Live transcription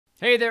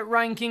Hey there,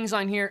 Ryan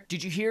Kingsline here.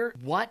 Did you hear?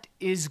 What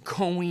is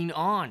going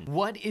on?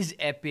 What is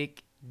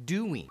Epic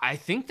doing? I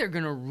think they're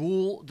gonna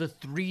rule the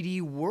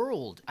 3D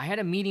world. I had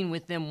a meeting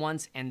with them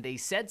once and they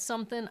said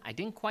something. I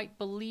didn't quite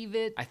believe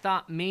it. I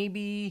thought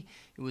maybe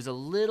it was a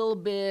little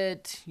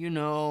bit,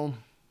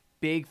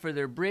 big for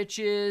their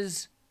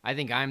britches. I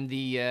think I'm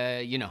the,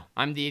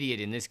 I'm the idiot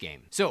in this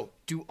game. So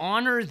to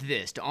honor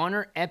this, to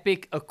honor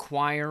Epic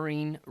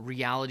acquiring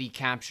reality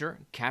capture,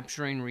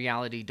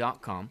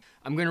 capturingreality.com,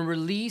 I'm gonna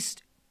release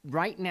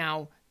right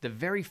now the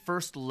very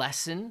first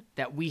lesson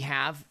that we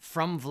have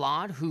from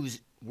Vlad, who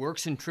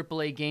works in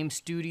AAA game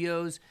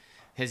studios,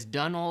 has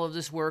done all of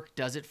this work,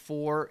 does it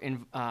for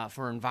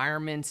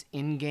environments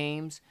in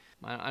games.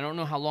 I don't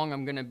know how long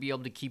I'm gonna be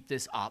able to keep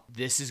this up.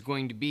 This is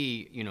going to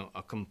be,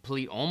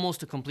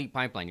 almost a complete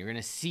pipeline. You're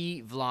gonna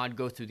see Vlad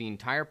go through the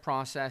entire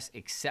process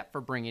except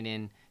for bringing it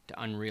in to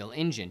Unreal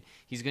Engine.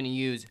 He's gonna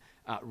use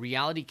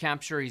reality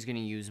capture, he's gonna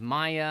use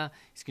Maya,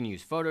 he's gonna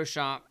use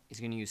Photoshop, he's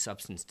gonna use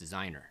Substance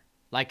Designer.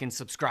 Like and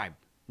subscribe.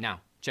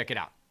 Now, check it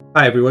out.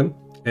 Hi everyone,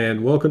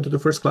 and welcome to the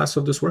first class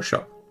of this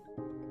workshop.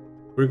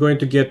 We're going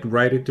to get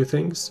right into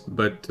things,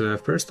 but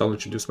first I'll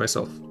introduce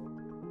myself.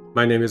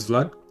 My name is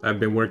Vlad. I've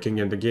been working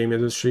in the game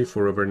industry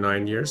for over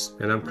 9 years,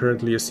 and I'm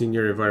currently a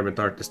senior environment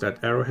artist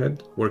at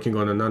Arrowhead, working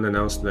on an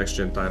unannounced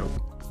next-gen title.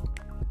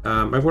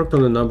 I've worked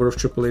on a number of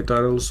AAA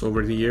titles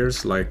over the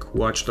years, like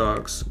Watch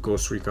Dogs,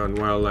 Ghost Recon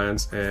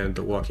Wildlands, and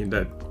The Walking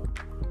Dead.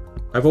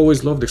 I've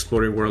always loved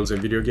exploring worlds in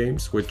video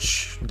games,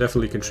 which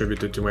definitely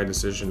contributed to my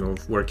decision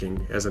of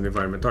working as an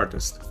environment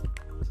artist.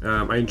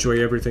 I enjoy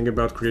everything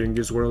about creating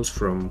these worlds,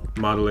 from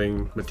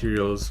modeling,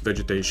 materials,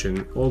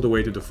 vegetation, all the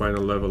way to the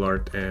final level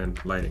art and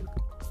lighting.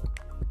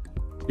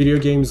 Video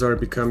games are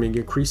becoming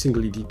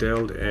increasingly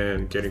detailed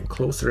and getting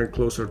closer and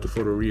closer to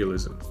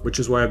photorealism, which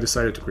is why I've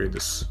decided to create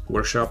this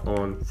workshop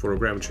on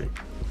photogrammetry.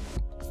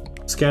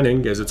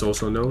 Scanning, as it's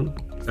also known,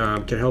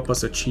 can help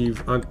us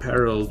achieve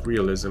unparalleled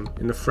realism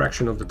in a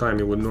fraction of the time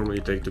it would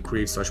normally take to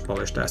create such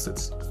polished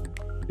assets.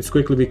 It's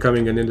quickly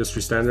becoming an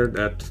industry standard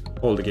at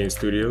all the game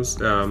studios,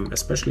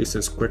 especially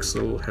since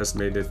Quixel has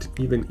made it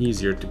even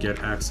easier to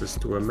get access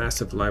to a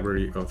massive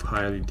library of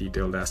highly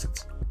detailed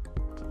assets.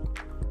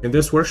 In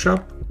this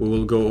workshop, we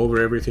will go over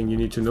everything you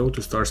need to know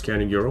to start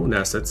scanning your own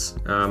assets,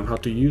 how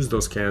to use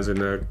those scans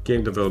in a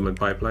game development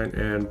pipeline,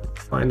 and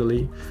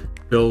finally,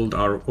 build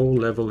our own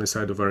level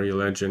inside of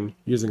Unreal Engine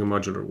using a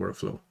modular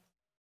workflow.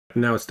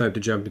 Now it's time to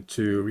jump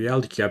into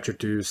reality capture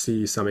to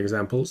see some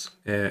examples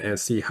and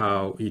see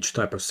how each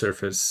type of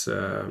surface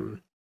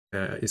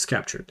is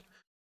captured.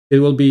 It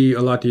will be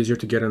a lot easier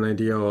to get an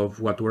idea of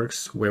what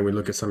works when we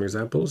look at some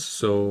examples,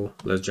 so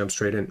let's jump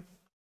straight in.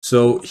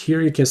 So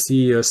here you can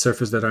see a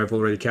surface that I've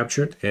already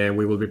captured, and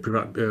we will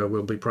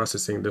be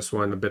processing this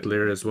one a bit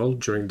later as well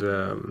during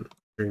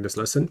this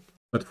lesson.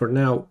 But for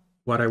now,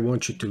 what I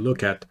want you to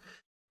look at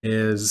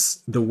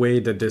is the way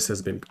that this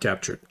has been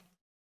captured.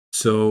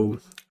 So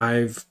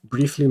I've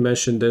briefly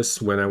mentioned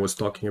this when I was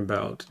talking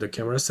about the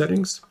camera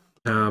settings,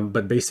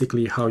 but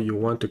basically how you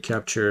want to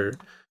capture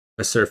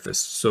a surface.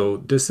 So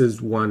this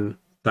is one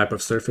type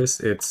of surface.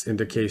 It's in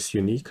the case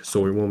unique,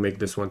 so we won't make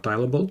this one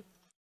tileable.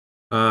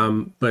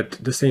 But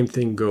the same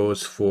thing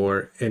goes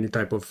for any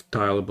type of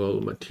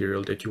tileable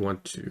material that you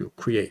want to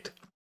create.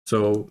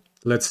 So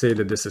let's say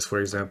that this is, for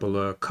example,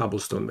 a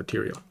cobblestone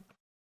material.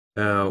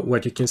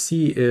 What you can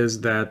see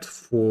is that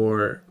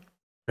for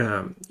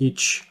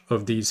each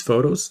of these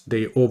photos,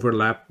 they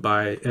overlap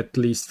by at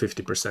least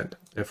 50%.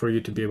 And for you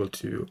to be able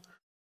to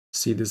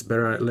see this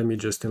better, let me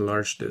just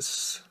enlarge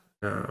this,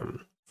 the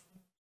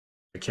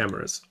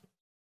cameras.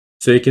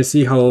 So you can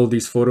see how all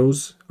these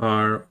photos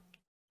are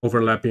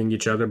overlapping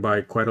each other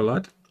by quite a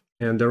lot.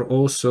 And they're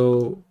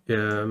also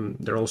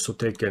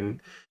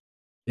taken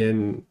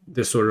in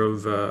this sort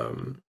of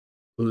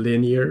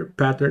linear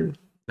pattern.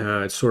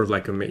 It's sort of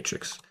like a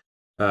matrix.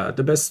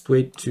 The best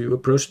way to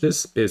approach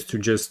this is to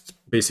just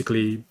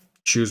basically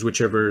choose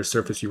whichever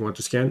surface you want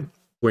to scan,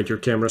 point your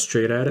camera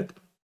straight at it,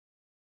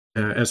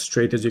 as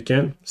straight as you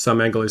can. Some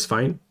angle is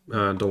fine,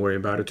 don't worry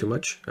about it too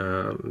much.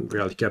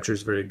 Reality capture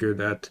is very good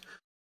at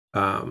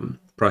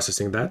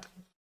processing that.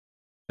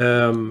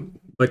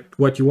 But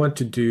what you want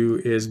to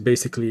do is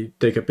basically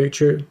take a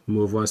picture,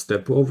 move one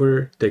step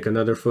over, take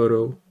another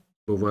photo,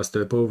 move one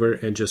step over,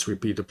 and just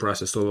repeat the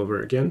process all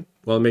over again,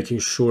 while making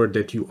sure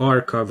that you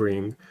are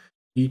covering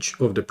each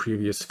of the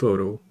previous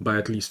photo by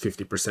at least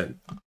 50%.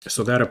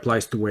 So that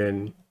applies to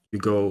when you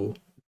go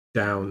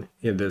down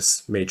in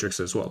this matrix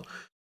as well.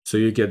 So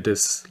you get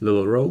this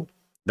little row,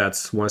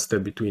 that's one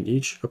step between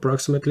each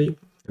approximately,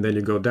 and then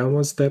you go down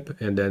one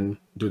step and then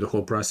do the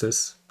whole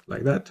process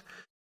like that,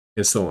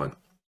 and so on.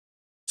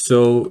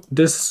 So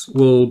this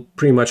will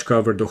pretty much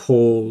cover the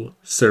whole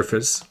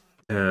surface.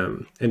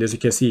 And as you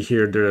can see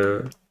here,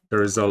 the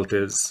result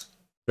is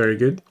very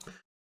good.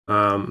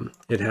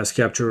 It has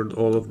captured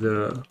all of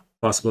the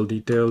possible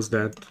details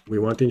that we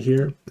want in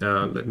here.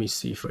 Let me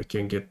see if I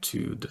can get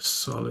to the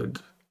solid.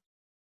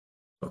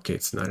 Okay,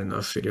 it's not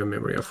enough video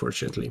memory,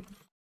 unfortunately.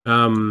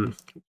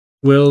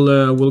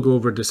 We'll go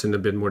over this in a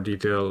bit more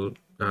detail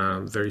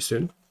very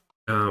soon.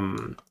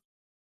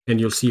 and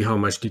you'll see how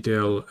much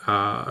detail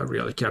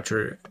reality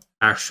capture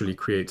actually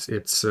creates.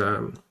 It's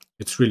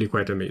really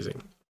quite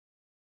amazing.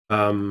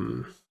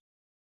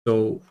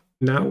 So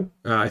now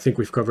I think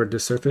we've covered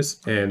this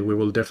surface, and we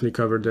will definitely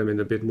cover them in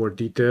a bit more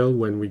detail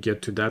when we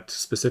get to that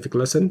specific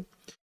lesson.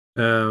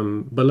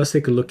 But let's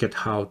take a look at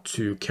how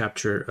to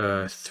capture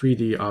a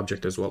 3D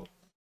object as well.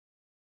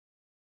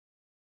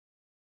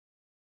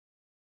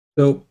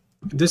 So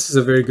this is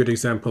a very good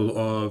example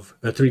of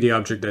a 3D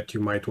object that you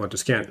might want to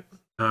scan.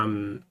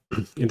 In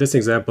this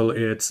example,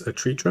 it's a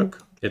tree trunk.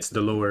 It's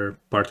the lower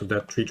part of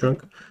that tree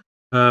trunk.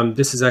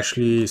 This is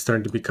actually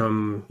starting to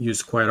become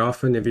used quite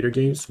often in video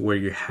games, where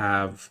you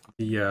have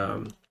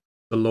the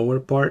lower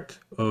part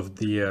of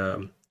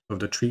the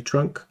tree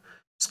trunk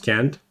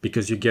scanned,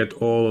 because you get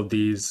all of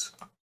these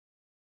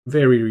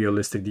very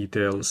realistic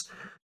details.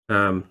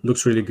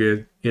 Looks really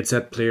good. It's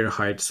at player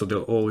height, so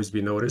they'll always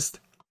be noticed,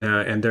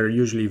 and they're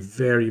usually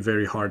very,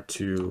 very hard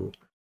to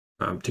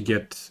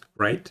get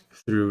right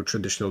through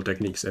traditional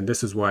techniques, and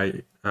this is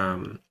why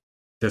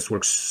this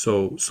works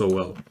so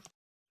well.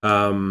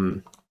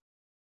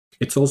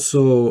 It's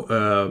also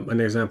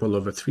an example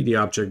of a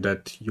 3D object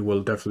that you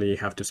will definitely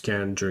have to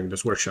scan during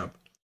this workshop.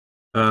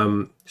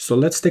 So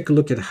let's take a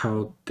look at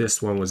how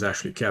this one was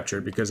actually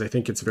captured, because I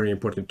think it's very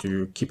important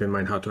to keep in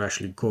mind how to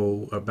actually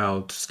go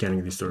about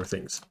scanning these sort of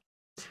things.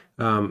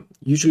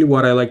 Usually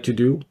what I like to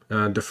do,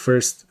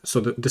 this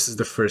is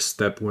the first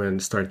step when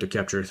starting to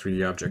capture a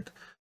 3D object.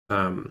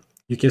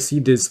 You can see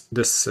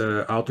this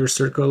outer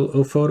circle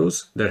of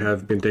photos that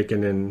have been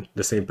taken in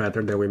the same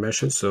pattern that we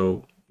mentioned.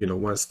 So,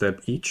 one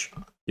step each,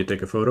 you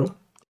take a photo.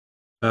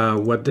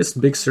 What this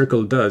big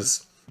circle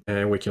does,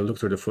 and we can look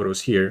through the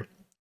photos here,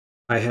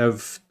 I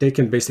have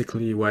taken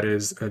basically what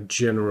is a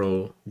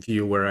general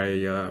view where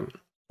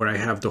I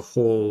have the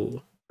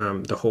whole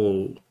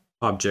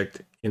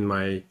object in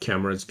my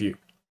camera's view.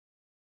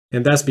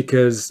 And that's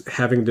because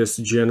having this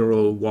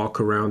general walk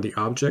around the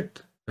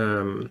object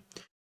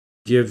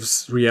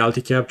gives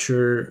reality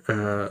capture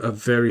a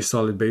very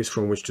solid base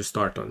from which to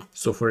start on.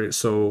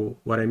 So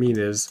what I mean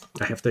is,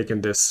 I have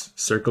taken this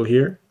circle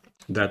here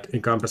that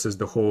encompasses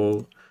the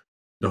whole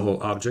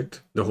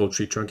object, the whole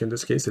tree trunk in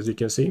this case, as you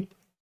can see.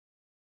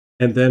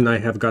 And then I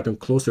have gotten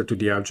closer to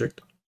the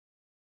object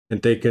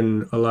and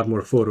taken a lot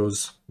more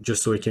photos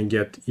just so I can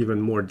get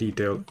even more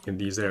detail in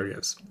these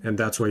areas. And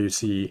that's why you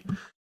see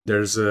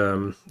there's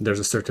a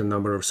certain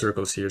number of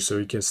circles here. So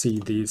you can see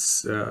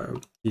these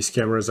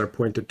cameras are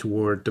pointed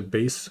toward the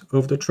base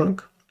of the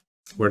trunk,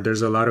 where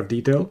there's a lot of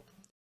detail.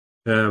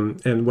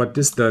 And what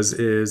this does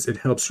is it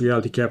helps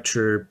reality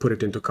capture put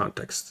it into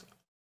context.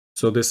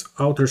 So this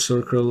outer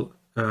circle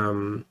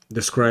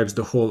describes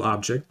the whole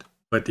object,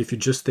 but if you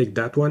just take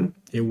that one,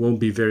 it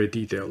won't be very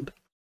detailed.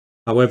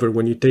 However,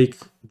 when you take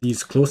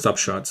these close-up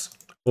shots,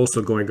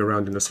 also going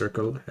around in a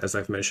circle, as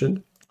I've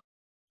mentioned,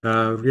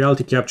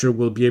 reality capture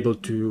will be able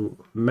to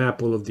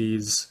map all of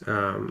these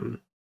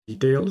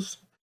details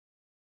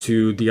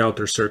to the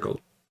outer circle.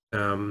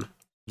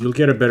 You'll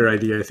get a better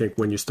idea, I think,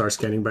 when you start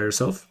scanning by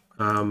yourself.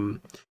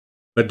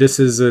 But this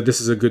is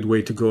a good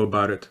way to go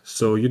about it.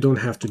 So you don't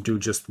have to do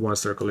just one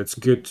circle. It's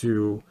good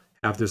to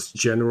have this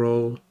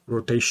general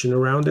rotation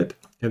around it,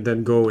 and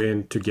then go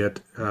in to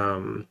get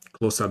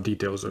close-up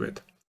details of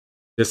it.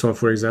 This one,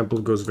 for example,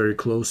 goes very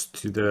close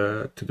to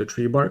the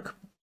tree bark.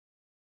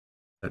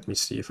 Let me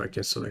see if I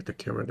can select a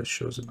camera that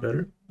shows it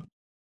better.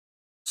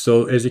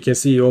 So as you can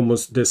see,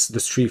 almost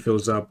this tree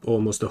fills up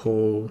almost the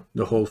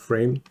whole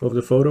frame of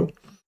the photo.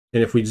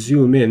 And if we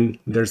zoom in,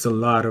 there's a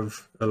lot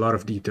of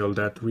detail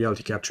that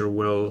reality capture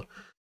will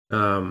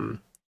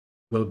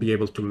be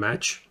able to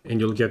match, and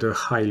you'll get a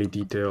highly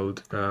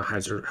detailed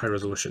high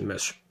resolution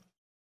mesh.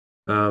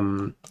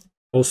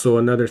 Also,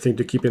 another thing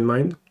to keep in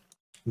mind,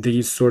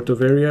 these sort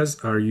of areas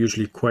are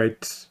usually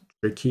quite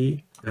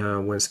tricky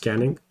when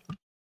scanning.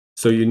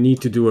 So you need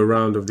to do a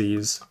round of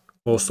these,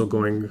 also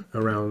going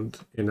around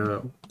in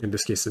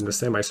this case in the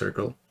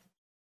semicircle.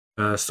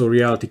 So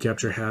reality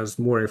capture has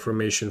more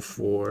information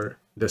for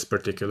this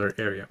particular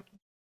area.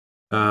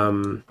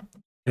 And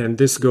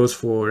this goes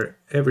for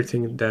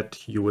everything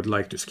that you would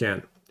like to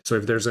scan. So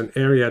if there's an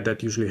area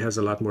that usually has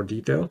a lot more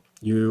detail,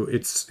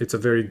 it's a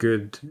very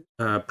good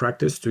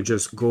practice to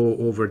just go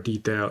over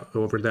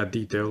that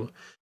detail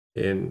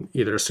in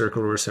either a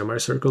circle or a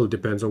semicircle. It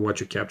depends on what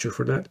you capture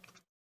for that.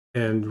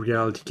 And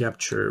reality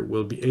capture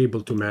will be able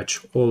to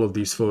match all of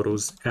these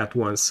photos at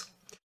once,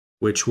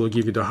 which will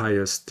give you the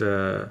highest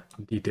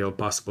detail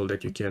possible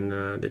that you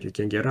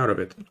can get out of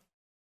it.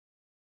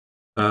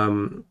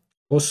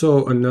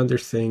 Also, another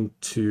thing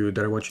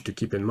that I want you to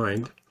keep in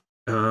mind,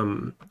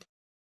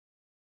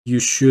 you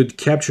should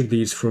capture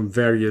these from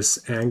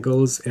various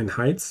angles and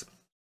heights.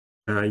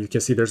 You can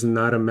see there's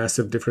not a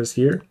massive difference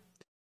here,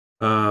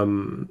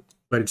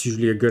 but it's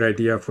usually a good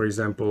idea, for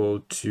example,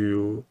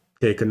 to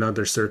take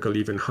another circle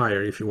even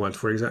higher if you want.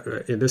 For example,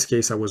 in this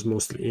case, I was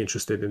mostly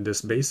interested in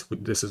this base.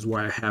 This is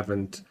why I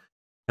haven't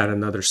had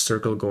another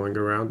circle going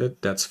around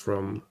it that's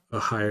from a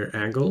higher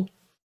angle.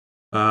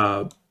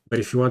 But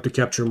if you want to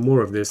capture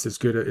more of this,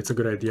 it's a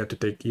good idea to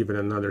take even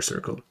another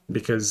circle,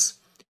 because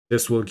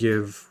this will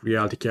give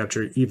reality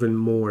capture even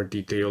more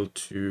detail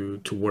to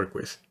work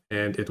with,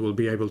 and it will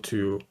be able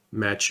to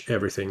match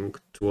everything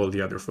to all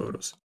the other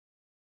photos.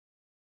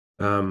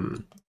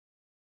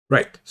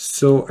 Right,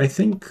 so I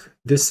think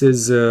this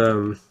is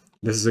a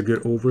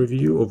good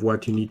overview of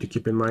what you need to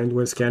keep in mind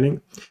when scanning.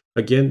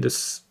 Again,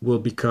 this will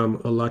become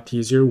a lot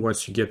easier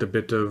once you get a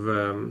bit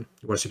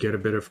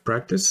of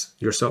practice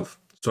yourself.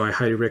 So I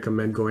highly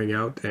recommend going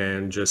out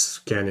and just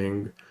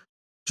scanning,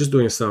 just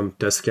doing some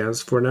test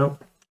scans for now,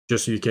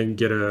 just so you can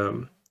get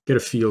a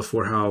feel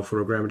for how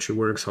photogrammetry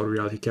works, how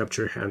reality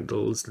capture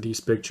handles these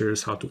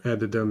pictures, how to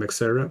edit them,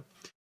 etc.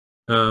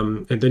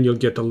 And then you'll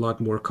get a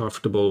lot more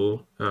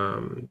comfortable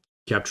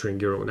capturing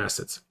your own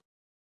assets.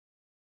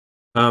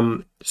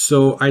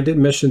 So I did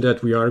mention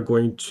that we are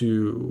going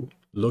to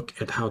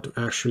look at how to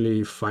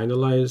actually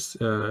finalize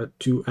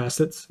 2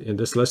 assets in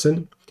this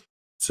lesson.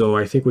 So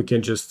I think we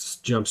can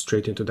just jump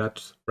straight into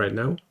that right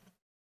now.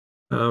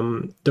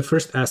 The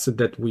first asset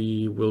that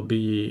we will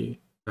be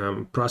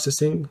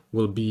processing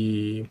will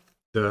be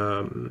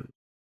the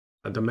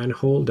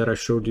manhole that I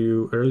showed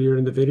you earlier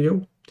in the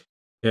video.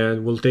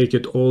 And we'll take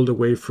it all the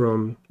way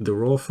from the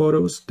raw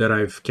photos that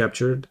I've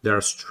captured that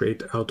are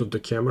straight out of the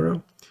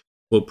camera.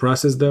 We'll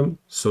process them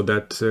so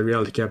that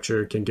reality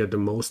capture can get the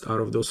most out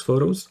of those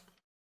photos.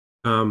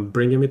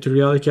 Bring them into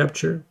reality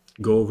capture,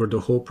 go over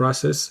the whole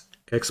process,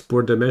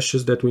 export the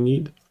meshes that we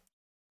need,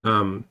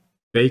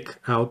 bake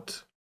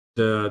out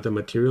the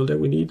material that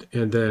we need,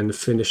 and then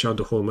finish out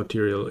the whole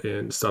material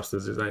in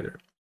Substance Designer.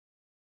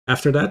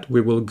 After that, we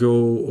will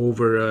go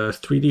over a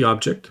 3D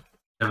object,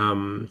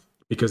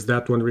 because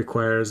that one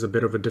requires a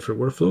bit of a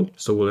different workflow.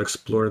 So we'll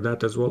explore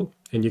that as well.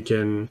 And you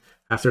can,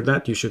 after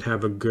that, you should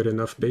have a good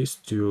enough base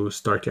to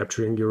start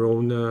capturing your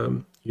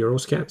own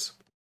scans.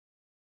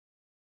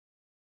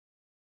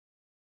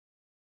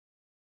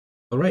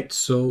 All right,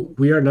 so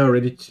we are now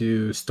ready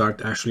to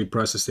start actually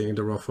processing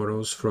the raw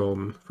photos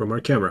from our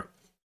camera.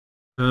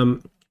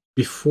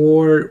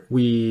 Before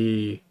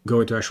we go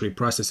into actually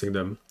processing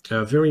them,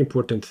 a very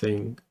important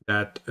thing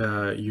that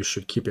you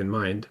should keep in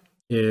mind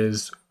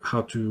is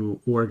how to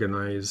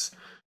organize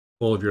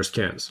all of your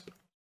scans.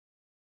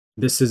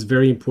 This is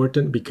very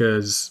important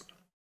because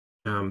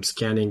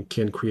scanning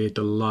can create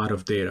a lot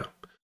of data.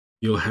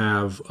 You'll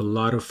have a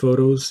lot of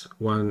photos.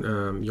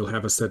 You'll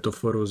have a set of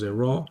photos in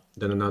RAW,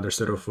 then another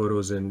set of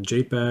photos in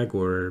JPEG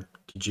or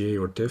TGA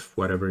or TIFF,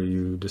 whatever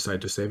you decide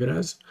to save it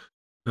as.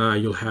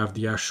 You'll have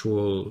the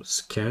actual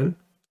scan.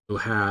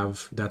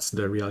 That's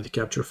the reality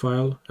capture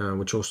file,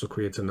 which also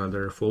creates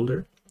another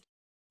folder.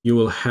 You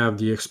will have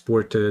the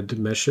exported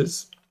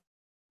meshes,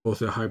 both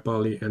the high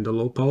poly and the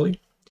low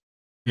poly,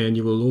 and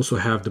you will also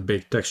have the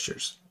baked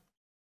textures.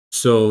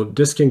 So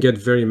this can get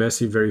very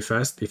messy very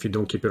fast if you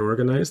don't keep it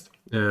organized,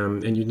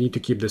 and you need to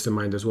keep this in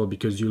mind as well,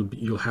 because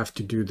you'll have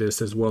to do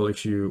this as well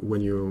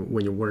when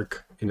you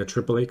work in a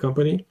AAA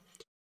company.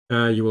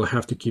 You will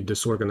have to keep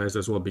this organized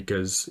as well,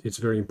 because it's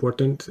very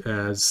important,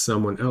 as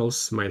someone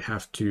else might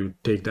have to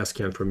take that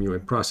scan from you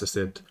and process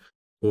it,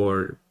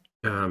 or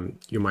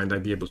you might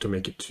not be able to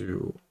make it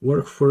to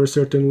work for a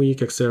certain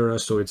week, etc.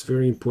 So it's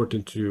very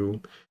important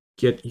to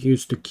get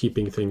used to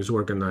keeping things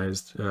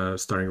organized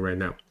starting right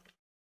now.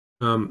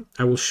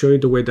 I will show you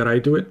the way that I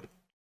do it.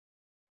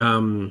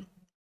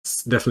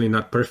 It's definitely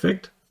not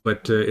perfect,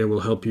 but it will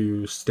help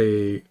you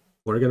stay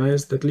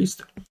organized at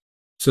least.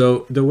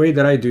 So the way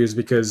that I do is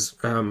because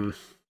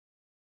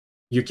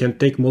you can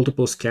take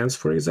multiple scans,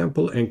 for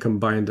example, and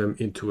combine them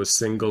into a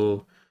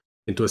single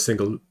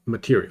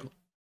material.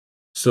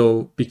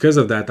 So because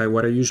of that,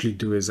 what I usually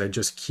do is I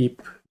just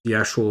keep the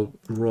actual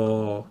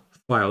raw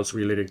files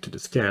relating to the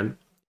scan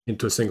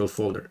into a single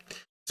folder.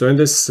 So in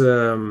this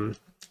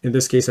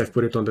case, I've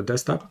put it on the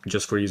desktop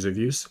just for ease of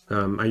use.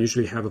 I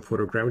usually have a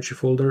photogrammetry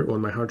folder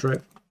on my hard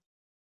drive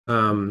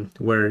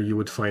where you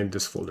would find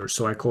this folder.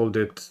 So I called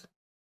it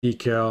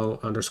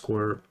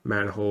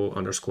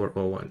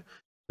decal_manhole_01.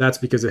 That's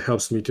because it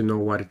helps me to know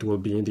what it will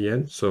be in the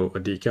end. So a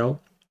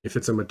decal. If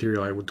it's a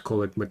material, I would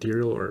call it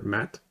material or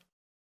matte.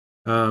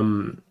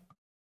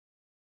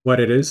 What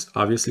it is,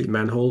 obviously,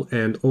 manhole,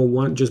 and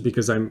 01 just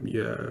because I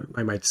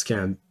might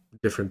scan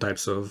different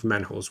types of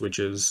manholes, which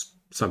is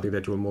something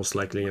that you'll most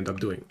likely end up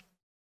doing.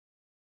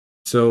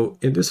 So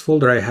in this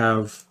folder, I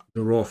have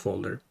the raw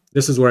folder.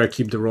 This is where I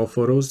keep the raw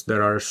photos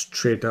that are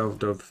straight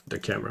out of the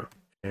camera.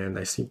 And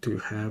I seem to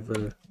have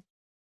 2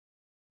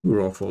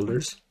 raw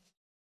folders.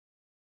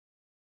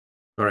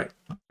 All right.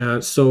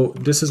 So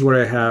this is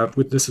where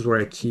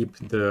I keep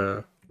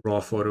the raw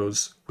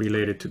photos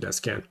related to that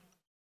scan.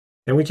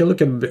 And we can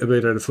look at a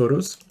bit of the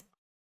photos.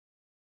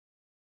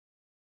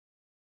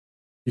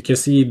 You can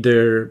see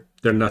they're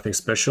nothing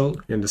special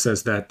in the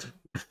sense that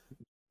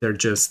they're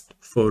just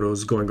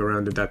photos going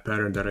around in that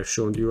pattern that I've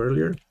shown you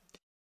earlier.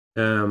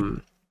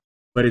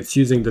 But it's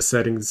using the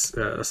settings,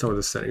 some of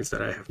the settings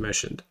that I have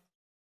mentioned.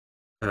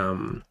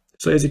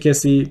 So as you can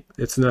see,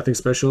 it's nothing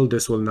special.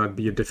 This will not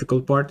be a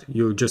difficult part.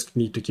 You just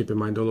need to keep in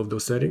mind all of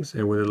those settings,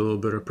 and with a little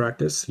bit of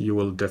practice, you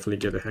will definitely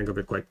get the hang of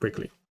it quite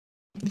quickly.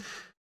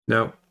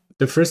 Now,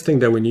 the first thing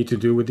that we need to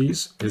do with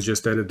these is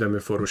just edit them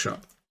in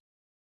Photoshop.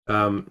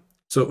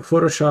 So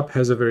Photoshop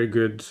has a very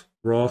good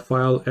raw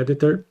file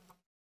editor,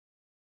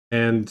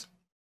 and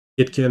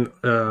it can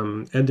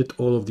edit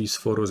all of these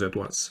photos at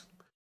once.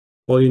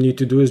 All you need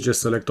to do is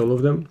just select all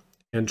of them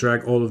and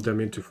drag all of them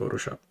into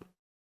Photoshop.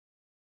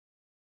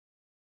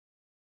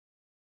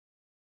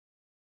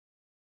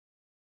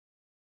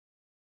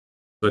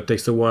 So it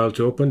takes a while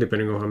to open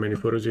depending on how many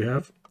photos you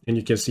have. And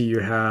you can see you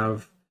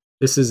have,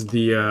 this is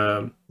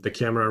the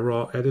camera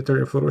raw editor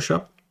in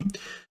Photoshop.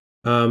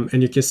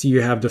 And you can see you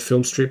have the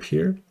film strip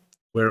here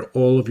where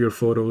all of your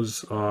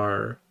photos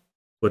are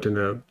put in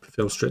a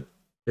film strip,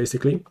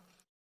 basically.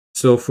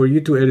 So for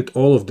you to edit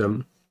all of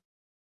them,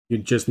 you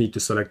just need to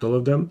select all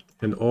of them,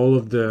 and all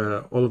of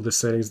the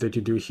settings that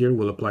you do here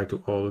will apply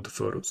to all of the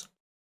photos.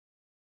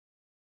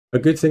 A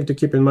good thing to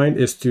keep in mind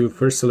is to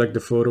first select the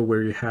photo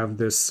where you have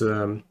this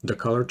the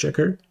color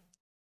checker,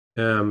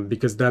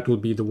 because that will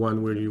be the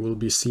one where you will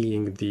be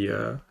seeing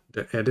the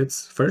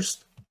edits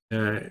first,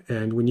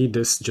 and we need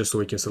this just so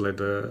we can select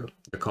the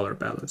color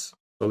balance.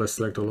 So let's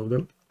select all of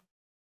them.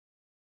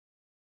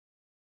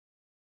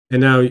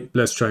 And now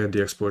let's try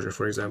the exposure,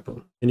 for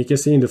example. And you can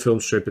see in the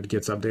film strip it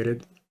gets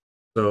updated.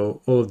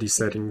 So all of these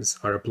settings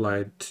are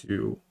applied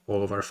to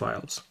all of our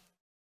files.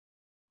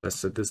 Let's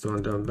set this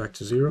one down back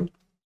to 0.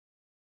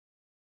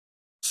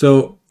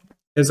 So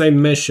as I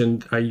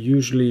mentioned, I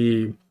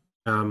usually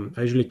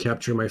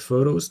capture my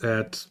photos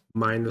at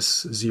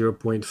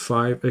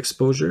 -0.5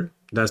 exposure.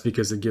 That's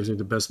because it gives me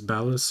the best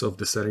balance of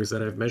the settings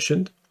that I've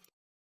mentioned.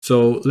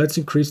 So let's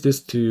increase this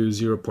to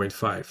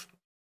 0.5.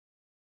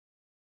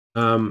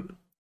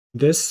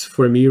 This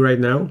for me right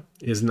now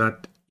is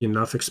not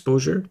enough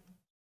exposure,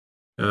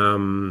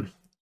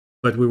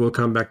 but we will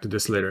come back to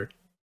this later.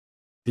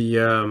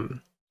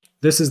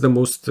 This is the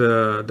most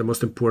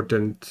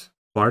important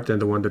part,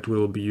 and the one that we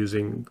will be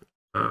using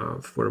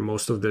for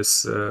most of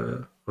this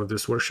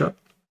workshop.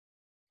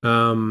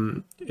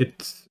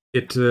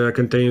 It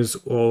contains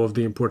all of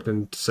the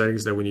important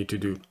settings that we need to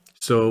do.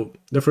 So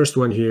the first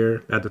one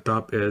here at the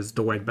top is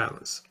the white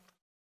balance.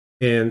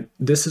 And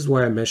this is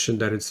why I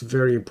mentioned that it's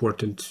very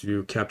important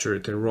to capture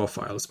it in raw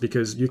files,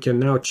 because you can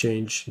now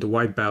change the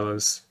white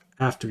balance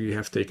after you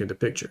have taken the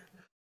picture.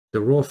 The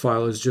raw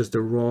file is just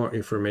the raw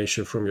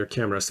information from your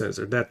camera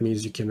sensor. That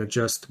means you can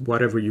adjust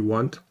whatever you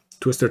want,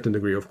 to a certain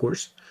degree, of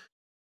course,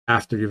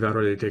 after you've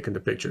already taken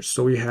the pictures.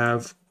 So we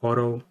have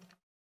auto,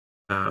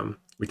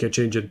 we can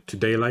change it to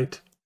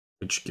daylight,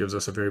 which gives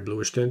us a very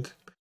bluish tint,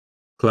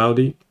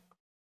 cloudy,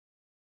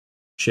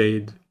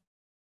 shade,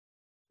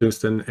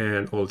 Houston,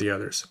 and all the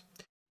others.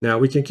 Now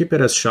we can keep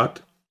it as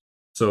shot,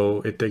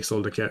 so it takes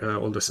all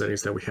the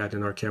settings that we had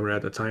in our camera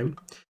at the time.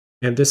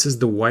 And this is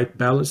the white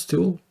balance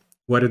tool.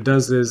 What it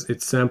does is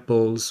it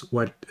samples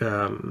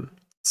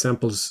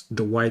samples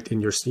the white in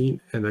your scene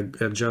and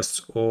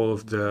adjusts all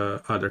of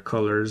the other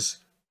colors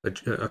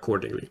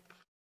accordingly.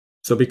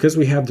 So because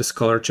we have this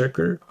color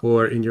checker,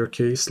 or in your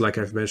case, like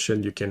I've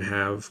mentioned, you can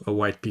have a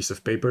white piece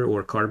of paper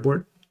or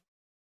cardboard,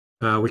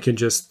 we can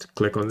just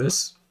click on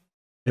this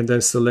and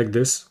then select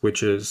this,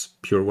 which is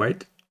pure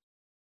white.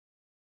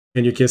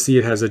 And you can see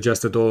it has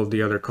adjusted all of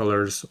the other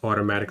colors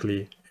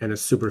automatically, and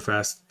it's super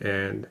fast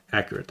and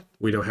accurate.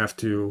 We don't have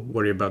to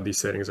worry about these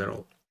settings at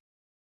all.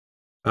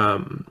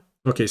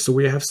 Okay, so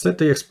we have set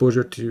the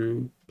exposure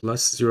to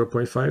plus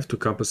 0.5 to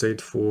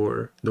compensate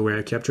for the way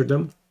I captured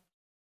them.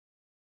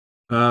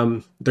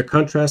 The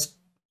contrast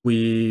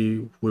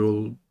we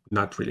will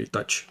not really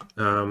touch.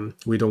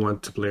 We don't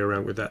want to play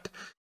around with that.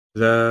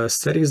 The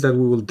settings that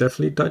we will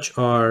definitely touch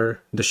are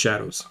the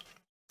shadows.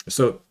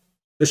 So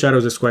the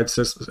shadows is quite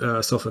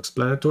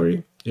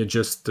self-explanatory. It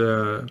just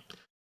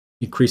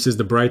increases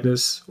the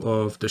brightness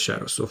of the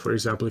shadows. So for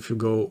example, if you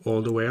go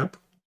all the way up,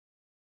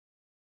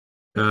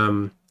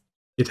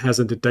 it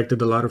hasn't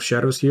detected a lot of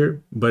shadows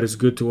here, but it's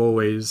good to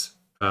always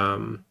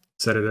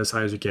set it as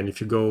high as you can. If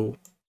you go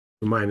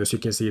to minus, you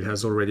can see it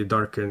has already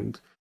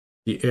darkened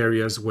the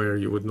areas where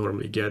you would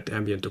normally get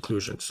ambient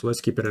occlusion. So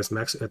let's keep it as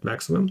at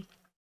maximum.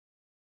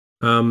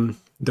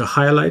 The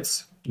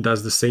highlights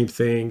does the same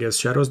thing as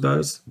shadows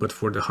does, but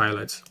for the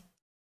highlights.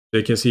 So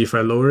you can see if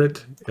I lower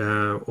it,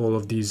 all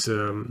of these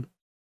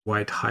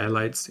white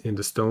highlights in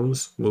the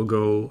stones will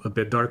go a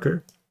bit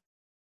darker.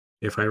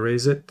 If I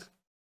raise it,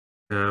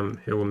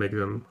 it will make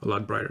them a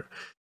lot brighter.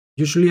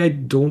 Usually I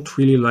don't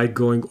really like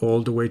going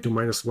all the way to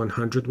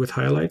 -100 with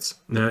highlights,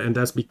 and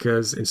that's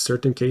because in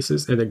certain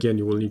cases, and again,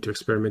 you will need to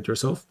experiment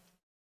yourself,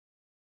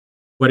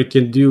 what it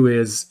can do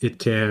is it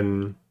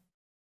can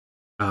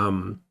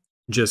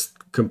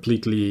just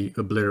completely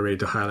obliterate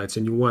the highlights,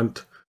 and you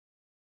want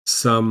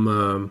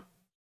some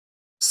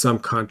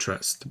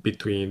contrast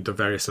between the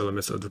various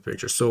elements of the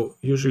picture. So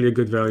usually a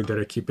good value that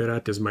I keep it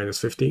at is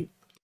 -50.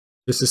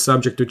 This is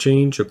subject to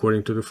change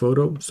according to the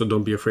photo, so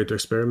don't be afraid to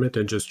experiment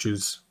and just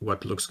choose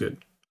what looks good.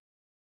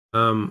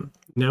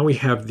 now we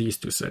have these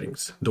two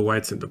settings, the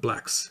whites and the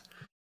blacks.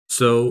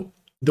 So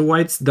the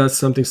whites does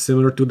something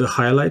similar to the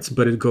highlights,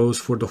 but it goes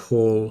for the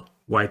whole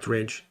white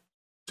range.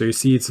 So you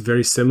see it's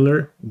very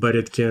similar, but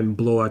it can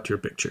blow out your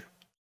picture.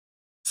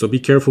 So be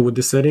careful with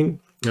this setting.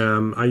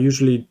 I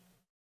usually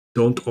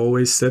don't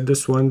always set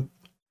this one.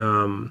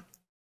 In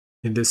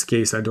this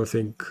case, I don't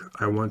think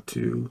I want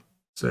to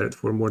set it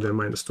for more than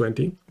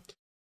 -20.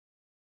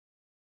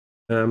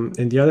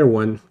 And the other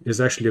one is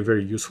actually a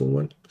very useful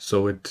one.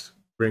 So it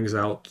brings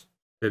up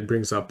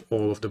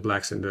all of the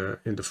blacks in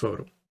the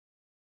photo.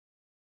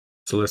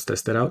 So let's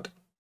test it out.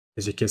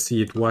 As you can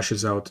see, it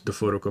washes out the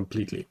photo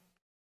completely.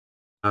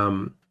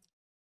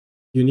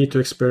 You need to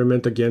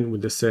experiment again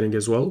with this setting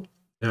as well.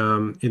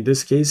 In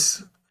this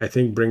case, I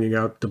think bringing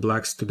out the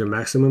blacks to the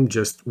maximum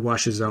just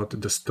washes out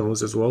the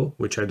stones as well,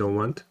 which I don't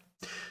want.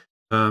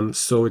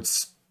 So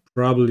it's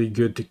probably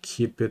good to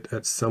keep it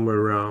at somewhere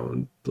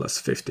around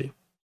 +50.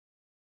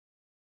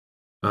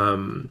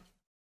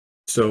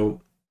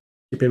 So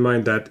keep in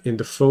mind that in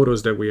the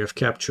photos that we have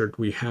captured,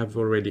 we have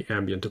already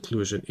ambient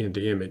occlusion in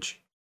the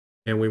image.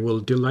 And we will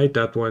delete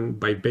that one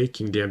by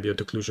baking the ambient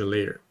occlusion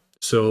later.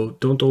 So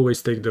don't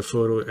always take the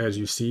photo as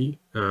you see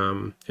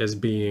as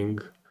being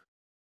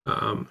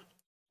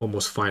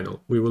almost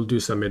final. We will do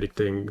some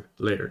editing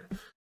later.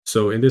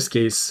 So in this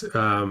case,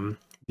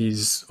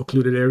 these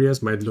occluded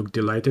areas might look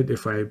delighted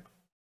if I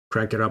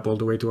crank it up all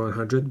the way to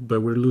 100,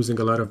 but we're losing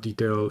a lot of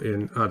detail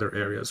in other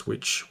areas,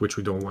 which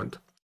we don't want.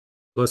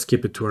 Let's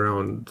keep it to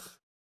around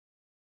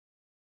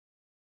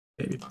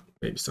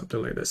maybe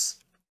something like this.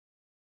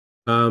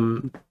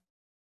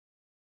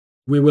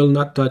 We will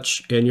not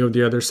touch any of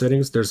the other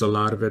settings. There's a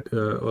lot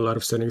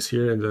of settings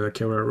here in the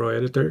Camera Raw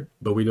editor,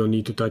 but we don't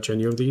need to touch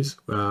any of these.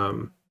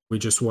 We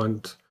just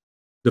want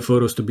the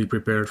photos to be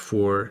prepared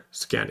for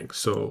scanning.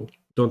 So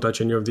don't touch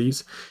any of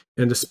these.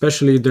 And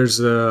especially there's,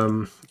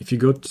 if you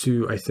go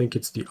to, I think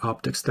it's the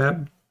Optics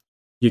tab,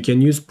 you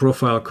can use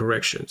profile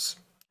corrections.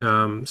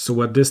 So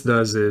what this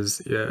does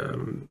is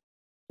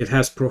it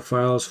has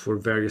profiles for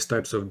various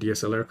types of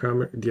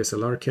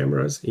DSLR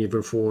cameras,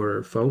 even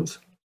for phones.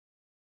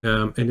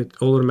 And it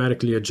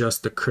automatically adjusts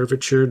the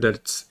curvature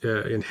that's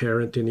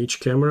inherent in each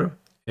camera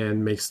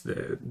and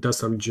does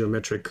some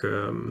geometric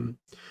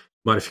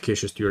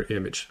modifications to your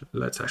image.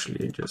 Let's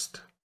actually just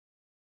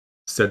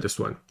set this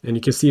one. And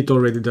you can see it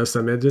already does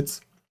some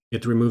edits.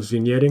 It removes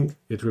vignetting.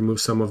 It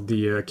removes some of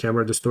the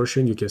camera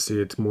distortion. You can see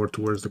it more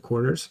towards the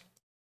corners.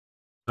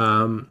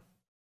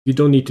 You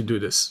don't need to do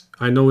this.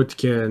 I know it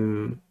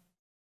can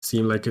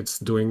seem like it's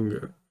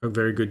doing a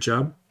very good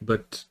job,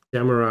 but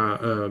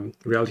camera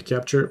reality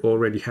capture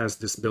already has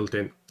this built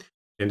in,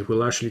 and it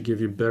will actually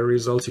give you better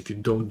results if you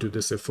don't do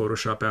this in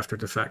Photoshop after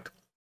the fact.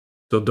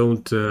 So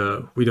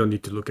we don't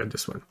need to look at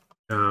this one.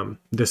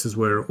 This is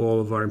where all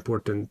of our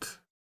important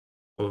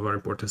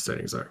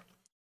settings are.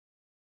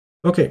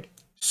 Okay,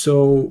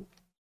 so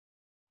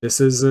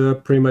this is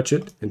pretty much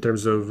it in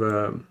terms of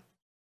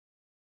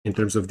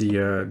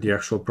the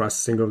actual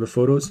processing of the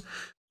photos.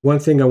 One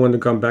thing I want to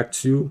come back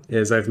to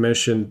is I've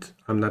mentioned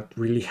I'm not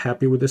really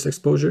happy with this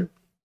exposure.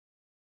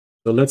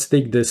 So let's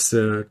take this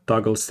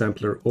toggle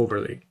sampler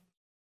overlay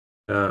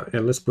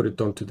and let's put it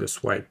onto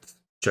this white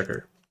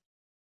checker.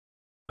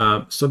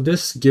 So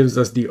this gives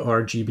us the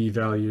RGB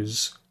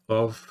values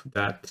of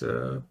that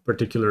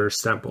particular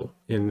sample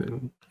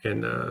in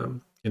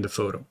the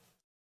photo.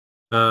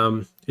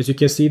 As you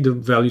can see, the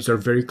values are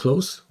very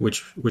close,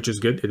 which is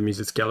good. It means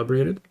it's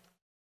calibrated.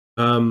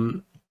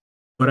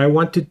 But I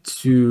wanted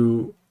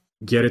to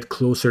get it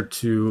closer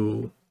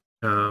to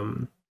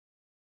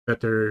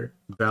better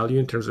value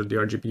in terms of the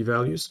RGB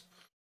values.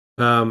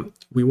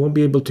 We won't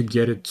be able to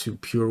get it to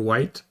pure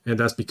white, and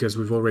that's because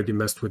we've already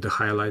messed with the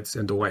highlights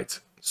and the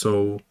whites.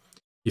 So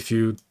if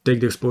you take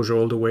the exposure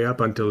all the way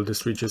up until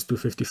this reaches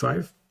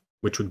 255,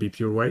 which would be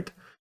pure white,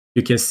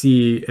 you can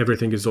see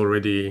everything is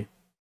already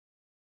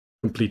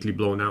completely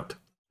blown out.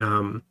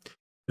 A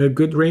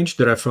good range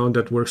that I found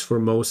that works for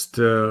most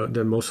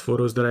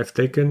photos that I've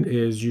taken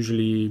is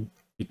usually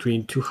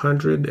between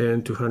 200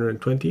 and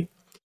 220.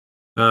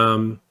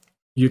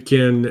 You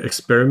can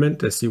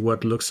experiment and see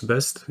what looks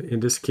best. In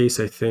this case,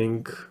 I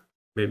think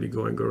maybe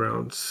going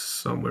around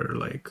somewhere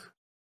like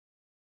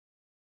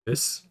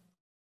this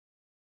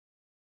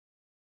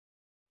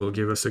will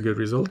give us a good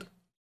result.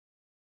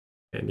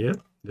 And yeah,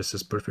 this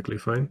is perfectly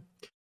fine.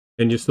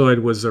 And you saw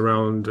it was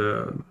around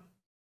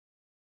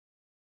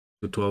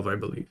 212, I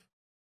believe.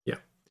 Yeah.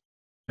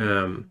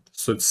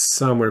 So it's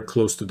somewhere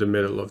close to the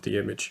middle of the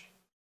image.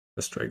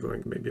 Let's try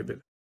going maybe a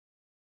bit.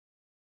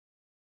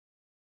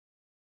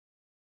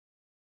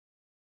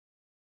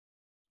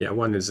 Yeah,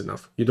 one is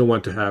enough. You don't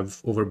want to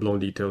have overblown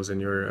details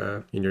in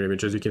your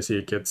image. As you can see,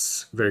 it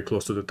gets very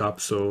close to the top,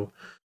 so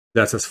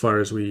that's as far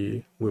as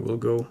we will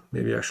go.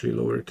 Maybe actually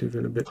lower it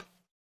even a bit.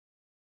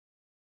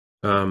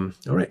 All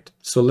right,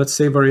 so let's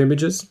save our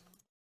images.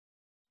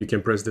 You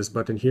can press this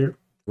button here,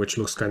 which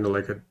looks kind of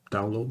like a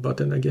download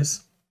button, I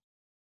guess.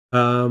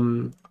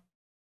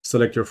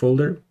 Select your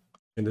folder.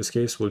 In this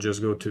case, we'll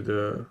just go to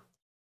the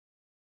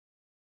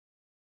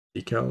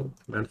decal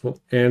manifold,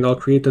 and I'll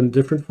create a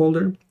different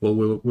folder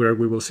where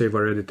we will save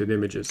our edited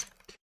images.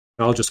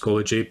 I'll just call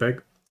it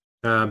JPEG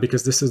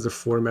because this is the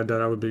format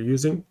that I will be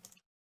using.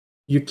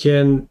 You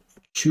can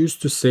choose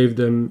to save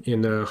them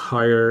in a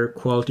higher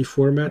quality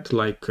format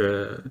like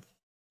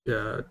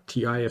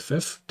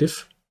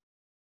TIFF.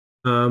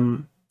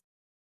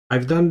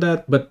 I've done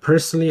that, but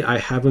personally I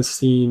haven't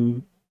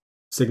seen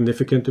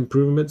significant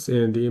improvements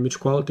in the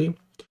image quality.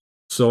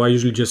 So I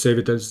usually just save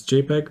it as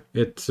JPEG.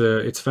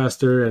 It's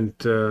faster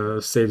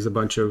and saves a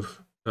bunch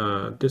of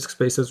disk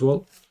space as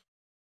well.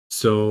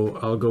 So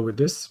I'll go with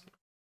this.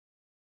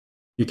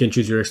 You can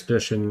choose your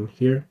extension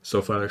here.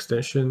 So file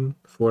extension,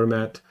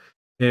 format,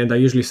 and I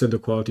usually set the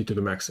quality to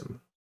the maximum.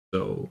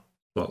 So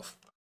 12.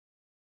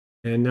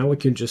 And now we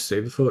can just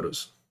save the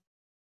photos.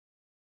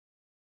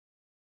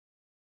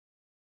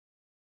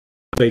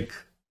 Take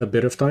a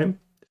bit of time.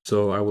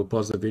 So I will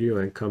pause the video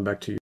and come back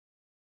to you.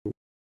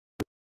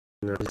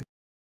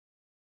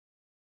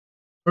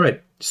 All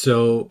right,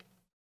 so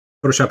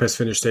Photoshop has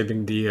finished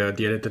saving the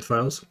edited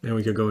files, and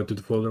we can go into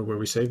the folder where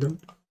we saved them.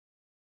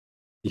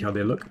 See how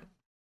they look.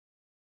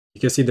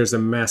 You can see there's a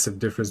massive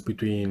difference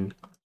between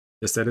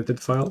this edited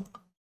file,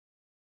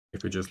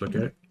 if we just look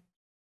at it,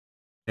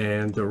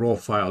 and the raw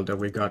file that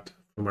we got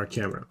from our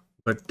camera.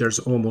 But there's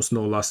almost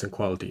no loss in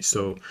quality.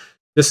 So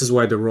this is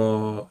why the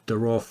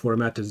raw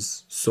format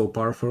is so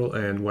powerful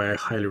and why I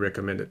highly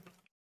recommend it.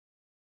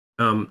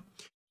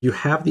 You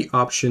have the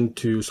option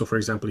to, so for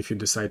example, if you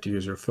decide to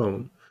use your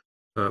phone,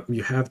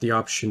 you have the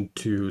option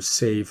to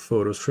save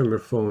photos from your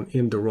phone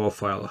in the raw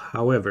file.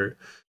 However,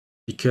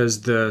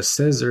 because the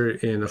sensor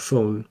in a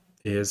phone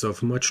is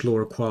of much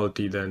lower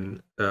quality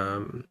than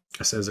a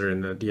sensor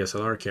in a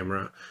DSLR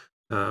camera,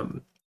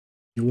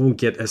 you won't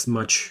get as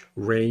much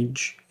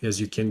range as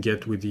you can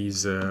get with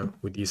these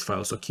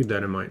files. So keep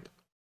that in mind.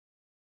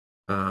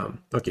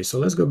 Okay, so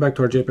let's go back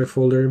to our JPEG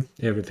folder.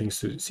 Everything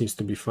seems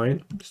to be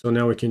fine. So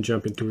now we can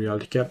jump into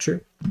reality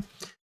capture.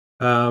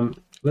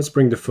 Let's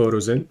bring the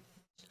photos in.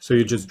 So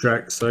you just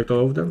select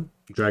all of them,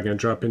 drag and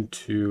drop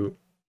into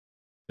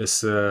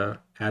this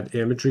add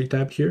imagery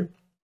tab here.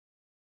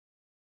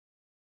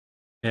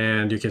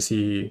 And you can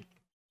see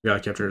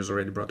reality capture has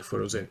already brought the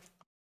photos in.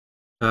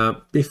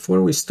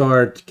 Before we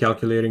start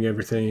calculating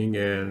everything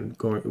and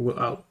going,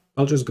 well,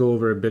 I'll just go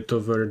over a bit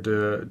over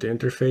the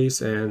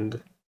interface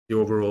and the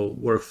overall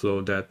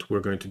workflow that we're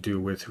going to do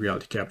with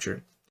reality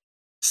capture.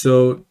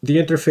 So the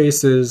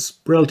interface is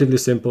relatively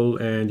simple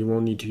and you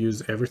won't need to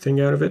use everything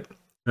out of it.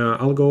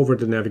 I'll go over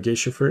the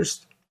navigation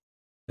first,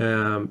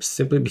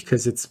 simply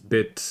because it's a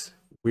bit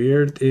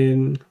weird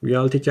in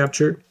reality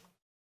capture.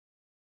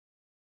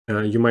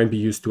 You might be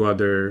used to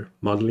other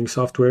modeling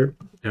software.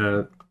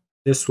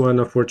 This one,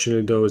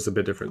 unfortunately, though, is a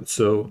bit different.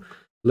 So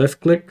left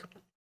click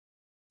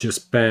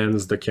just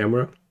pans the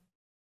camera.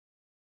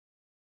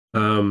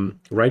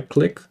 Right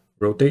click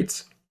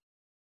rotates,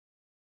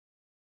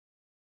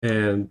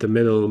 and the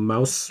middle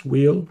mouse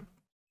wheel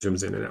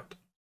zooms in and out.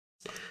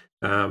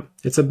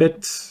 It's a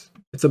bit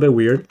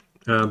weird,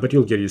 but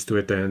you'll get used to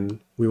it, and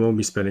we won't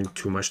be spending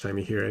too much time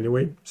in here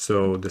anyway,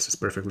 so this is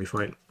perfectly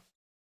fine.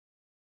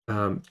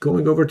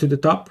 Going over to the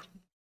top,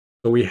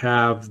 so we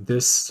have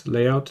this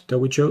layout that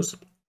we chose.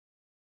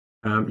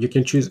 You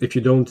can choose, if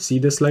you don't see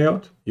this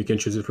layout, you can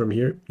choose it from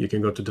here. You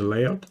can go to the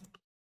layout,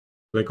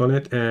 click on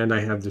it, and I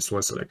have this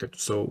one selected.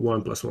 So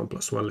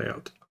 1+1+1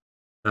 layout.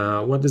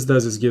 What this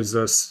does is gives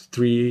us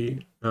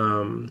three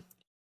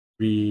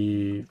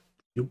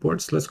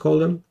viewports, let's call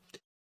them.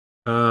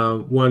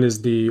 One is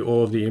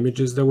all of the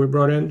images that we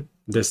brought in.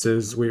 This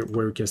is where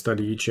we can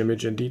study each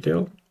image in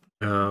detail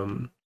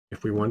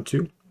if we want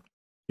to.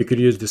 You could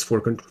use this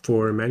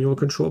for manual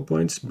control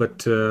points,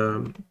 but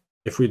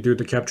if we do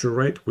the capture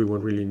right, we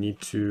won't really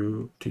need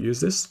to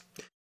use this.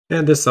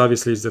 And this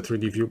obviously is the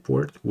 3D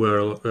viewport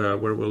where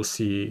we'll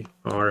see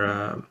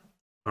our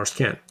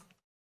scan.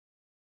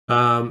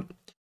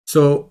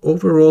 So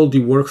overall,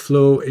 the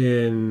workflow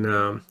in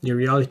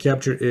reality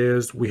capture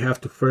is we have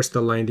to first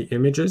align the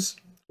images,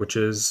 which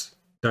is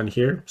done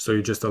here. So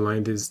you just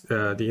align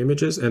the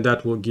images, and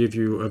that will give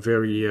you a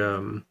very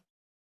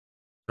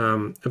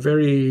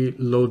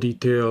low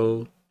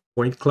detail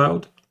point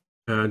cloud,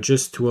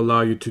 just to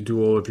allow you to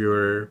do all of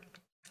your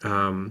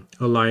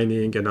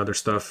aligning and other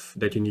stuff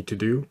that you need to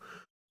do.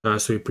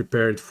 So you're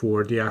prepared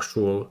for the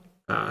actual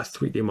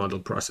 3D model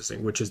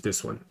processing, which is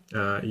this one.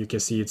 You can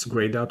see it's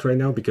grayed out right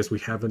now because we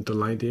haven't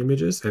aligned the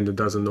images and it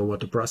doesn't know what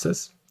to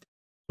process,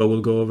 but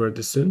we'll go over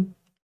this soon.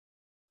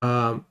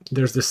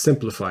 There's the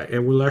simplify,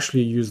 and we'll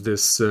actually use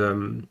this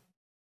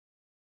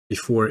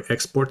before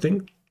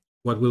exporting.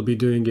 What we'll be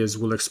doing is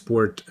we'll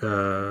export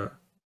a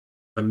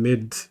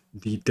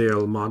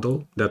mid-detail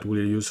model that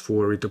we'll use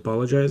for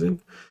retopologizing,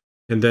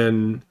 and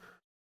then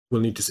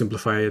we'll need to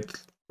simplify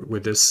it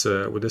with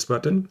this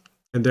button,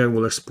 and then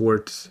we'll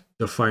export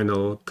the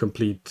final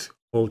complete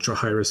ultra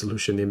high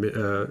resolution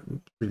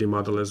 3D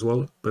model as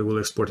well, but we'll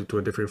export it to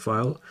a different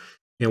file,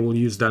 and we'll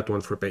use that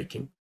one for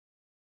baking.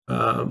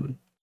 The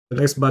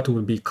next button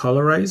will be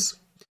colorize.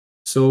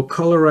 So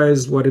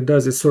colorize, what it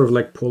does, it's sort of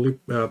like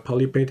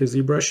polypaint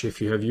ZBrush.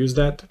 If you have used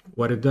that,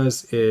 what it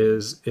does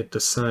is it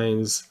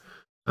assigns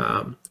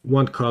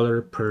one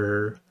color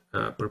per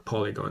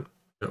polygon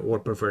or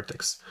per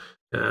vertex.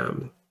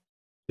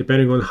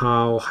 Depending on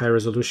how high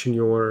resolution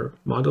your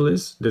model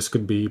is, this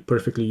could be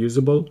perfectly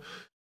usable.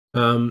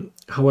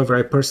 However,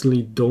 I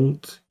personally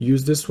don't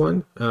use this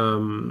one.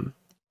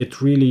 It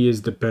really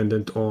is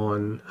dependent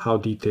on how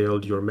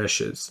detailed your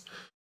mesh is.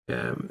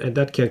 And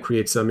that can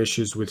create some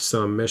issues with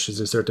some meshes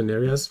in certain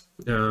areas.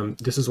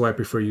 This is why I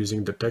prefer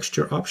using the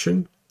texture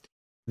option.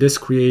 This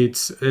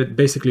creates,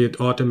 basically it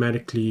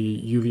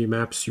automatically UV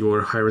maps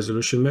your high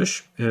resolution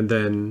mesh and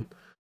then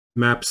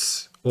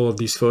maps all of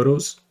these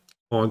photos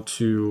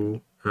onto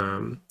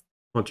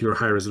your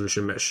high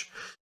resolution mesh.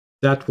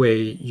 That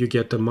way you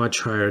get a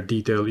much higher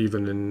detail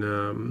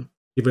even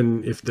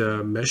if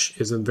the mesh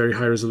isn't very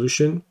high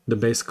resolution, the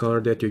base color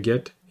that you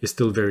get is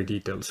still very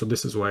detailed. So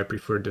this is why I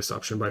prefer this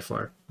option by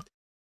far.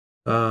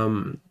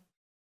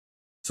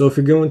 So if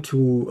you go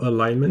into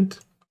alignment,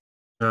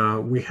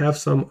 we have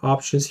some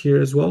options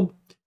here as well.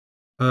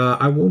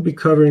 I won't be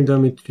covering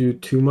them into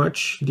too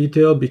much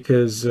detail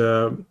because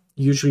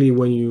usually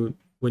when you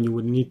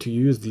would need to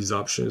use these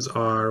options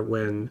are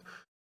when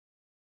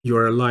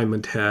your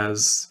alignment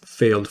has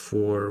failed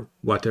for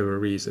whatever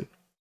reason.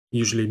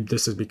 Usually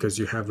this is because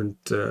you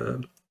haven't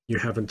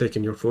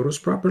taken your photos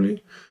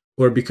properly,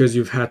 or because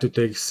you've had to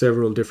take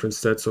several different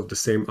sets of the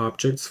same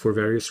objects for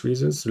various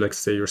reasons. Like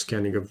say you're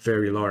scanning a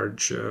very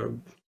large,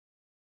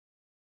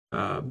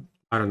 I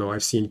don't know,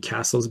 I've seen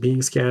castles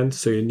being scanned,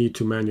 so you need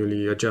to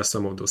manually adjust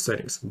some of those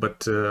settings.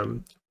 But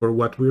for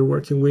what we're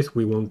working with,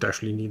 we won't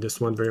actually need this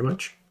one very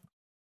much.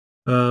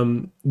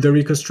 The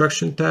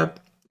reconstruction tab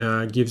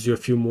gives you a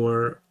few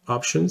more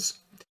options.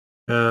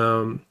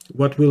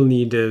 What we'll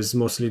need is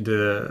mostly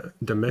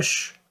the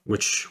mesh,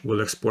 which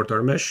will export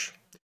our mesh.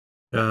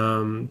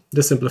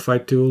 The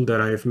simplified tool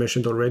that I've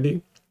mentioned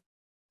already.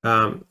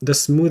 The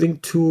smoothing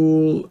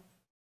tool,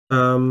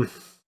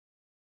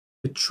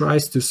 it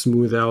tries to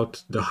smooth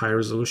out the high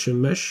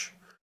resolution mesh,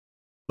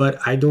 but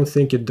I don't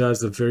think it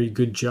does a very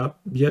good job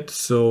yet,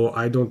 so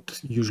I don't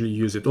usually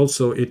use it.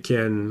 Also, it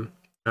can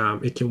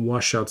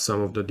wash out some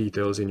of the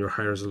details in your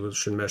high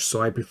resolution mesh,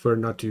 so I prefer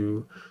not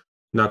to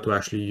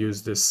actually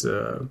use this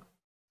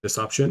this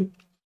option.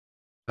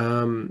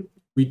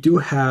 We do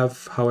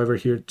have, however,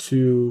 here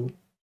two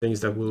things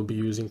that we'll be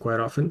using quite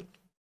often,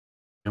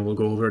 and we'll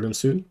go over them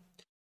soon.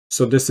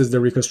 So this is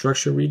the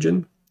reconstruction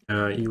region.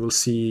 You will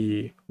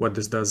see what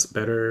this does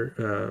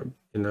better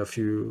in a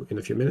few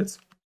minutes.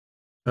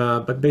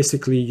 But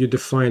basically, you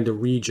define the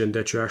region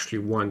that you actually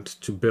want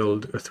to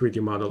build a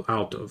 3D model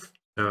out of,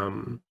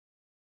 and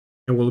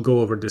we'll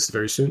go over this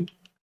very soon.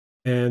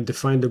 And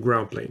define the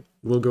ground plane.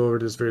 We'll go over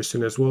this very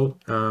soon as well.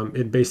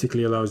 It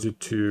basically allows you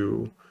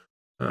to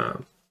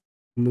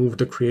move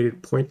the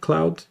created point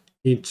cloud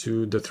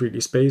into the 3D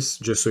space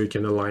just so you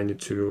can align it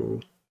to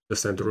the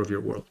center of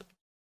your world.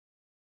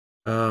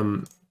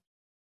 And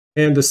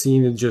the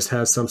scene, it just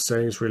has some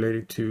settings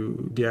related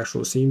to the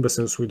actual scene, but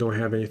since we don't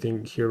have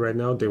anything here right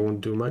now, they won't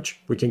do much.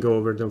 We can go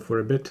over them for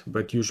a bit,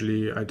 but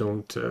usually I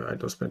don't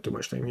spend too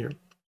much time here.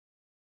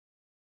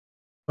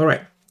 All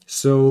right.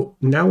 So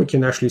now we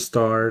can actually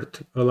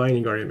start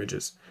aligning our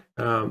images.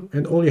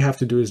 And all you have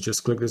to do is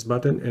just click this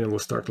button and it will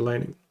start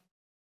aligning.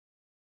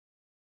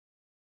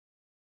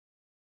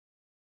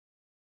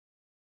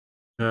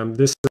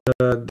 This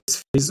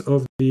phase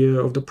of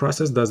the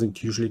process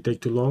doesn't usually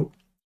take too long.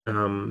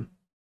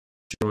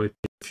 Generally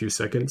take a few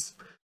seconds.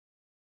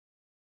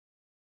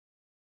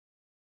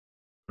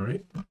 All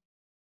right.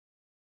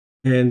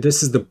 And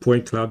this is the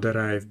point cloud that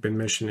I've been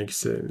mentioning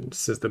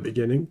since the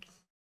beginning.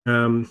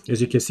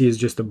 As you can see, it's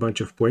just a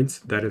bunch of points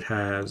that it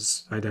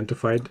has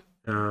identified.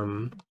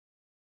 And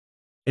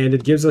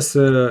it gives us,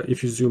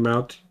 if you zoom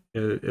out,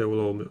 it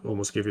will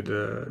almost give you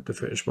the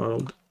finished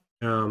model.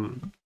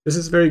 This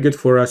is very good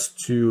for us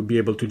to be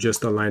able to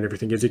just align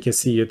everything. As you can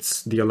see,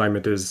 the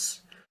alignment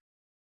is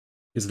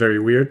very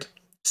weird.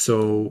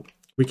 So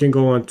we can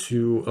go on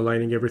to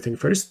aligning everything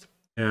first,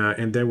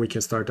 and then we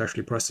can start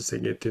actually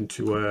processing it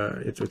into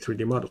a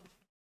 3D model.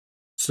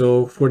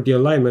 So for the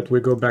alignment, we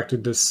go back to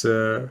this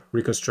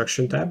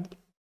reconstruction tab,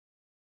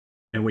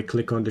 and we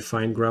click on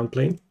define ground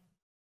plane,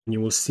 and you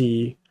will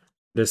see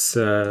this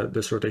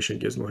rotation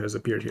gizmo has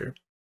appeared here.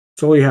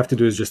 So all you have to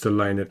do is just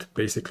align it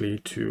basically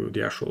to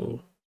the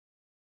actual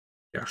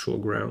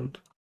ground.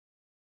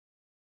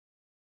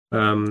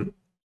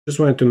 Just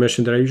wanted to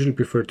mention that I usually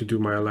prefer to do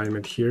my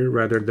alignment here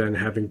rather than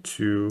having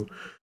to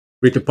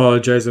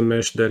retopologize a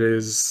mesh that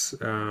is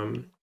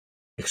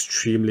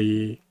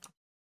extremely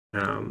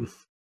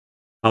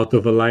out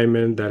of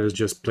alignment, that is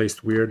just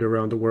placed weird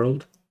around the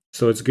world.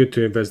 So it's good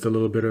to invest a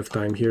little bit of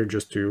time here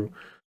just to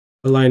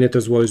align it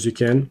as well as you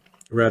can,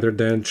 rather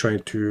than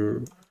trying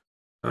to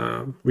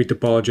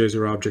retopologize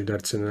your object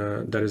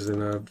that is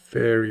in a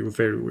very,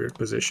 very weird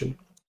position.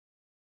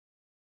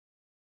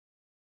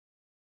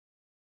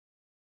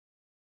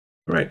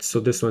 All right, so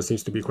this one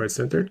seems to be quite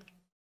centered.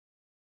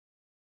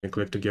 And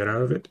click to get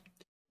out of it.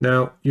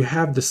 Now you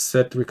have the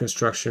set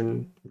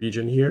reconstruction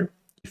region here.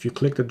 If you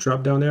click the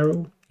drop down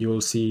arrow, you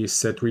will see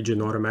set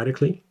region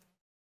automatically.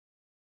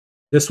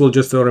 This will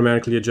just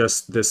automatically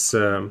adjust this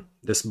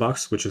this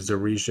box, which is the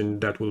region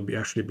that will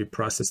actually be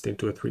processed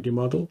into a 3D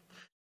model,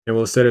 and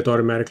we'll set it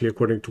automatically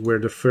according to where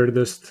the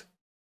furthest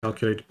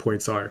calculated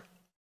points are.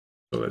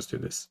 So let's do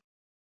this.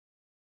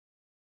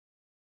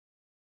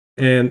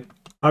 And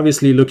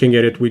obviously, looking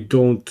at it, we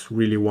don't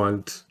really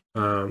want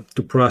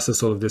to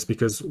process all of this,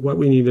 because what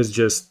we need is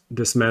just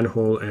this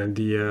manhole and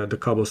the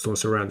cobblestone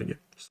surrounding it.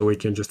 So we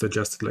can just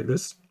adjust it like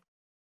this.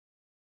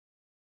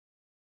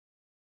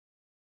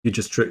 You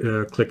just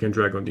click and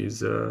drag on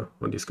these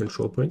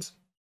control points.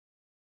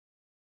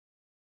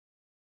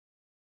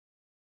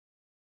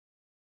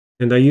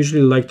 And I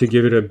usually like to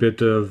give it a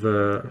bit of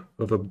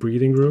a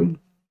breathing room,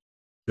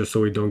 just so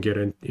we don't get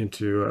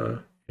into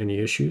any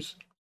issues.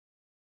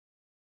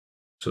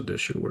 So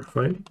this should work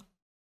fine.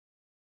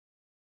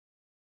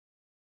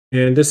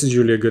 And this is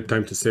usually a good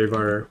time to save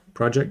our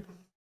project.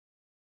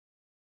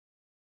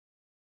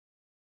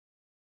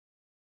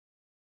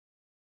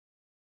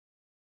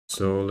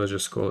 So let's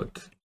just call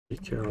it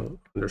ecal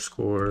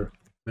underscore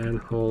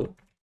manhole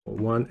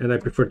 1, and I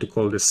prefer to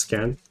call this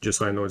scan, just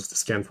so I know it's the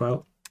scan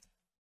file.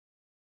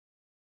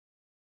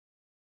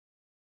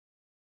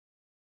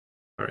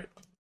 All right.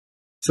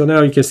 So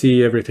now you can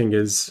see everything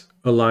is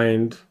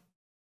aligned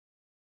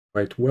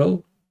quite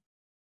well.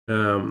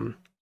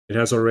 It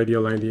has already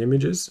aligned the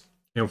images.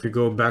 And if we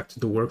go back to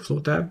the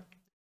workflow tab,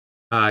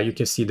 you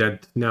can see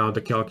that now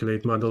the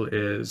calculate model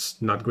is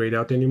not grayed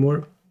out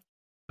anymore.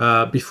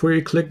 Before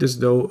you click this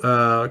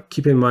though,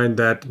 keep in mind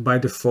that by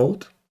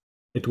default,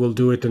 it will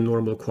do it in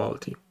normal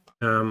quality.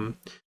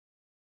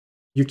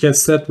 You can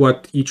set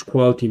what each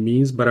quality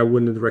means, but I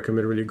wouldn't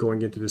recommend really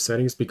going into the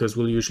settings, because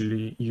we'll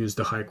usually use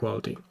the high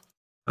quality.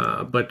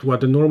 But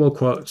what the normal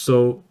quality,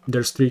 so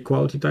there's 3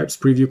 quality types.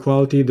 Preview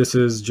quality, this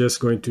is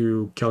just going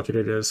to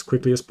calculate as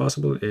quickly as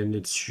possible, and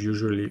it's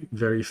usually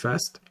very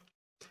fast.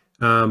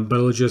 But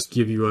it'll just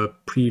give you a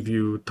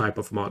preview type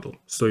of model.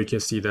 So you can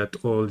see that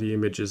all the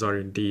images are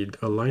indeed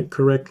aligned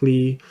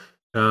correctly.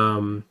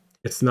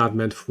 It's not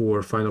meant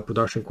for final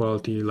production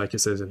quality. Like it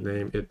says in the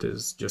name, it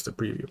is just a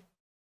preview.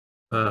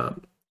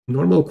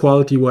 Normal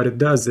quality, what it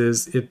does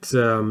is it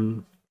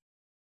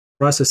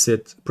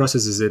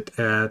processes it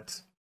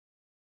at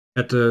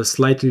a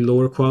slightly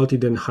lower quality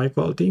than high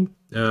quality.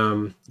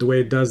 The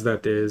way it does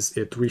that is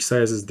it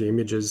resizes the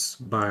images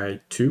by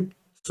 2.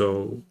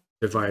 So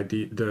divide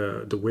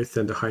the width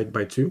and the height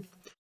by 2,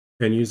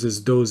 and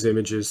uses those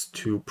images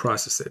to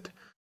process it.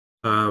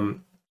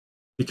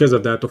 Because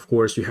of that, of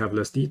course, you have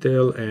less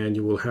detail, and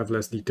you will have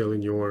less detail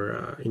in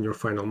your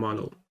final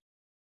model.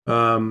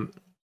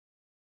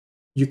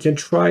 You can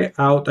try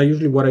out,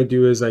 what I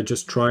do is I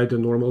just try the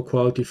normal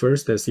quality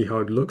first and see how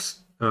it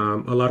looks.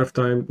 A lot of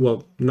time,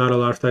 well, not a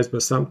lot of times,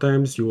 but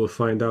sometimes you will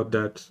find out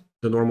that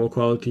the normal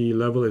quality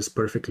level is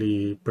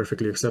perfectly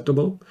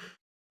acceptable.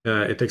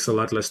 It takes a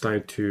lot less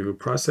time to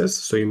process,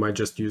 so you might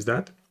just use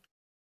that.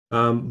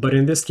 But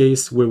in this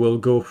case, we will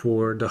go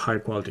for the high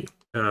quality.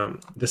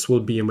 This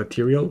will be a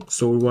material,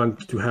 so we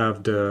want to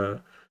have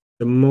the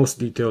most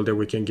detail that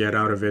we can get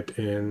out of it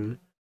in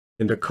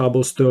the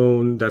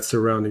cobblestone that's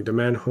surrounding the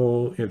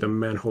manhole, in the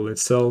manhole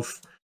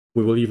itself.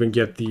 We will even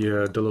get the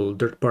little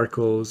dirt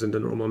particles in the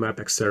normal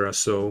map, etc.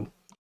 So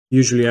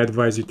usually I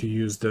advise you to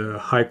use the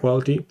high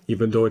quality,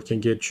 even though it can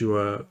get you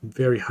a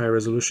very high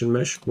resolution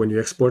mesh when you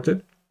export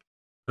it.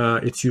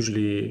 It's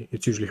usually,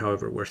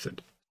 however, worth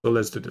it. So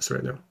let's do this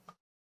right now.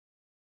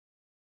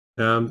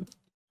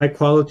 High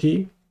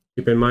quality,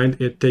 keep in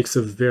mind, it takes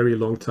a very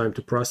long time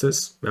to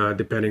process,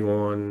 depending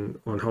on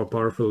how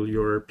powerful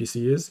your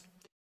PC is.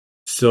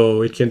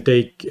 So it can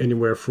take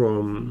anywhere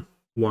from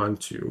 1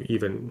 to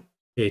even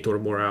 8 or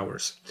more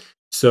hours.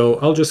 So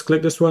I'll just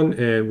click this one,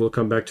 and we'll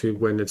come back to it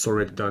when it's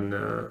already done.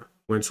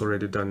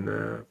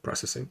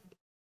 Processing.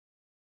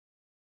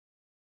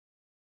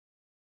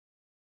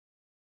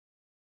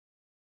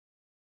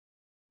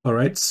 All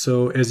right,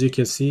 so as you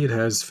can see, it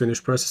has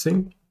finished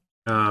processing.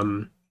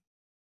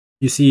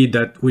 You see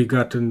that we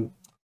gotten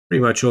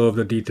pretty much all of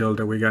the detail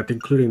that we got,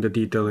 including the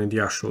detail in the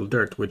actual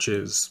dirt, which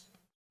is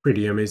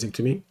pretty amazing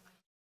to me.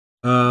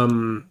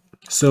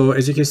 So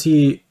as you can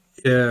see,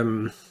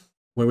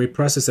 when we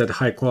process at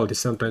high quality,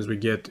 sometimes we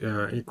get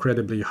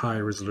incredibly high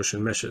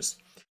resolution meshes.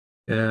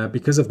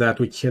 Because of that,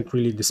 we can't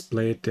really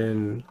display it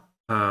in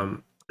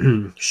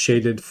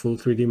shaded full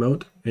 3D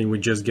mode, and we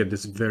just get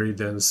this very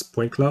dense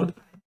point cloud.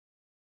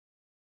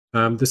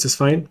 This is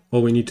fine.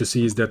 All we need to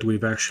see is that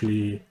we've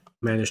actually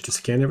managed to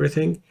scan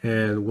everything,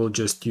 and we'll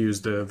just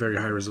use the very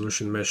high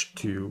resolution mesh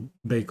to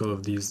bake all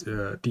of these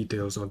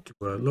details onto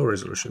a low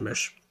resolution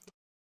mesh.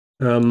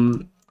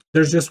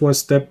 There's just one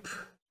step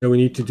that we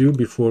need to do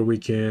before we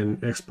can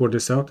export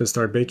this out and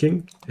start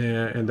baking,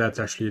 and that's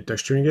actually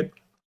texturing it.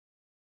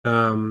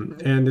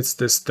 And it's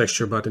this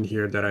texture button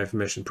here that I've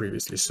mentioned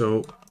previously.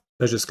 So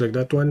let's just click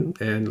that one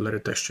and let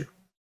it texture.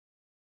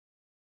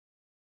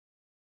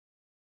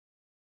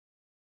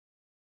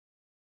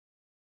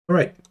 All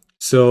right,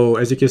 So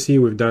as you can see,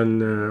 we've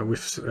done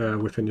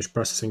we finished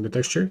processing the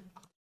texture,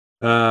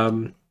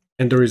 and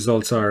the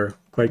results are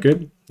quite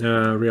good.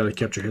 Reality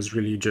Capture has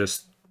really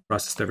just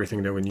processed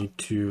everything that we need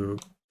to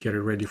get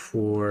it ready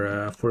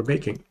for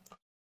baking.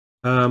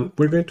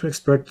 We're going to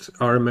export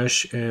our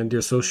mesh and the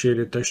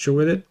associated texture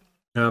with it.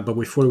 But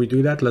before we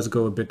do that, let's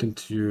go a bit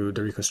into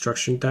the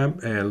reconstruction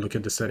tab and look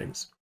at the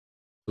settings.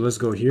 So let's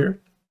go here,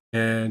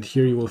 and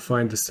here you will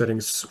find the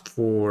settings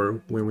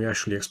for when we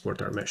actually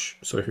export our mesh.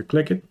 So if you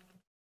click it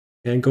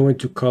and go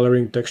into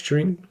coloring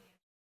texturing,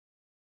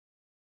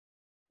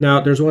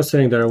 now there's one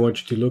setting that I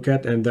want you to look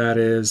at, and that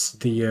is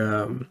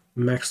the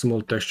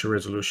maximal texture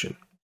resolution.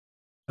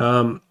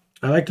 I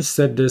like to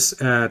set this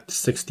at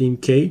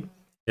 16K.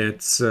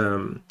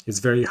 It's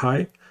very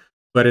high,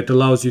 but it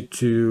allows you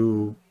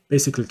to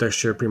basically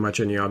texture pretty much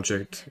any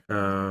object,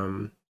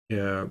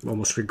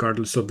 almost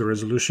regardless of the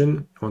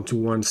resolution, onto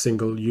one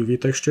single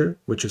UV texture,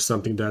 which is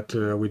something that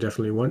we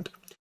definitely want.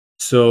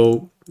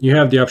 So you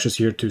have the options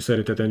here to set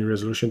it at any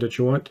resolution that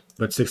you want,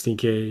 but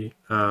 16K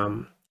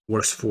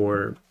works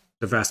for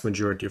the vast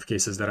majority of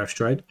cases that I've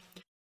tried.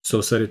 So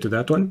set it to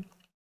that one.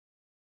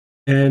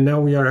 And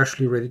now we are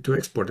actually ready to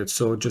export it.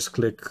 So just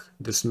click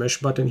this mesh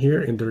button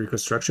here in the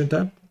reconstruction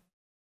tab.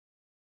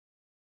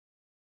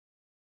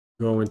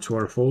 Go into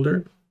our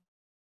folder.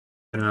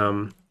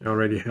 I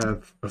already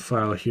have a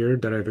file here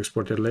that I've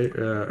exported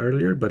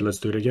earlier, but let's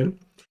do it again.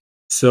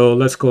 So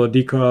let's call it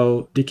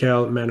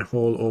decal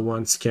manhole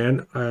 01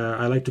 scan.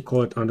 I like to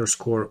call it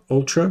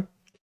 _ultra,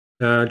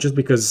 just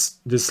because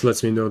this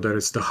lets me know that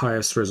it's the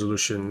highest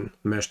resolution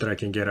mesh that I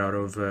can get out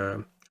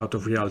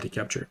of Reality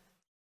Capture.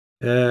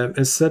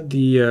 And set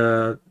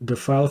the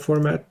file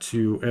format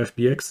to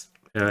FBX.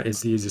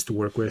 It's the easiest to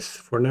work with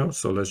for now,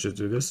 so let's just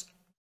do this.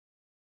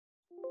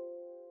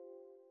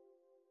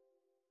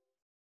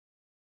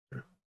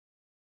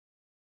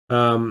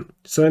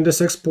 So in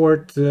this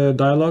export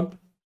dialog,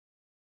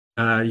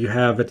 you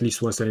have at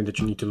least one setting that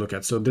you need to look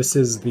at. So this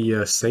is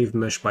the save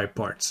mesh by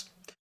parts.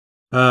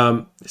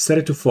 Set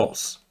it to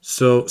false.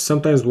 So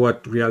sometimes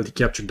what Reality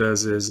Capture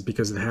does is,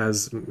 because it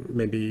has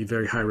maybe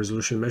very high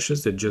resolution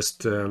meshes, it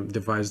just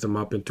divides them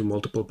up into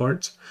multiple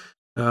parts.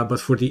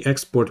 But for the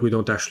export, we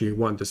don't actually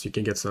want this. You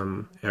can get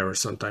some errors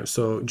sometimes.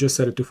 So just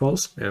set it to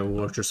false and it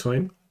will work just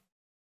fine.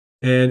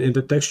 And in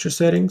the texture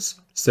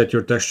settings, set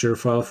your texture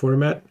file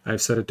format.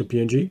 I've set it to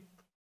PNG.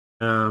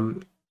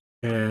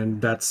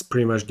 And that's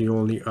pretty much the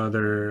only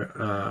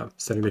other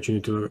setting that you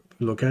need to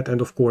look at. And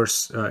of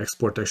course,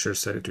 export textures,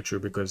 set it to true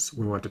because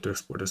we wanted to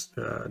export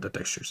the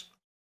textures.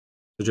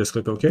 So just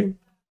click OK.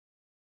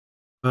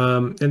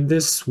 And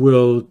this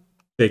will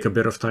take a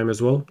bit of time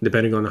as well,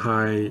 depending on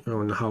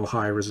how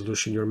high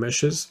resolution your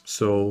mesh is.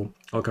 So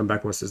I'll come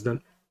back once it's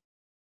done.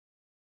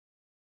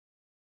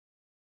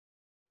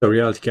 So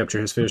Reality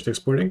Capture has finished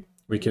exporting.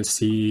 We can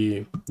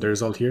see the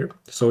result here.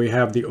 So we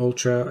have the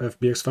Ultra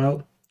FBX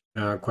file.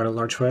 Quite a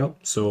large file,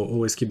 so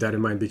always keep that in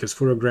mind because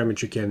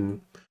photogrammetry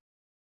can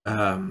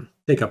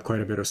take up quite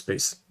a bit of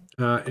space.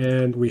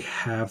 And we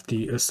have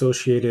the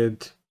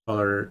associated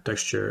color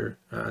texture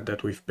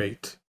that we've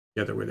baked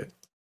together with it.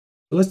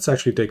 So let's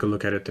actually take a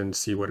look at it and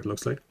see what it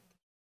looks like.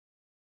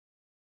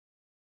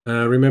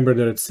 Remember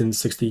that it's in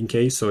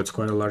 16K, so it's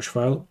quite a large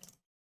file.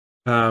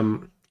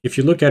 If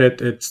you look at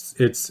it,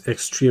 it's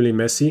extremely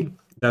messy.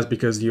 That's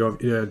because the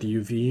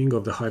UVing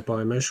of the high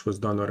poly mesh was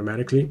done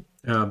automatically,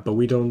 but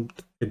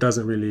it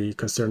doesn't really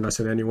concern us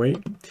in any way,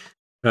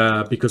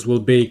 because we'll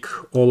bake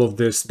all of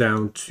this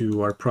down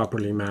to our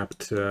properly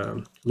mapped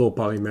low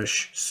poly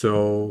mesh.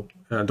 So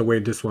the way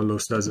this one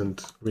looks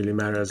doesn't really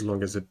matter as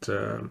long as it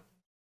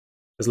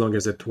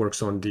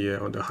works on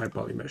the high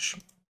poly mesh.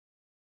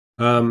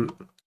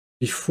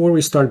 Before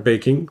we start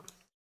baking,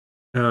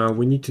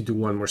 we need to do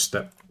one more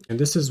step, and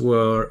this is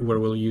where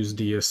we'll use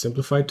the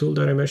simplify tool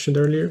that I mentioned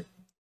earlier.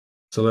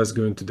 So let's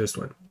go into this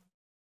one.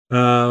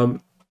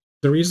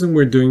 The reason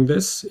we're doing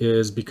this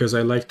is because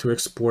I like to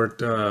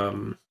export a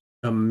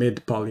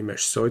mid poly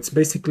mesh. So it's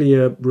basically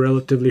a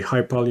relatively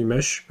high poly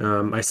mesh.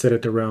 I set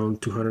it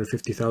around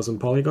 250,000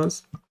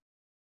 polygons.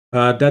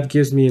 That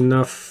gives me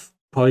enough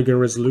polygon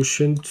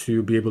resolution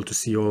to be able to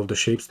see all of the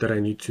shapes that I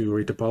need to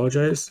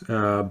retopologize,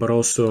 but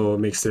also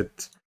makes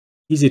it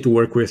easy to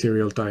work with in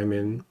real time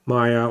in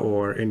Maya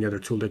or any other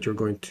tool that you're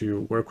going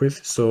to work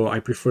with. So I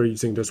prefer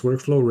using this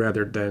workflow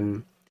rather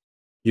than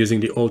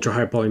using the ultra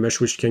high poly mesh,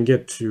 which can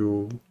get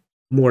to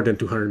more than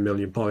 200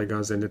 million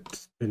polygons, and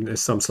in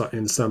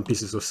some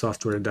pieces of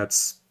software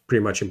that's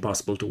pretty much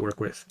impossible to work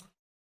with.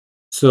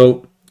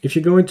 So if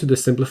you go into the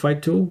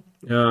simplified tool,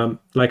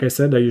 like I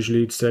said, I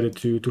usually set it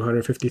to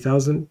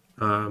 250,000.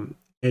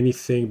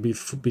 Anything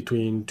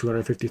between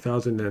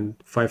 250,000 and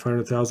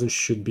 500,000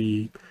 should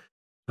be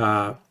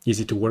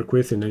easy to work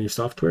with in any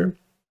software.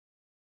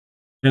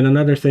 And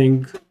another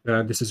thing,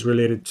 this is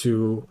related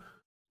to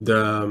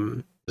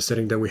the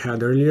setting that we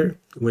had earlier,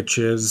 which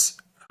is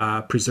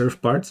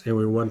preserve parts, and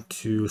we want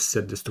to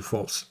set this to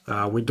false.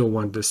 We don't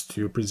want this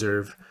to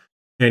preserve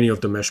any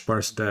of the mesh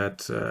parts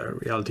that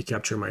Reality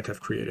Capture might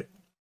have created.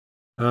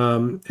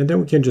 And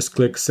then we can just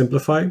click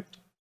simplify,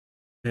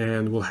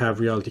 and we'll have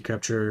reality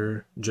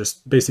capture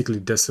just basically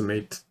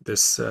decimate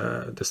this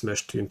this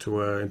mesh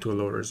into a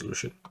low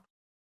resolution.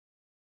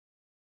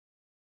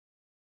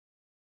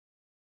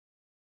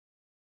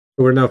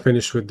 We're now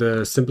finished with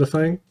the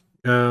simplifying.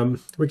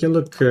 We can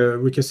look,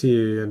 we can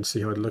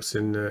see how it looks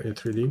in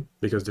 3D,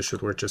 because this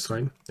should work just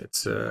fine.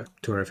 It's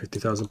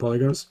 250,000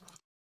 polygons.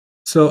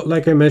 So,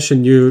 like I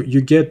mentioned,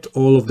 you get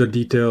all of the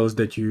details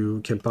that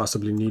you can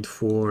possibly need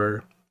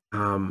for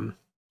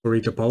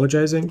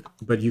retopologizing,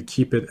 but you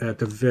keep it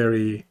at a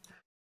very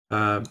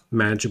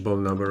manageable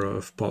number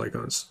of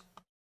polygons.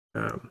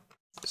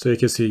 So you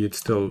can see it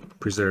still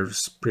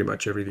preserves pretty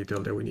much every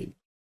detail that we need.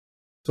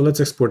 So let's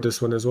export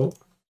this one as well.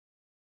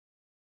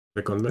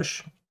 Click on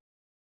mesh,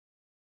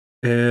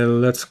 and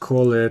let's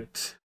call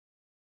it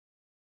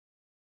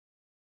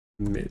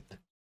mid,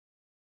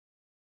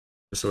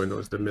 so it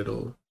knows the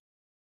middle.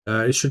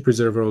 It should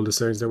preserve all the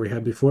settings that we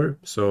had before,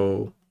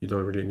 so you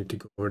don't really need to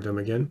go over them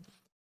again.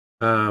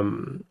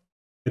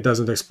 It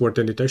doesn't export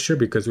any texture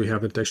because we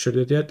haven't textured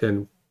it yet,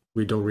 and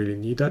we don't really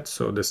need that,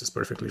 so this is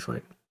perfectly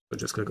fine. So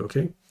just click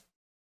OK.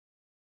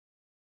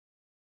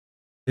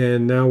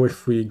 And now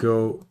if we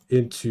go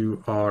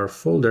into our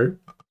folder,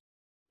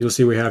 you'll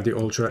see we have the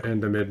ultra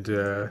and the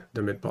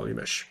mid poly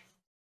mesh.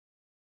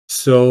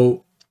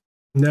 So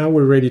now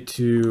we're ready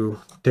to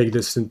take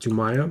this into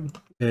Maya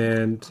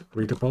and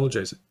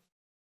retopologize it.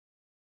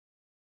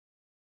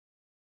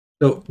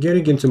 So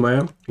getting into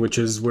Maya, which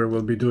is where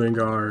we'll be doing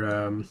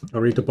our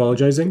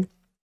retopologizing,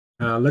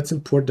 let's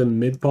import the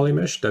mid poly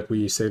mesh that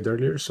we saved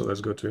earlier. So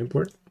let's go to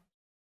import.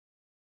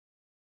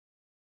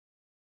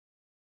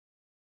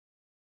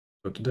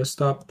 Go to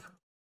desktop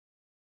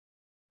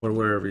or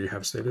wherever you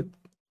have saved it,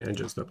 and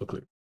just double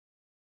click.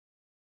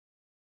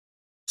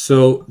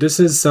 So this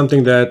is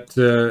something that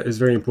is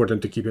very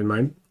important to keep in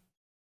mind,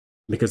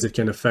 because it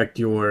can affect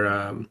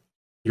your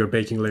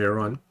baking later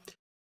on.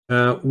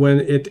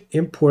 When it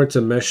imports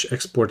a mesh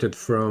exported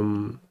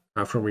from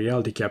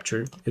reality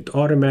capture, it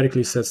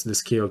automatically sets the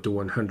scale to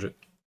 100,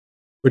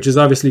 which is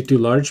obviously too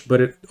large,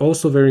 but it's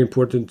also very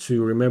important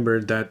to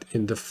remember that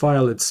in the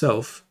file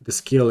itself, the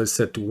scale is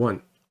set to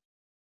 1.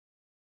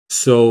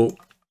 So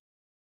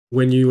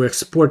when you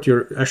export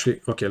your,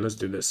 okay, let's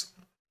do this.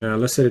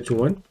 Let's set it to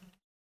 1.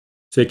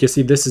 So you can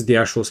see this is the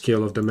actual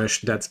scale of the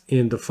mesh that's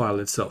in the file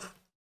itself.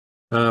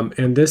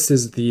 And this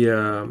is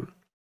the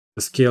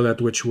scale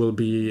at which we'll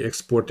be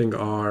exporting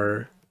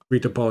our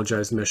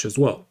retopologized mesh as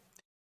well.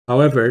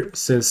 However,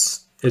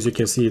 since, as you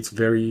can see, it's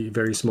very,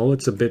 very small,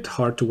 it's a bit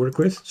hard to work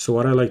with. So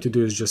what I like to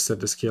do is just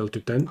set the scale to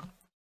 10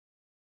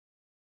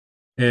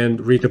 and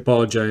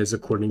retopologize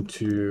according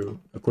to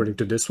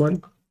this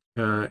one.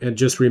 And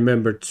just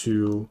remember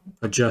to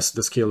adjust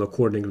the scale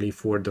accordingly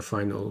for the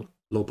final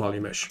low poly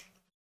mesh.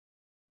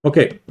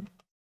 Okay,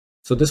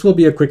 so this will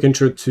be a quick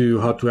intro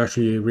to how to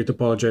actually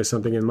retopologize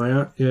something in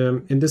Maya.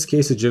 In this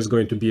case, it's just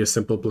going to be a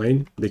simple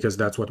plane, because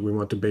that's what we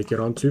want to bake it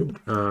onto.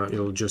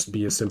 It'll just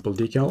be a simple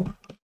decal.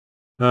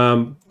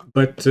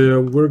 But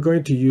we're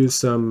going to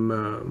use a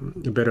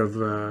bit of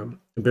the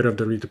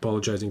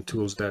retopologizing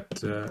tools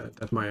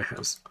that Maya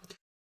has.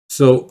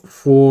 So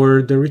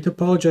for the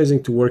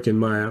retopologizing to work in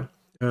Maya,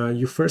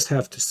 you first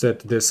have to set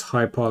this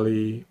high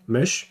poly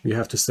mesh. You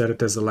have to set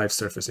it as a live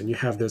surface, and you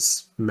have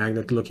this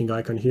magnet looking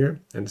icon here,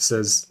 and it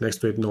says next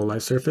to it no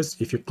live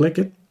surface. If you click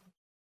it,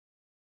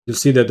 you'll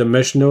see that the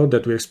mesh node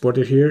that we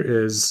exported here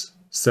is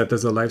set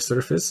as a live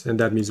surface, and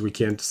that means we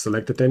can't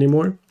select it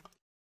anymore.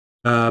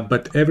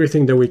 But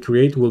everything that we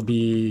create will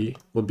be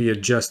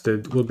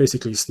adjusted, will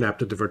basically snap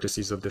to the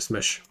vertices of this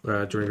mesh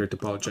during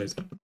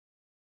retopologizing.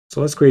 So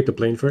let's create the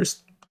plane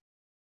first.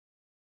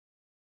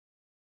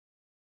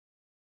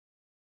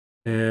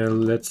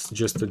 And let's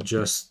just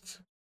adjust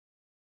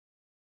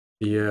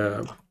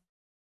the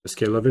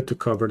scale of it to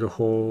cover the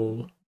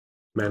whole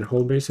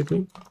manhole,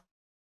 basically.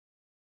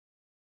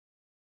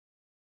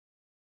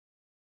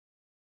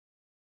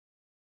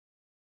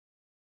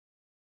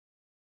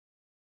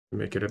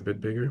 Make it a bit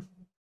bigger,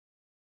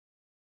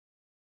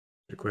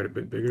 quite a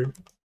bit bigger.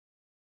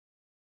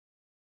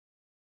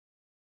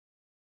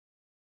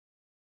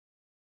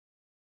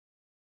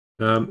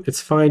 It's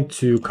fine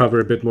to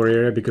cover a bit more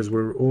area, because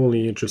we're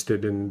only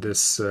interested in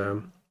this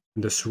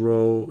this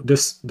row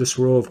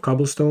of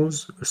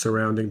cobblestones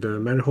surrounding the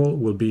manhole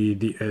will be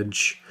the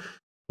edge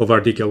of our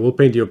decal. We'll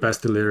paint the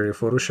opacity layer in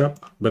Photoshop,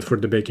 but for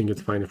the baking,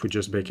 it's fine if we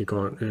just bake it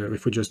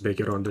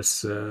on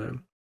this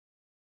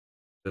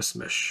this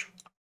mesh.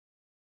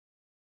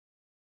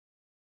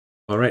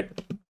 All right.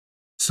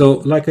 So,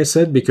 like I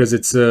said, because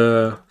it's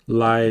a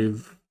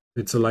live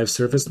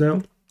surface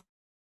now,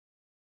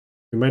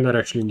 we might not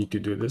actually need to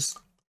do this.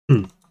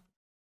 But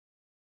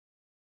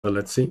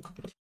let's see.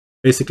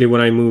 Basically,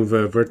 when I move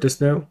a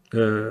vertex now,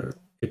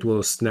 it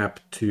will snap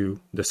to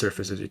the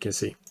surface, as you can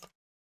see.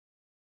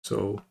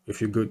 So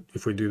if we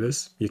do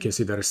this, you can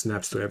see that it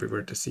snaps to every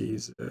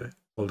vertices,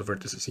 all the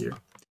vertices here.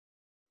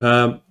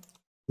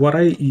 What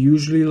I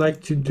usually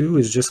like to do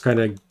is just kind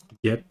of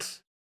get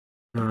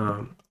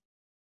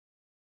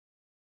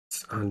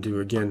let's undo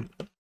again.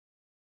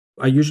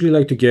 I usually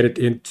like to get it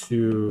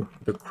into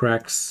the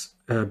cracks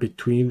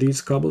between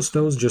these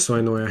cobblestones, just so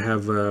I know I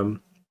have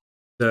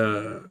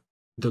the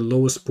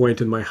lowest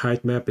point in my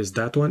height map is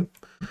that one.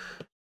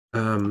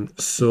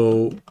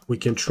 So we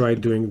can try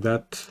doing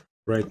that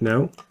right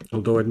now,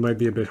 although it might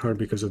be a bit hard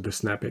because of the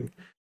snapping,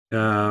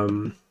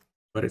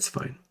 but it's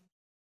fine.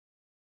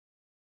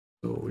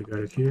 So we got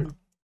it here.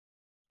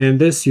 And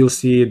this, you'll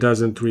see, it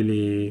doesn't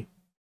really,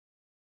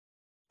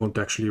 won't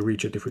actually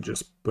reach it if we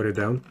just put it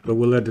down, but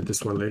we'll edit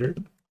this one later.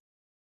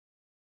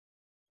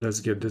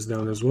 Let's get this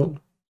down as well.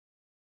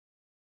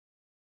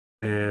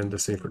 And the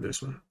same for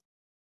this one.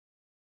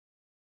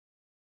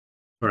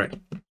 All right.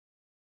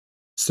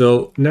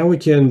 So now we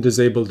can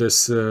disable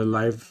this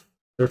live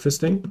surface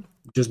thing,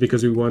 just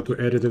because we want to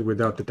edit it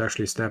without it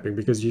actually snapping,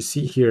 because you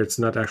see here it's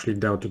not actually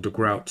down to the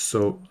grout.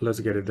 So let's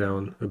get it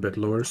down a bit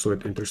lower so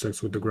it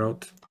intersects with the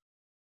grout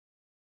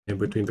in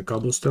between the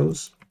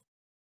cobblestones.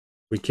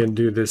 We can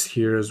do this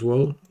here as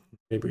well.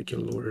 Maybe we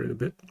can lower it a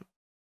bit.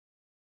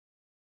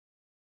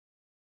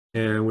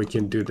 And we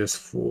can do this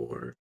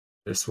for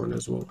this one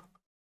as well.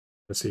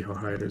 Let's see how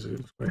high it is.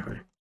 It's quite high.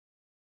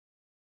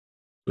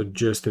 So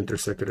just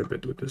intersect it a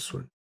bit with this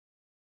one.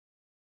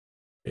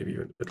 Maybe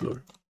even a bit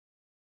lower.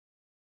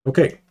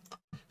 Okay,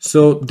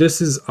 so this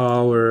is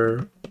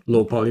our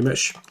low poly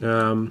mesh.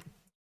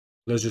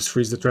 Let's just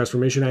freeze the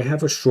transformation. I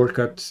have a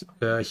shortcut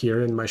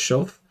here in my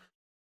shelf,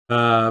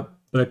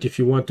 but if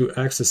you want to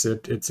access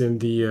it, it's in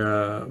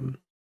the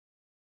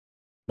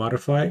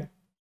modify,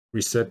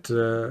 reset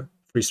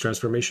freeze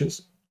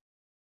transformations.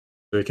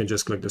 So you can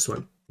just click this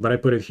one, but I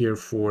put it here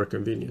for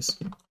convenience.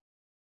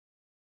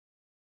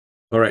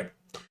 All right.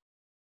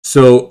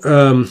 So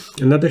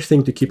another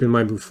thing to keep in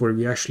mind before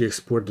we actually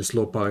export this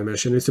low poly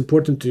mesh, and it's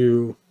important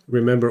to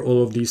remember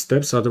all of these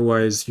steps,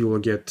 otherwise you will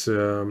get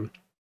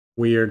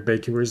weird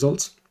baking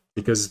results,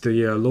 because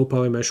the low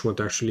poly mesh won't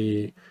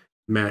actually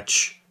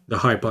match the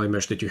high poly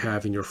mesh that you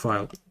have in your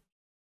file.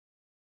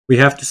 We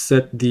have to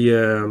set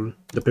the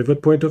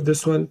pivot point of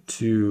this one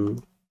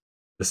to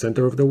the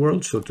center of the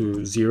world, so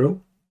to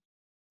 0.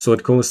 So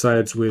it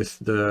coincides with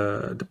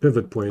the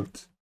pivot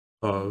point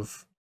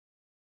of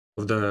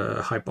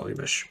the high poly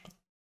mesh.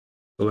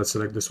 So let's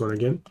select this one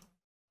again.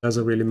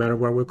 Doesn't really matter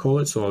what we call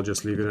it, so I'll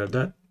just leave it at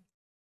that.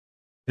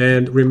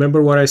 And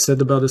remember what I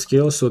said about the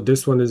scale. So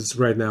this one is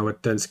right now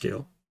at 10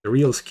 scale. The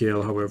real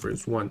scale, however,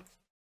 is 1.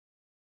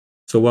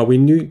 So what we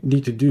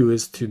need to do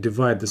is to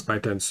divide this by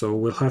 10. So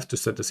we'll have to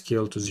set the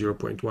scale to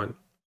 0.1.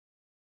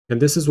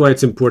 And this is why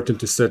it's important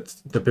to set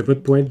the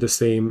pivot point the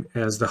same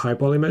as the high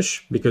poly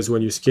mesh, because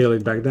when you scale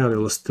it back down, it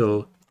will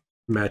still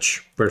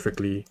match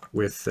perfectly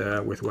with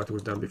what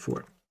we've done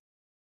before.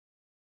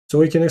 So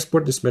we can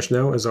export this mesh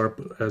now as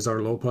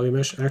our low poly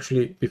mesh.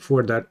 Actually,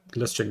 before that,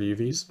 let's check the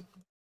UVs.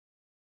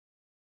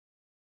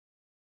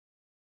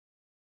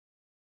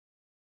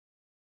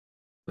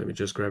 Let me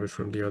just grab it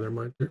from the other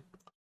monitor.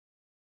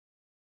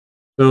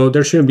 So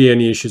there shouldn't be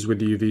any issues with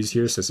the UVs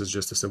here, since it's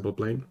just a simple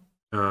plane.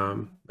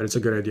 But it's a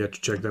good idea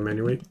to check them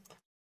anyway.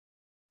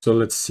 So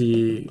let's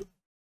see.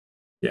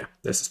 Yeah,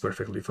 this is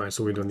perfectly fine.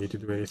 So we don't need to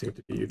do anything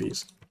to the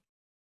UVs.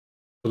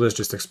 So let's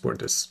just export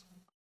this.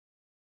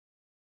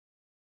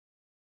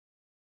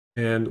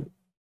 And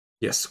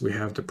yes, we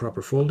have the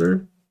proper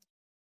folder.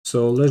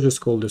 So let's just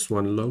call this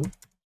one low,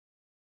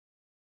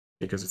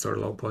 because it's our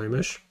low poly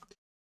mesh.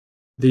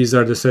 These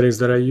are the settings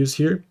that I use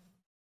here.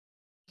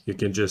 You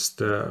can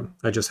just,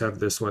 I just have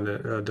this one,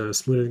 the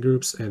smoothing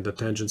groups and the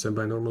tangents and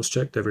binormals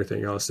checked.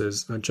 Everything else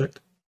is unchecked.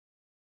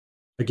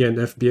 Again,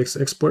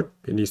 FBX export,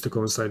 it needs to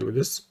coincide with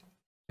this.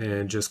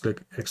 And just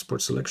click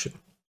export selection.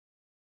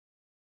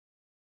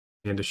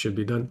 And it should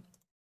be done.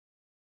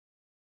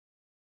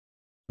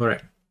 All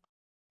right.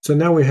 So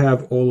now we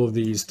have all of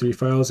these 3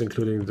 files,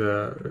 including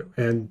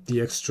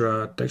the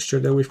extra texture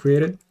that we've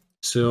created.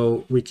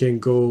 So we can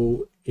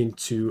go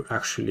into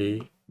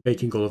actually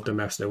baking all of the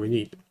maps that we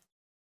need.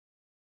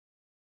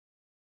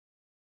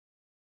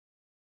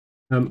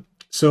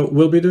 So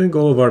we'll be doing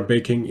all of our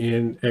baking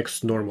in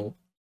XNormal.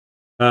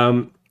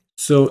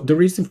 So the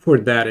reason for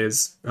that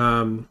is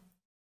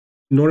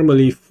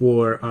normally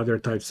for other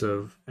types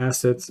of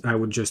assets, I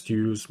would just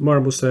use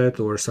Marmoset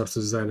or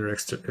Substance Designer,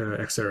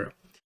 etc.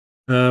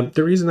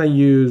 The reason I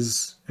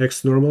use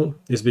XNormal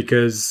is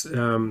because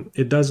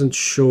it doesn't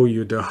show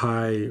you the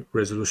high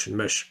resolution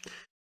mesh.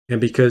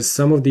 And because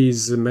some of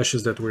these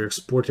meshes that we're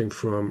exporting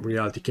from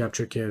Reality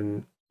Capture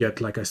can get,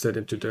 like I said,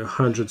 into the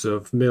hundreds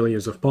of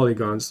millions of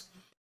polygons,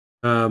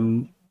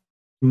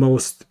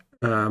 most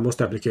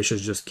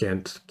applications just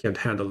can't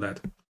handle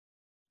that.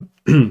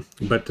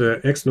 But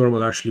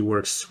XNormal actually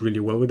works really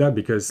well with that,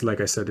 because,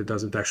 like I said, it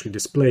doesn't actually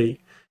display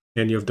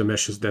any of the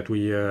meshes that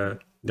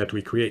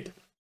we create.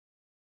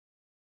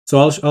 So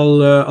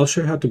I'll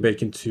show you how to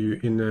bake in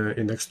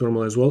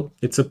XNormal as well.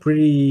 It's a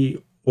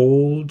pretty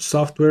old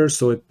software,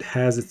 so it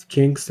has its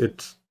kinks.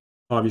 It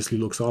obviously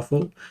looks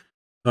awful,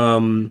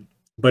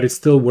 but it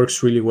still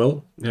works really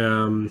well.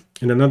 And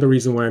another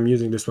reason why I'm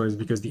using this one is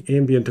because the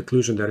ambient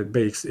occlusion that it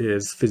bakes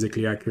is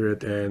physically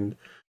accurate and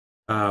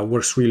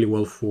works really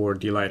well for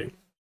delighting.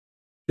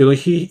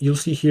 You'll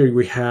see here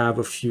we have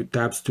a few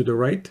tabs to the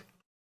right.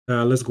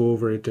 Let's go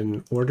over it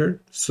in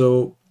order.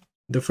 So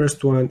the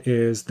first one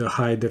is the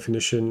high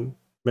definition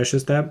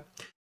meshes tab.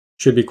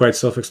 Should be quite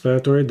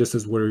self-explanatory. This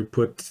is where we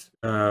put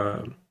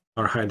our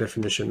high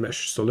definition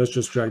mesh. So let's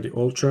just drag the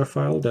ultra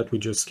file that we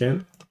just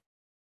scanned,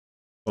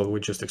 or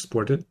we just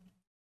exported.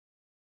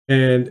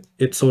 And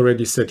it's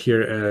already set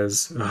here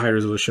as a high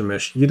resolution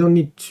mesh. You don't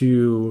need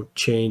to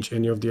change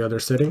any of the other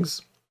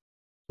settings,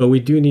 but we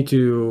do need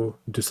to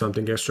do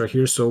something extra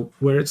here. So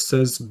where it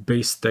says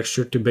base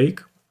texture to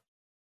bake,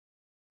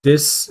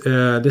 this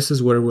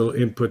is where we'll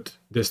input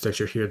this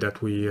texture here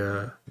that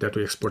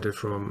we exported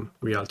from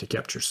Reality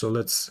Capture. So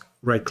let's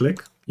right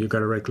click. You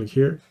gotta right click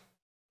here,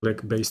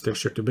 click base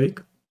texture to bake.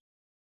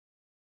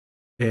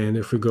 And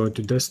if we go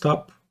into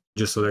desktop,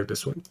 just select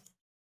this one.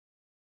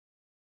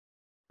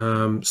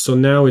 So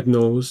now it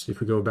knows, if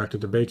we go back to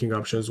the baking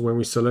options, when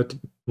we select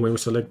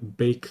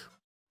bake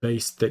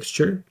base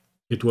texture,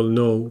 it will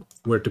know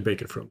where to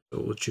bake it from.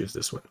 So we'll choose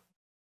this one.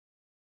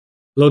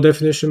 Low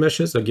definition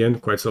meshes, again,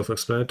 quite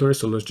self-explanatory.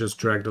 So let's just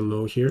drag the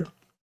low here.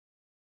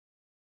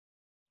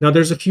 Now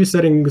there's a few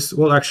settings,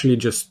 well, actually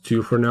just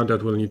two for now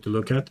that we'll need to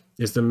look at,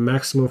 is the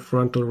maximum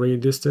frontal ray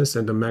distance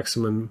and the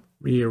maximum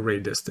rear ray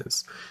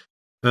distance.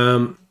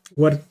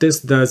 What this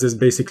does is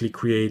basically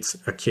creates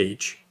a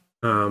cage.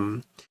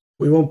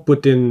 We won't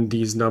put in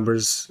these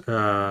numbers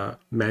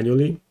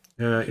manually.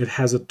 It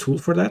has a tool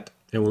for that,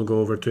 and we'll go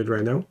over to it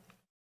right now.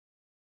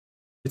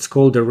 It's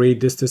called the ray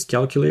distance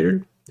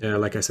calculator.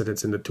 Like I said,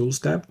 it's in the tools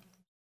tab.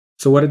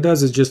 So what it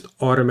does is just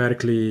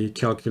automatically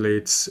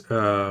calculates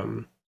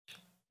a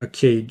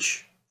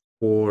cage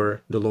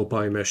for the low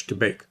poly mesh to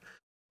bake.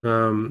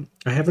 I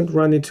haven't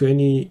run into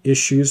any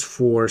issues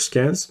for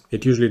scans.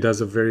 It usually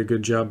does a very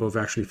good job of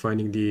actually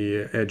finding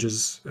the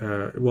edges,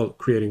 well,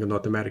 creating an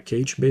automatic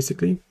cage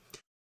basically.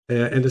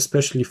 And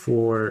especially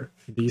for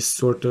these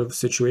sort of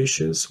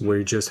situations where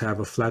you just have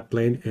a flat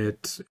plane,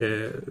 it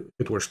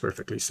works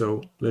perfectly.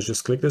 So let's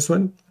just click this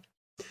one.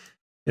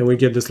 And we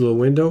get this little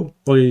window.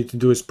 All you need to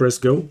do is press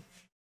go,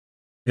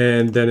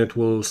 and then it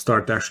will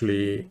start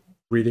actually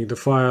reading the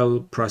file,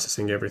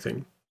 processing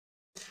everything.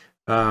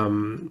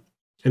 And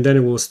then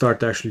it will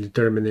start actually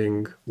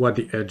determining what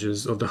the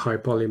edges of the high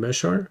poly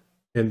mesh are,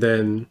 and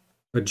then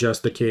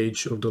adjust the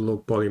cage of the low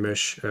poly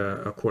mesh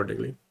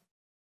accordingly.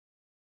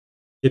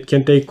 It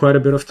can take quite a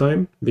bit of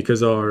time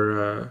because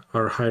our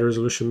high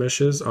resolution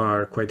meshes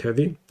are quite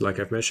heavy, like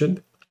I've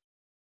mentioned.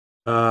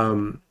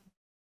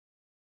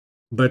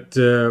 But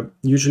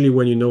usually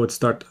when you know it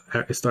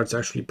starts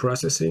actually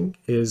processing,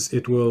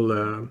 it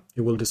will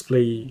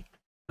display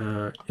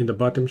in the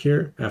bottom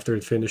here after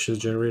it finishes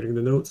generating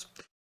the nodes.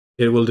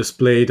 It will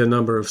display the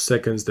number of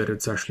seconds that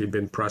it's actually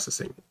been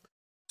processing.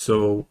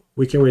 So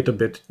we can wait a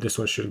bit. This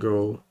one should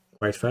go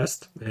quite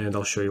fast, and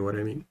I'll show you what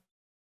I mean.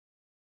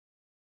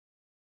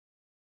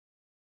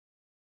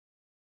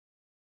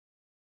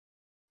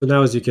 So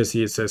now, as you can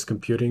see, it says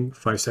computing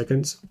 5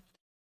 seconds.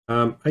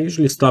 I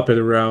usually stop it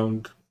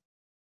around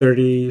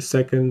 30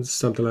 seconds,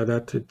 something like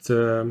that.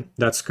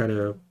 That's kind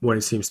of when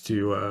it seems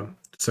to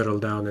settle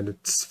down and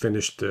it's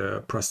finished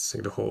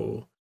processing the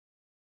whole,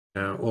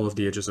 all of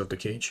the edges of the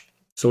cage.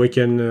 So we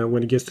can,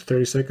 when it gets to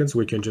 30 seconds,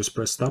 we can just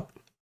press stop.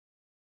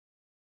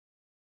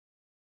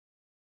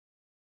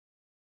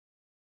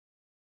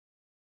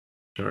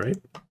 All right.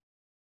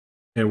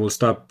 And we'll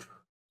stop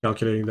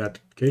calculating that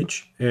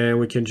cage, and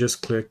we can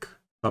just click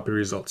copy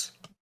results.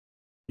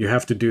 You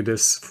have to do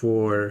this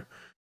for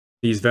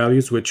these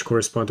values, which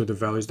correspond to the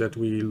values that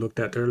we looked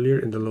at earlier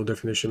in the low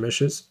definition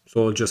meshes.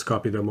 So I'll just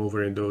copy them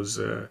over in those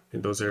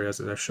areas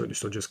that I've showed you.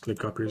 So just click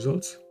copy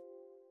results,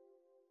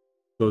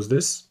 close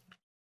this.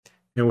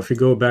 And if we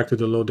go back to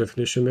the low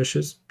definition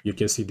meshes, you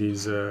can see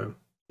these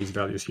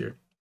values here.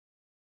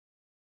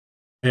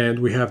 And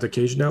we have the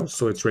cage now,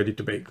 so it's ready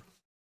to bake.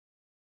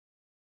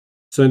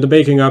 So in the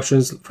baking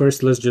options,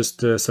 first let's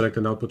just select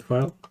an output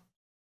file.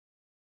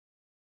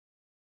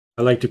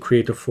 I like to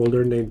create a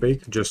folder named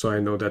bake, just so I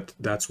know that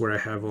that's where I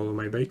have all of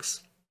my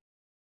bakes.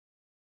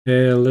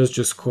 And let's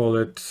just call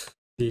it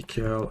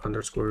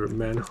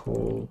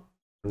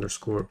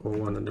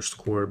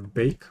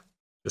decal_manhole_01_bake,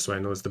 just so I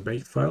know it's the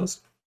baked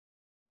files.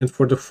 And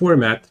for the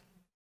format,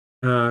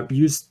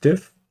 use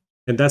diff,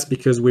 and that's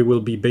because we will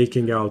be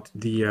baking out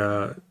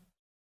the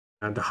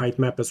height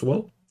map as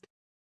well.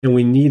 And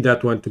we need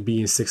that one to be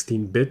in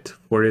 16-bit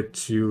for it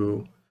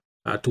to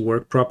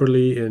work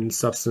properly in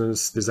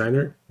Substance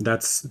Designer.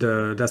 That's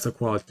the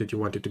quality that you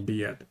want it to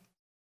be at.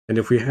 And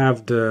if we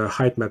have the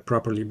height map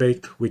properly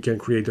baked, we can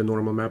create a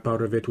normal map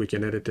out of it. We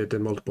can edit it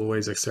in multiple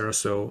ways, etc.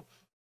 So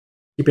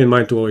keep in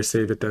mind to always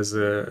save it as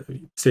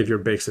save your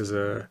bakes as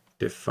a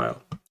diff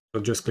file.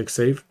 So just click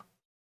save.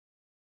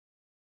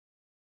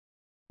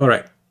 All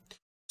right.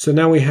 So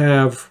now we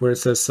have where it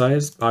says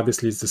size.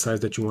 Obviously, it's the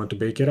size that you want to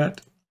bake it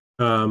at.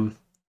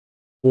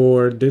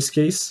 For this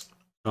case,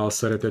 I'll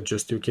set it at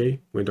just 2K.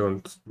 We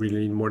don't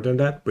really need more than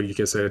that, but you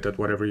can set it at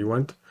whatever you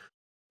want.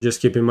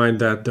 Just keep in mind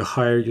that the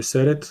higher you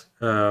set it,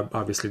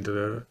 obviously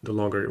the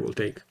longer it will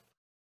take.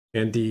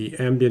 And the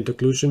ambient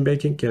occlusion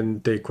baking can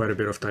take quite a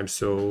bit of time,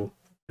 so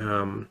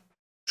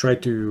try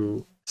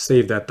to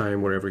save that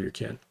time wherever you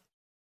can.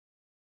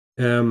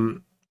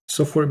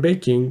 So for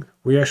baking,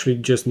 we actually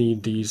just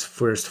need these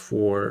first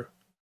 4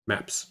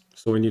 maps.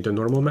 So we need a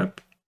normal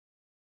map,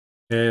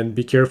 and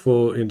be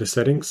careful in the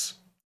settings.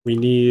 We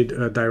need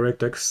a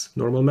DirectX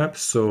normal map,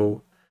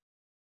 so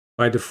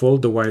by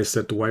default the Y is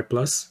set to Y+,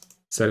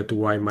 set it to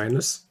Y-,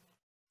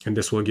 and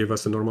this will give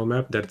us a normal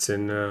map that's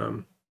in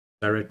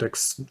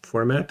DirectX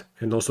format,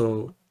 and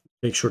also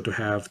make sure to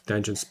have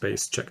tangent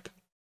space checked.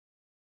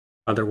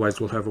 Otherwise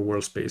we'll have a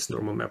world space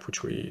normal map,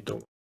 which we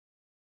don't.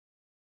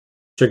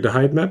 Check the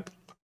height map.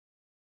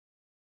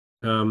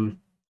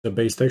 The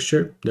base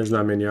texture, there's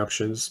not many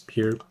options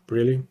here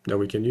really that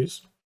we can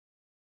use.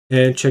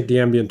 And check the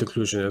ambient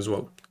occlusion as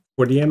well.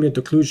 For the ambient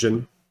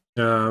occlusion,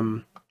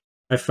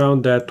 I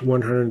found that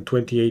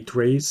 128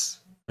 rays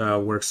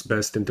works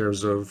best in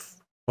terms of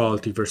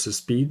quality versus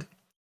speed.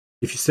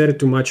 If you set it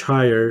to much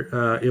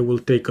higher, it will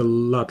take a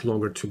lot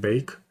longer to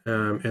bake,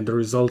 and the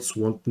results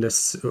won't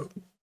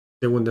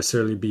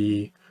necessarily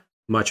be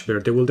much better.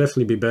 They will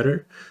definitely be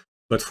better,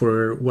 but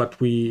for what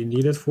we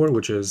need it for,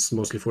 which is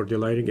mostly for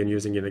delighting and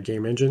using in a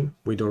game engine,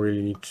 we don't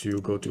really need to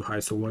go too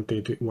high. So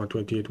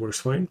 128 works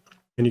fine,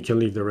 and you can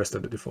leave the rest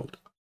at the default.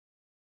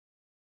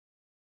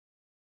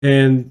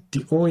 And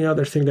the only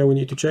other thing that we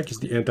need to check is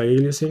the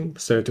anti-aliasing.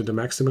 Set it to the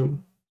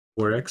maximum,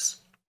 4x.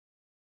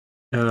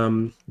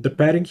 The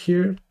padding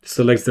here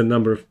selects the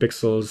number of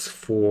pixels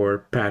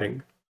for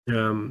padding.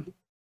 I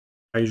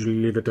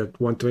usually leave it at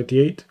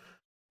 128.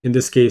 In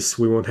this case,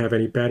 we won't have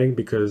any padding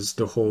because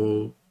the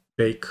whole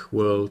bake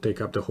will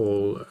take up the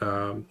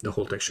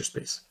whole texture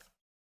space.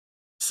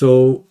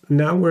 So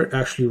now we're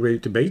actually ready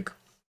to bake.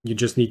 You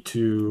just need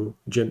to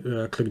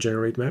click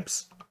Generate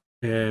Maps,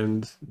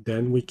 and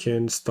then we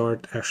can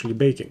start actually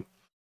baking.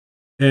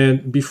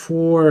 And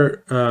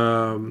before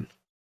I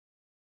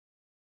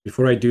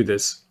do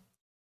this,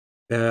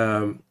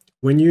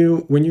 when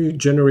you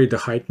generate the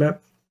height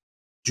map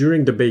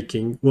during the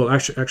baking, well,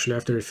 actually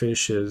after it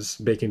finishes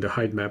baking the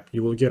height map,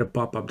 you will get a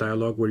pop-up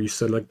dialog where you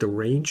select the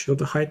range of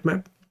the height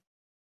map.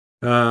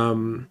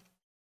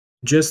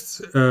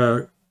 Just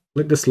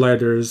click the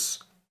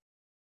sliders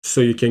so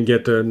you can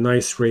get a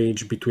nice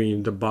range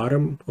between the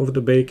bottom of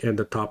the bake and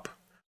the top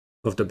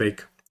of the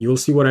bake. You'll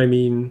see what I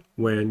mean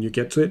when you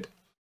get to it.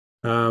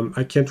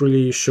 I can't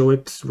really show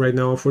it right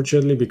now,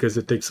 unfortunately, because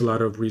it takes a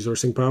lot of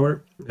resourcing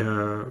power,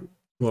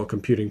 well,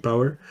 computing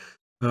power.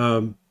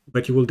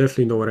 But you will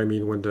definitely know what I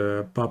mean when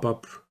the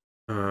pop-up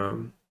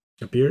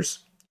appears.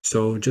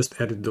 So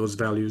just edit those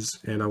values,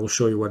 and I will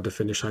show you what the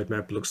finished height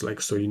map looks like,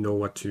 so you know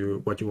what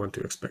you want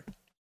to expect.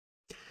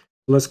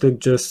 Let's click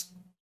just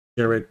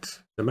generate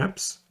the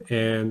maps,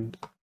 and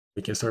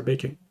we can start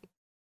baking.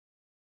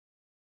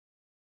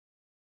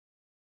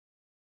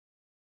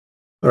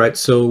 All right,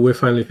 so we're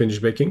finally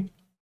finished baking,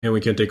 and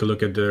we can take a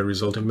look at the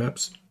resulting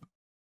maps.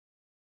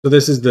 So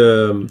this is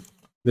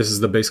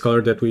the base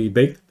color that we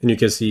baked, and you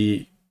can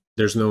see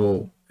there's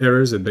no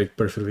errors. It baked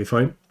perfectly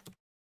fine.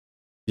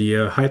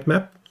 The height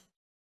map,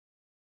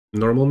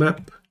 normal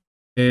map,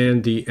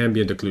 and the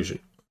ambient occlusion.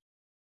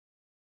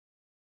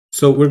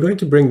 So we're going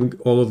to bring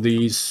all of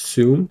these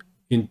soon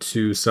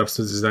into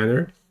Substance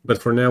Designer, but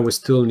for now we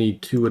still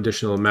need 2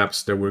 additional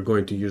maps that we're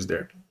going to use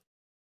there.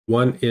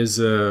 One is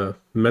a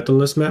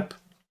metalness map,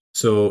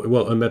 so,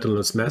 well, a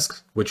metalness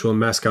mask, which will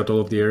mask out all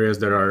of the areas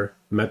that are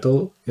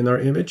metal in our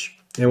image,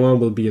 and one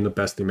will be an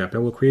opacity map,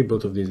 and we'll create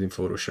both of these in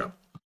Photoshop.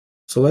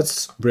 So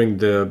let's bring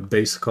the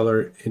base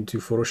color into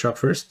Photoshop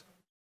first.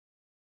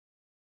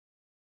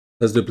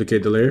 Let's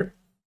duplicate the layer.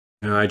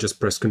 I just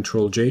press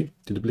Ctrl-J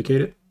to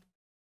duplicate it.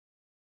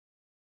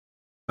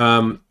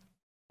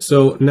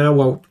 So now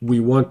what we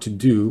want to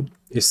do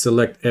is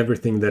select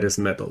everything that is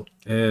metal,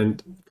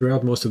 and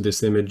throughout most of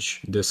this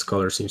image, this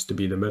color seems to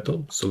be the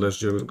metal. So let's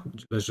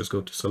just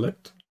go to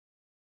select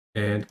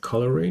and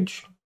color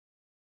range.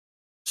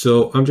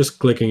 So I'm just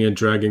clicking and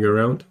dragging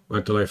around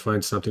until I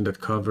find something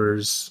that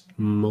covers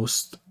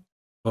most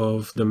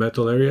of the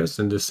metal areas,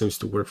 and this seems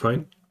to work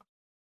fine.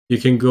 You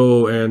can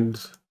go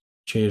and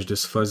change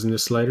this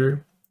fuzziness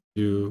slider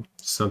to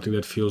something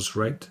that feels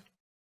right.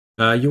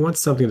 You want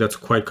something that's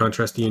quite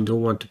contrasty. You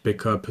don't want to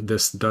pick up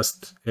this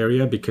dust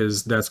area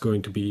because that's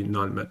going to be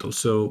non-metal.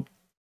 So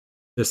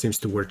this seems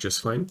to work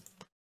just fine.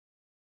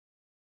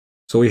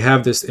 So we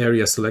have this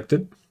area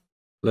selected.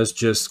 Let's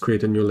just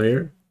create a new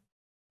layer.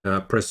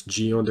 Press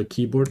G on the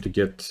keyboard to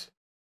get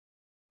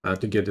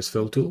this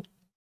fill tool.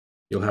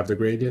 You'll have the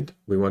gradient.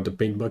 We want the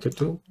paint bucket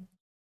tool.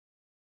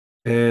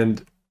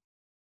 And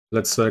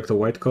let's select the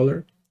white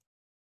color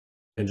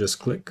and just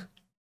click.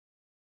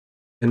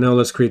 And now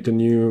let's create a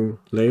new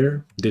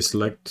layer,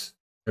 deselect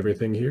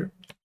everything here,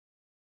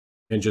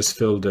 and just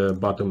fill the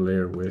bottom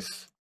layer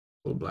with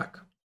full black.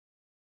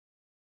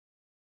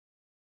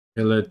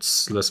 And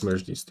let's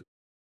merge these two.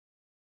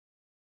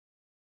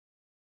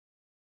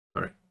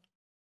 All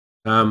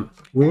right.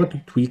 We want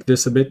to tweak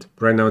this a bit.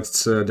 Right now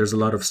it's there's a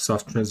lot of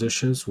soft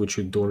transitions, which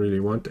you don't really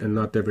want, and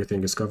not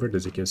everything is covered,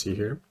 as you can see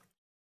here.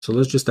 So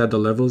let's just add the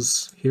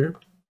levels here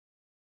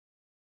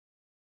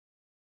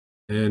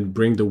and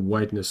bring the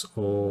whiteness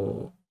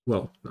all,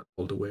 well, not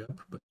all the way up,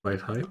 but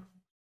quite high.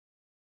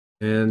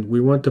 And we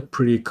want a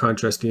pretty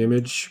contrasty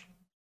image.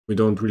 We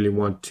don't really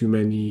want too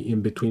many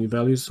in-between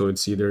values, so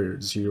it's either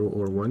 0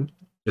 or 1.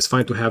 It's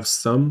fine to have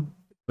some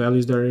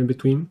values that are in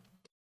between,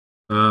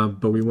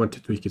 but we want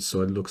to tweak it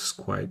so it looks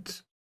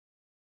quite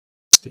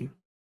interesting.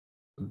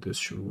 This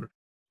should work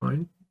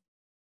fine.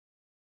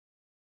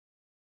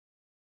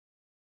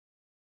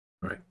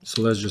 All right,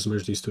 so let's just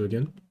merge these two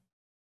again.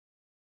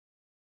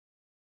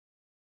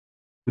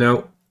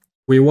 Now,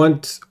 we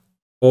want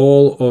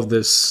all of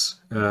this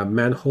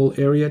manhole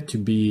area to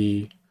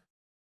be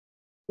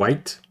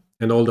white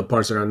and all the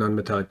parts that are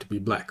non-metallic to be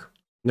black.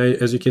 Now,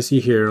 as you can see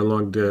here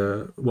along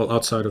the, well,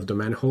 outside of the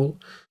manhole,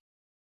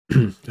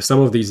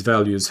 some of these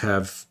values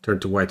have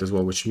turned to white as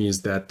well, which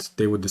means that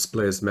they would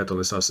display as metal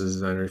as us as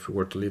designer if we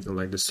were to leave them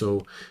like this.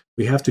 So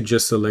we have to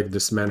just select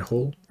this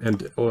manhole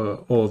and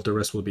all of the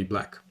rest will be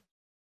black.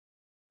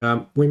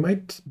 We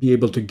might be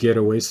able to get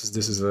away, since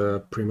this is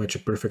pretty much a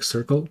perfect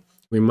circle,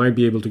 we might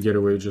be able to get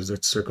away with just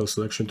that circle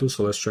selection tool.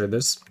 So let's try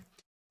this.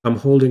 I'm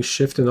holding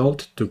Shift and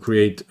Alt to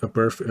create a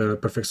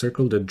perfect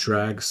circle that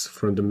drags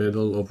from the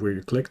middle of where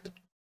you clicked.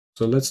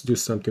 So let's do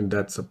something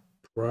that's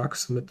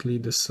approximately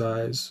the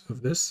size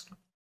of this.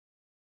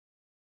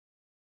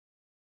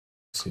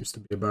 Seems to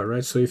be about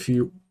right. So if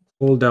you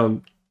hold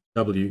down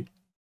W,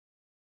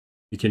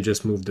 you can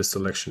just move the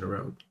selection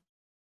around.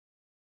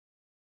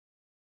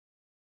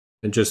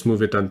 And just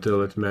move it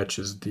until it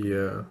matches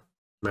the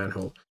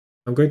manhole.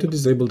 I'm going to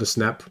disable the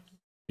snap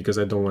because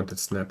I don't want it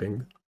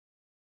snapping.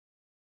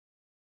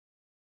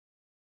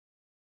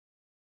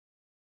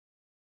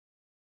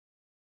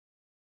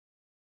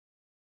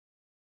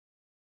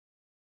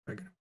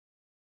 Okay.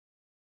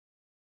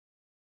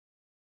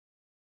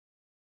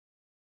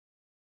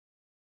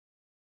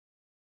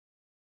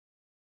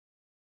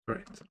 All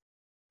right,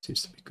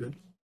 seems to be good.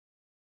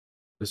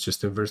 Let's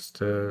just invert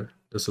the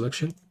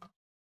selection.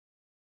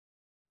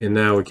 And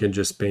now we can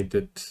just paint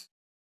it.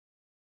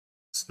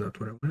 It's not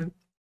what I wanted.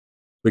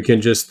 We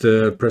can just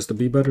press the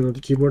B button on the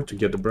keyboard to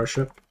get the brush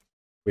up.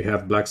 We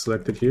have black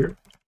selected here.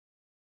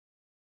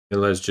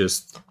 And let's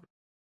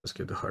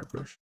get the hard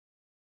brush.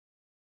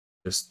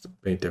 Just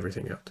paint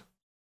everything out.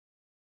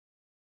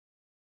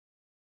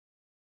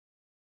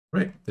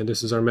 Right, and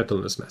this is our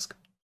metalness mask.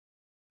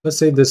 Let's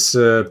save this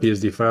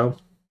PSD file,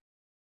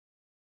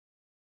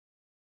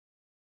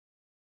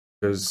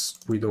 because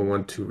we don't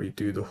want to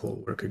redo the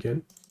whole work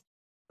again.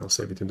 I'll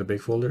save it in the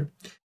bake folder.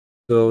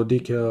 So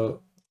decal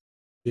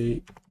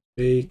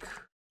bake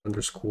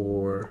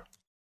underscore,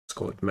 let's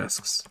call it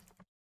masks.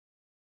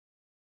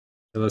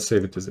 And let's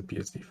save it as a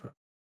PSD file.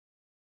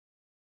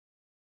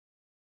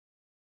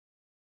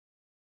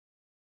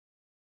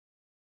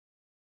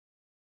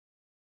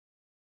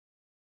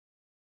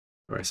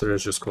 All right, so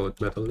let's just call it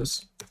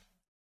metalness.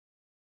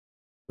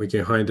 We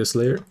can hide this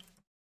layer.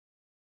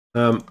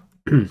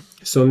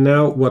 So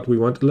now what we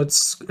want,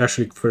 let's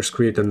actually first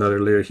create another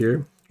layer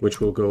here,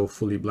 which will go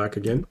fully black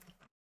again.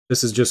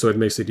 This is just so it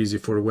makes it easy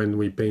for when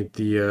we paint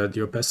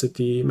the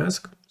opacity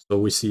mask. So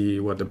we see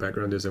what the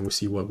background is and we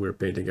see what we're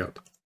painting out.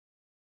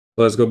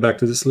 So let's go back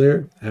to this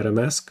layer, add a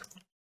mask.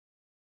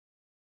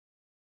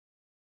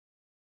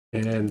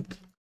 And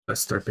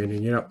let's start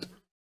painting it out.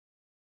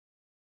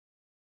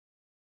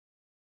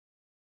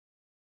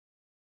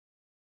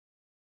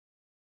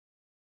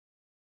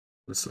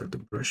 Let's select the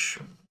brush.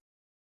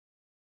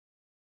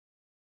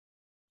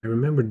 I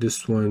remember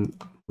this one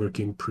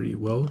working pretty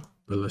well,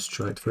 but let's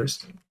try it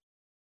first.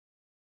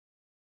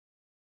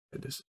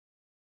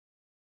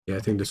 Yeah, I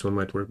think this one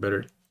might work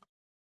better.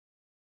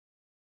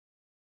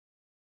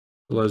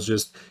 Let's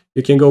just,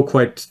 you can go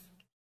quite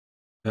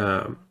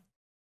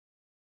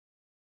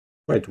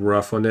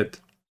rough on it.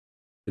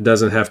 It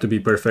doesn't have to be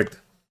perfect.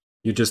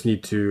 You just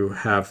need to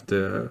have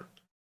the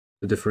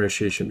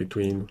differentiation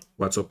between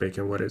what's opaque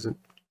and what isn't.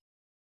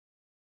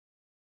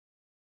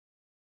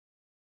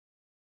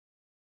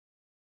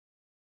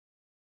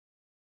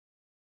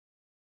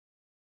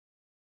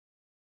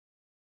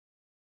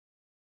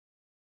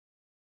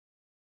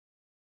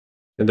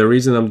 And the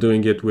reason I'm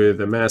doing it with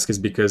a mask is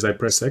because I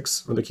press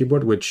X on the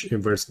keyboard, which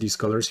inverts these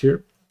colors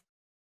here.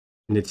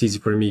 And it's easy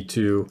for me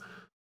to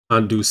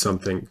undo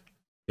something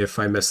if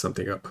I mess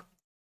something up.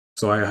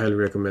 So I highly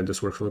recommend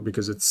this workflow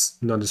because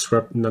it's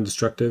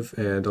non-destructive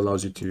and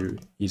allows you to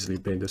easily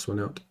paint this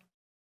one out.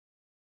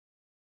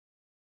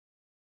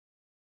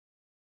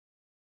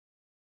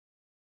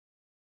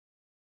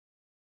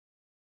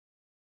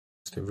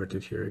 Just invert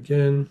it here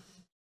again.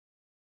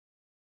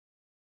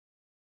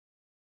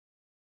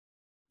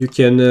 You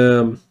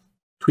can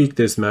tweak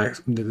this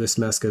mask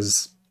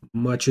as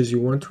much as you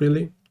want,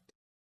 really.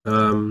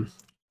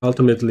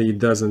 Ultimately, it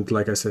doesn't,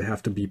 like I said,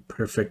 have to be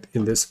perfect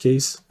in this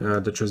case.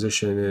 The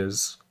transition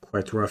is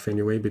quite rough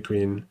anyway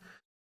between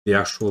the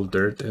actual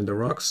dirt and the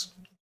rocks,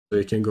 so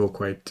you can go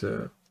quite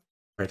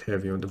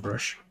heavy on the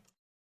brush.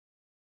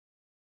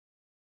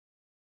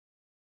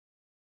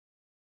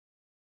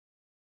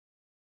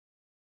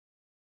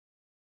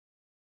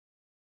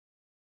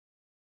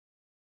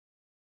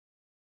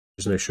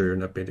 Just make sure you're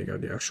not painting out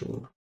the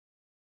actual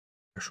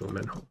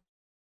manhole,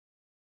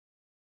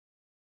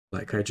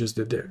 like I just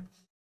did there.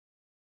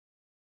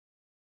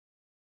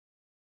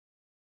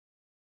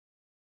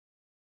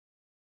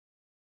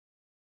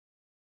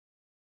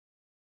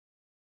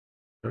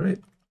 All right,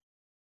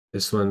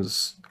 this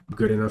one's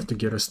good enough to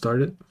get us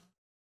started.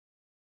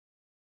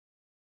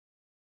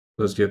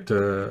 Let's get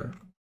the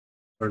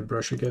art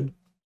brush again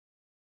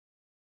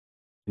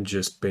and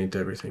just paint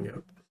everything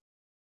out.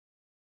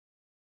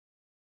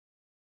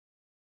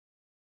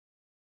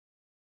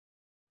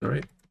 All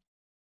right.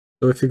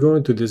 So if you go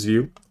into this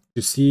view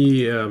to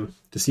see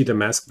the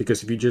mask,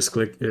 because if you just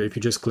click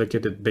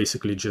it, it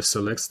basically just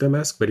selects the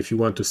mask. But if you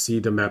want to see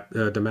the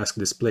mask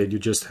displayed, you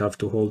just have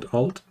to hold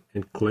Alt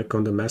and click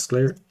on the mask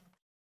layer,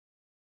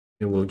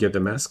 and we'll get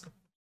the mask.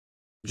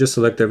 Just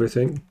select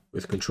everything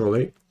with Control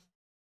A,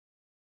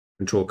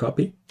 Control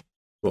Copy,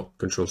 well,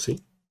 Control C,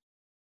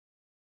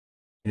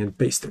 and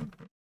paste it.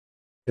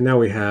 And now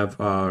we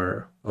have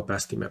our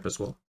opacity map as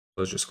well.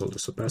 Let's just call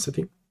this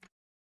opacity.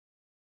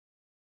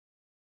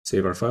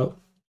 Save our file.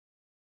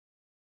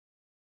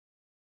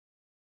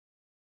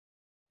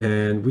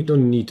 And we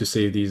don't need to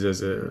save these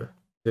as a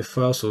TIFF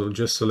file, so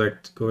just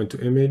select, go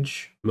into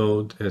Image,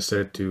 Mode, and set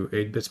it to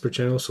 8 bits per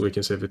channel, so we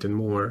can save it in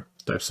more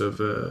types of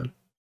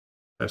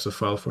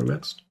file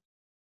formats.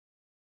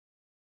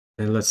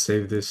 And let's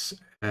save this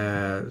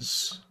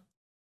as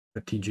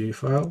a TGA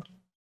file.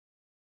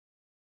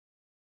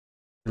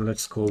 And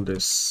let's call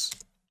this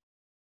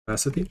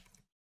opacity.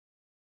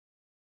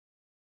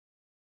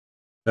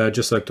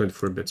 Just like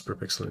 24 bits per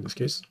pixel in this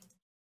case.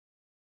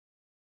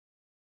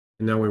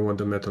 And now we want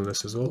the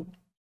metalness as well.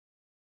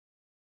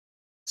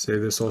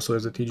 Save this also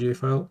as a TGA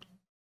file.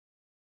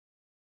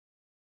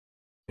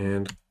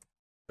 And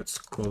let's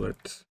call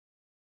it.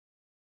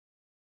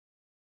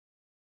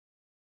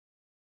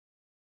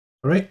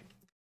 All right.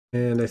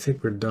 And I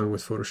think we're done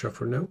with Photoshop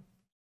for now.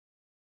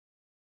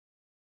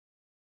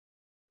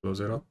 Close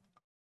it up.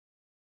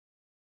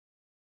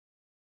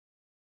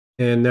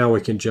 And now we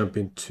can jump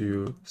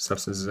into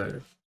Substance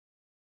Designer.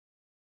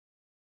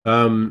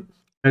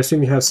 I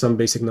assume you have some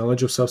basic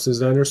knowledge of Substance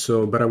Designer,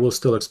 but I will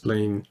still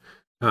explain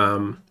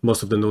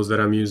most of the nodes that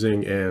I'm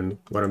using and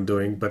what I'm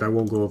doing, but I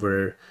won't go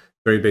over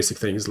very basic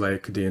things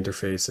like the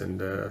interface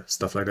and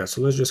stuff like that. So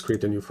let's just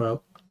create a new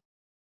file.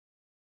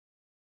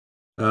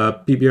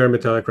 PBR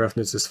metallic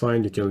roughness is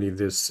fine. You can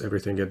leave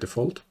everything at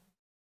default.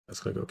 Let's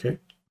click OK.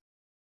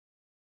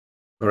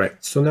 All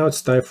right, so now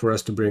it's time for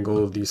us to bring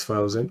all of these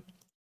files in.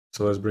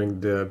 So let's bring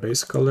the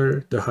base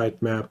color, the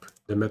height map,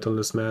 the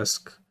metalness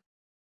mask.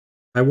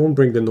 I won't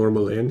bring the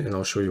normal in, and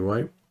I'll show you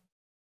why.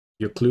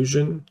 The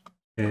occlusion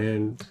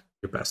and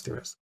the opacity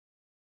mask.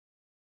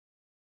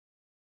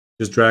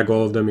 Just drag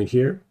all of them in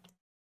here,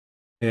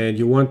 and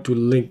you want to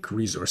link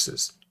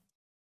resources.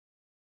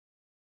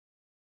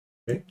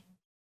 Okay,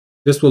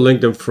 this will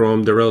link them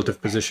from the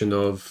relative position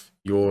of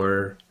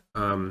your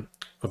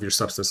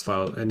substance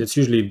file, and it's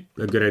usually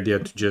a good idea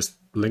to just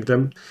link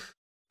them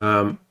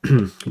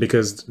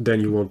because then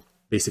you won't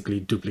basically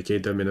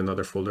duplicate them in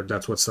another folder.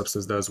 That's what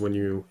Substance does when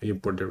you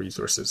import the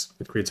resources.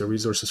 It creates a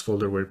resources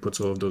folder where it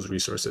puts all of those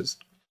resources.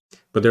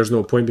 But there's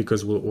no point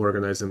because we'll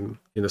organize them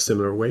in a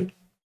similar way.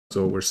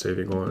 So we're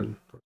saving on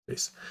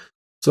space.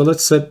 So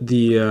let's set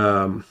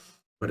the,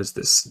 what is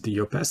this?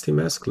 The opacity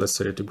mask. Let's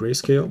set it to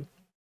grayscale.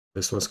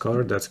 This one's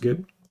colored, that's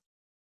good.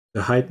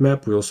 The height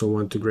map, we also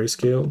want to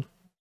grayscale.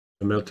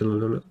 The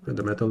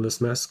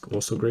metalness mask,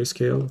 also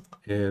grayscale.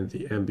 And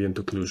the ambient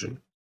occlusion.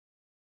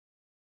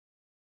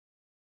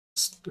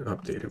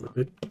 Update it a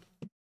bit.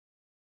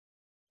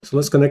 So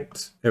let's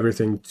connect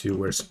everything to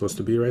where it's supposed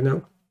to be right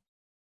now.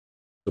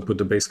 So put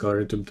the base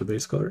color into the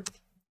base color.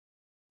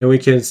 And we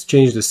can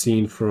change the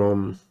scene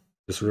from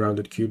this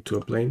rounded cube to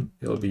a plane.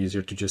 It'll be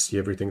easier to just see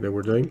everything that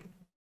we're doing.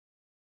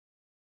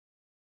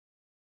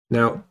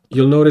 Now,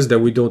 you'll notice that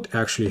we don't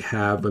actually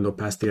have an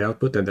opacity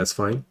output, and that's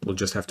fine. We'll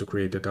just have to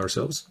create it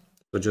ourselves.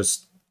 So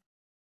just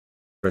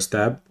press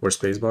Tab or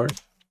spacebar,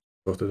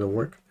 both of them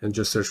work, and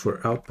just search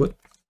for output.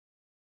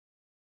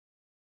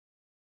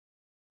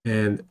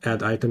 And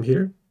add item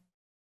here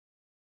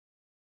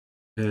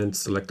and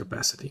select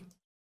opacity.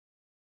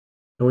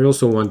 And we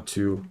also want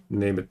to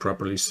name it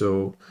properly.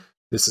 So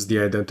this is the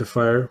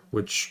identifier,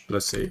 which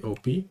let's say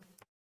OP. The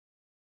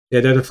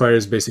identifier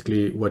is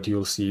basically what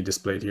you'll see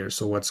displayed here.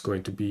 So what's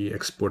going to be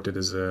exported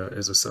as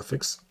a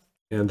suffix.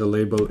 And the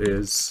label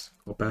is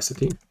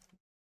opacity.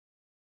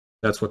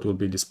 That's what will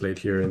be displayed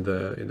here in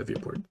the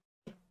viewport.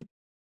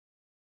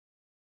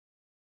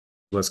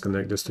 Let's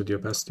connect this to the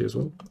opacity as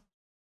well.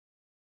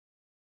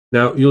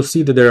 Now, you'll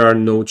see that there are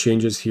no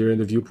changes here in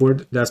the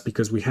viewport. That's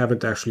because we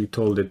haven't actually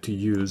told it to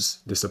use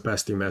this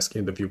opacity mask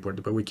in the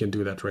viewport, but we can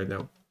do that right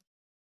now.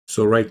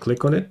 So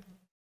right-click on it,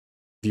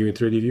 view in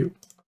 3D view,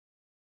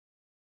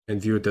 and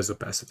view it as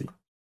opacity.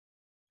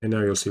 And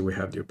now you'll see we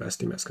have the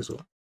opacity mask as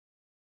well.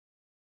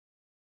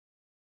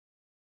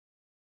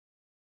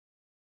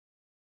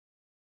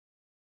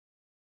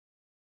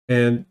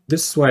 And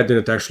this is why I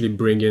didn't actually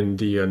bring in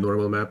the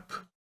normal map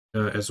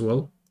as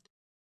well.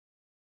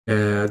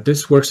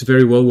 This works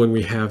very well when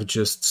we have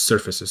just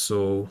surfaces,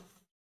 so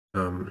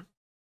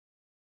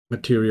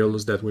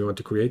materials that we want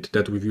to create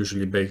that we've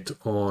usually baked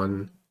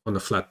on a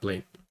flat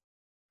plane.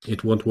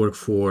 It won't work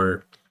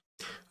for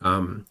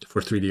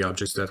 3D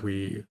objects that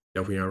we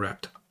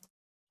unwrapped.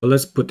 But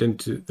let's put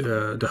into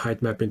the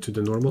height map into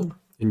the normal,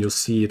 and you'll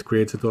see it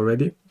created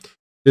already.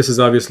 This is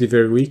obviously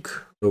very weak,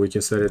 so we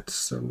can set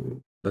it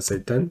let's say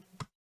 10.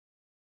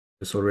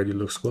 This already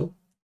looks well.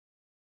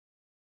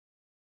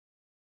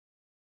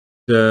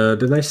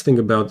 The nice thing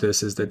about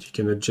this is that you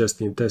can adjust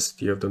the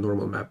intensity of the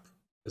normal map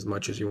as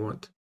much as you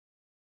want.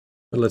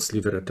 But let's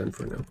leave it at 10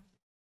 for now.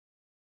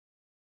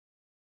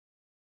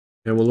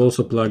 And we'll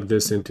also plug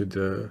this into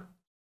the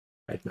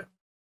height map.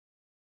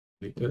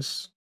 Delete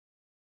this.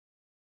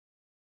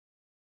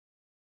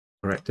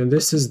 All right, and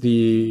this is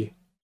the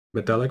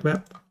metallic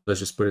map. Let's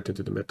just put it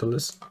into the metal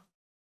list.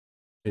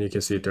 And you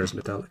can see it turns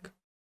metallic.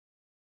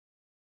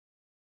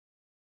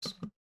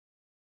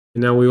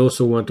 And now we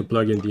also want to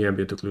plug in the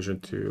ambient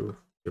occlusion to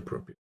the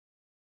appropriate.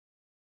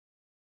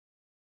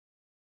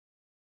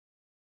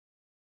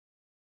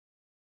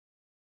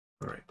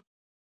 All right.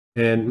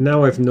 And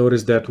now I've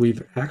noticed that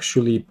we've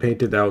actually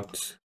painted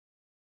out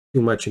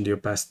too much in the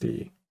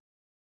opacity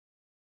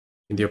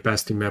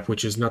map,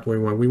 which is not what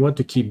we want. We want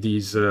to keep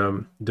these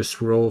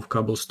this row of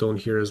cobblestone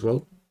here as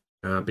well,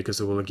 because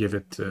it will give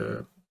it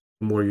a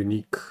more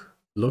unique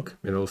look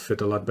and it'll fit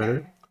a lot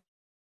better.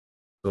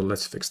 So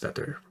let's fix that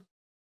there.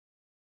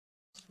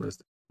 Let's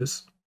do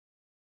this.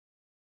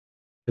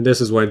 And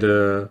this is why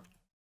the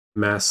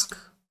mask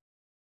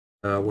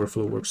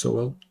workflow works so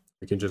well.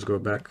 We can just go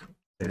back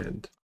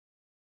and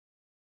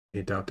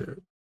paint out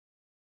the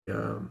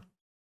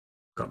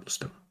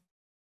cobblestone.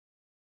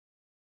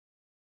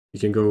 You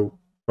can go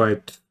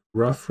quite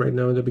rough right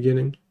now in the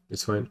beginning.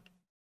 It's fine.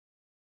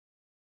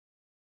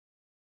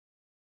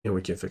 And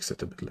we can fix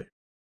it a bit later.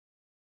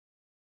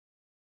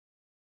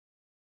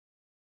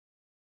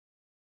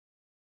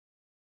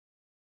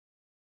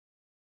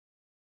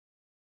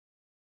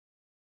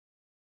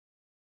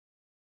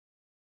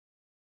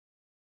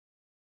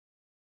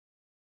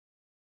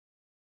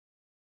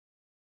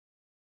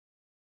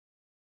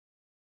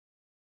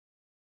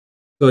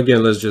 So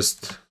again, let's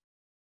just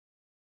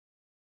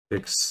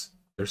fix,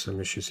 there's some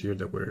issues here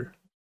that we're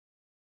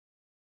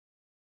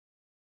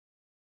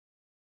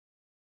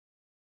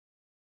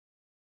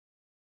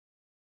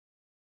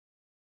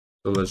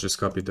so let's just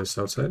copy this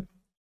outside.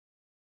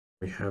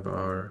 We have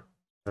our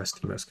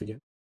opacity mask again.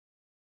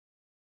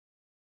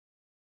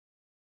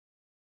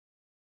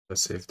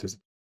 Let's save this.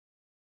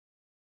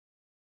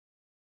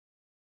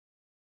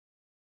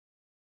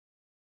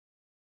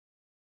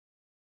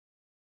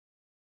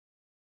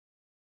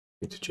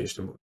 Need to change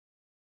the mode.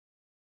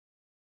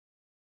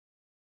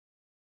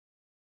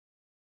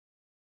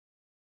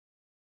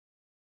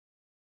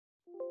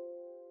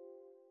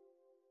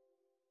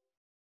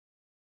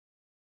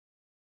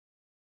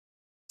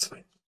 It's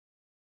fine.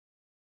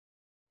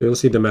 You'll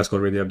see the mask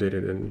already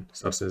updated in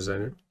Substance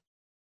Designer.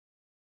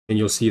 And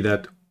you'll see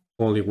that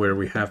only where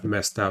we have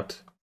messed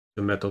out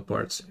the metal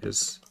parts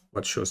is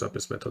what shows up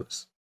as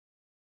metalless.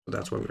 So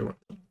that's what we want.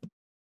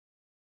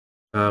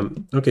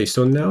 Okay,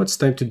 so now it's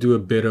time to do a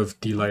bit of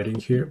delighting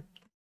here.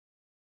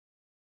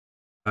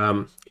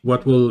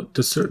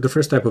 The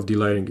first type of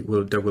delighting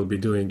that we'll be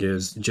doing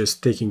is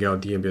just taking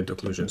out the ambient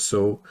occlusion.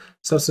 So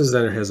Substance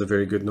Designer has a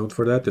very good node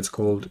for that. It's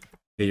called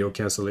AO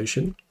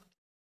cancellation.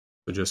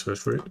 So just search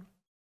for it.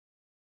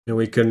 And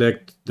we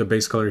connect the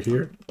base color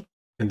here,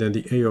 and then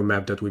the AO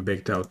map that we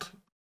baked out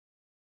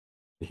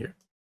here.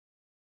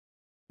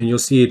 And you'll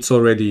see it's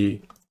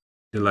already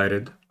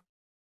delighted.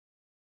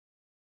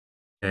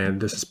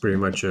 And this is pretty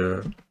much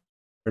a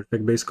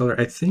perfect base color.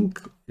 I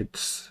think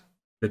it's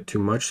a bit too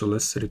much, so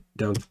let's set it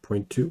down to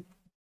 0.2.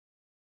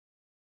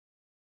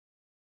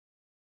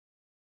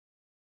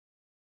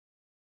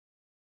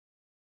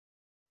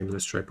 Maybe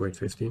let's try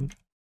 0.15.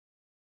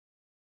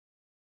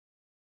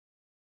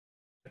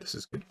 This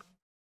is good.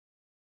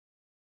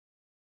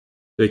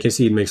 So you can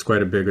see it makes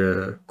quite a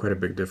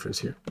big difference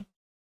here. So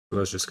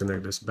let's just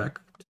connect this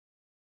back.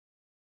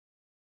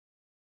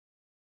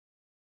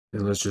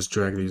 And let's just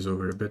drag these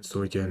over a bit so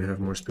we can have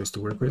more space to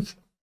work with.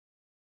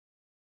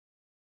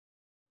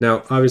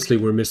 Now, obviously,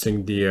 we're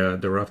missing the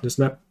roughness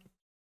map.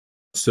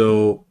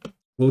 So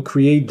we'll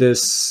create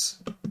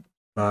this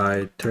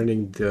by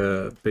turning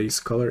the base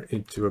color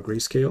into a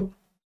grayscale.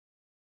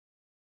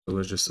 So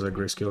let's just select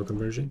grayscale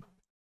conversion.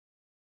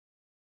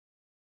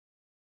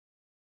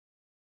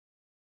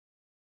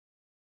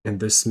 And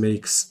this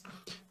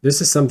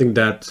is something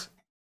that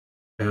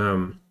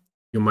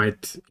you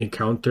might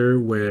encounter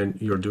when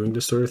you're doing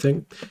this sort of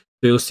thing. So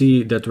you'll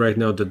see that right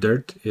now the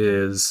dirt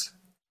is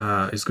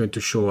going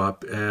to show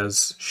up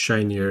as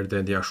shinier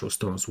than the actual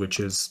stones, which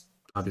is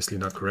obviously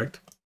not correct.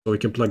 So we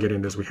can plug it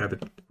in as we have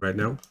it right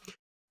now.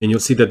 And you'll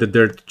see that the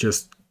dirt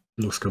just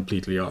looks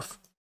completely off.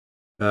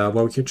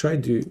 What we can try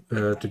to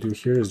do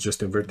here is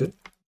just invert it.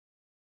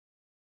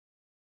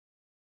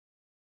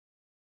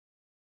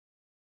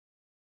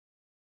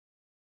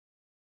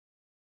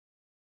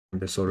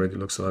 This already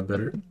looks a lot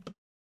better.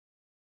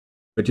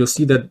 But you'll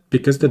see that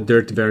because the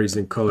dirt varies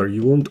in color,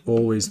 you won't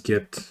always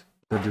get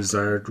the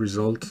desired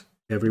result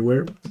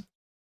everywhere. It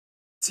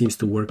seems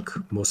to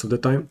work most of the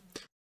time,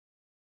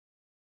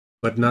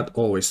 but not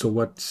always. So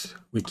what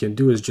we can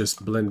do is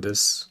just blend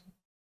this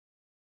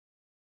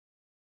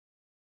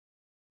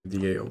with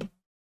the AO.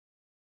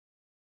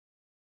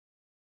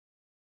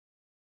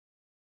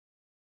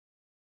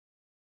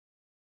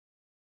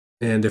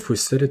 And if we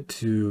set it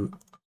to,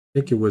 I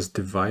think it was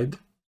divide,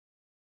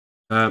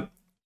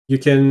 you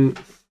can,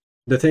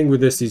 the thing with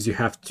this is you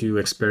have to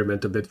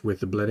experiment a bit with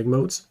the blending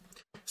modes.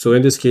 So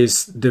in this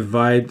case,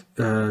 divide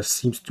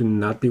seems to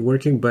not be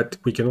working, but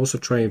we can also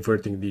try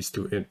inverting these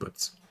two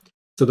inputs.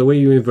 So the way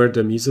you invert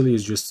them easily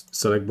is just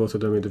select both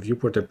of them in the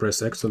viewport and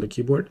press X on the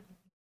keyboard.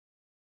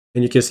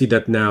 And you can see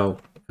that now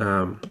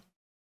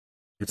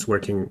it's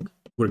working.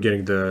 We're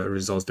getting the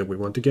results that we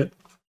want to get.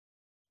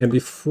 And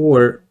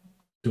before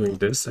doing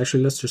this,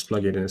 actually, let's just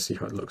plug it in and see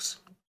how it looks.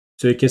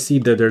 So you can see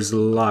that there's a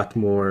lot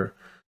more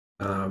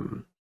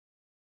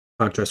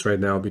contrast right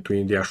now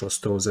between the actual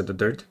stones and the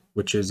dirt,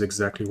 which is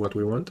exactly what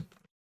we want.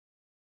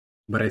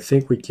 But I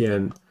think we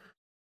can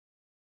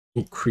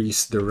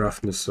increase the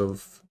roughness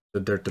of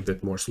the dirt a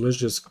bit more. So let's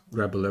just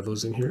grab the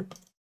levels in here.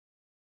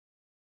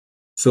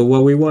 So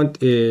what we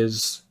want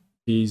is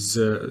these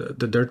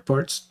the dirt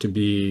parts to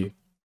be a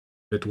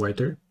bit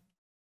whiter.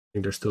 I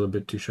think they're still a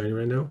bit too shiny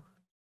right now.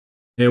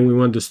 And we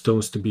want the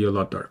stones to be a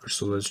lot darker.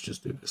 So let's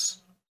just do this.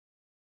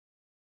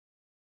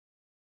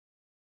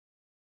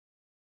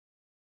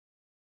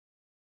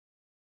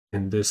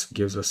 And this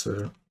gives us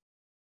a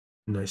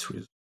nice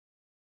result.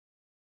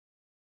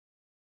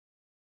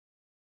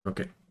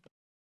 Okay.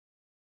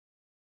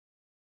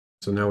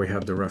 So now we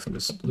have the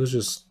roughness. Let's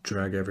just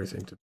drag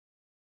everything to.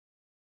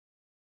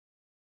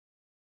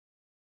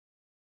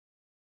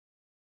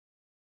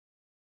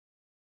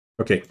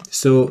 Okay,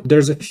 so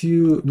there's a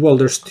few, well,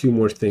 there's two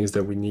more things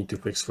that we need to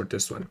fix for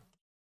this one.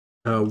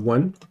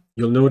 One,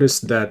 you'll notice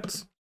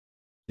that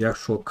the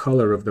actual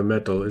color of the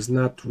metal is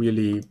not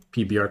really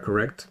PBR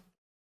correct.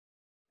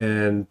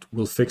 And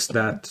we'll fix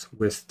that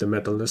with the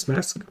metalness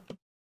mask.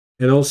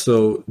 And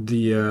also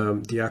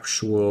the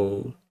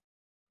actual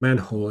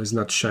manhole is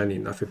not shiny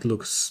enough. It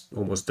looks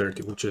almost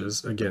dirty, which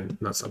is again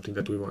not something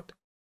that we want.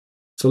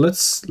 So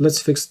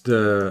let's fix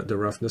the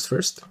roughness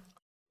first.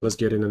 Let's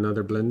get in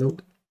another blend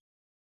node.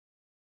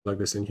 Plug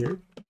this in here.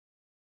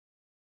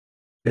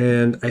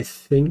 And I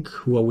think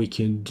what we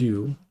can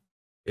do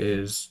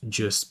is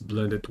just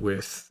blend it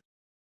with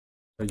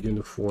a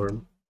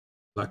uniform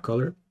black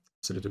color,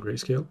 set it to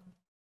grayscale,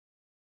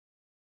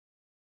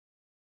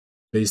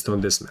 based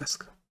on this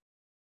mask,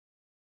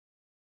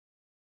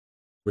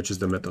 which is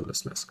the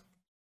metalness mask.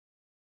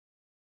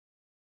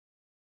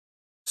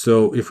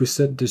 So if we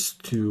set this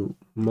to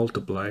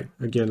multiply,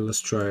 again,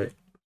 let's try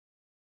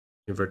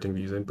inverting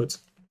these inputs.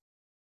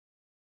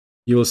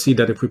 You will see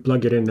that if we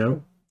plug it in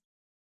now,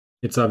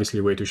 it's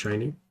obviously way too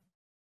shiny.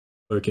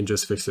 But we can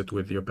just fix it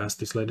with the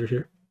opacity slider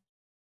here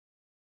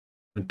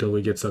until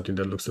we get something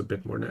that looks a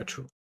bit more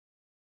natural.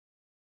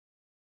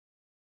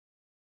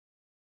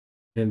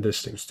 And this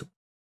seems to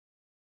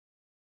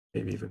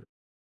maybe even.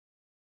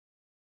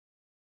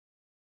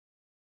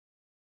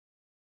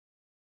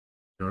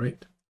 All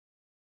right.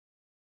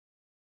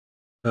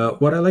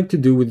 What I like to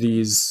do with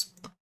these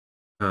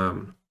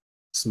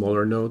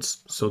smaller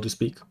nodes, so to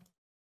speak,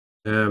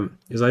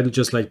 is I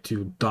just like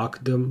to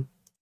dock them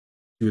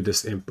to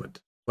this input.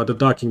 What the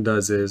docking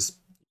does is,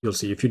 you'll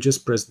see if you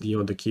just press D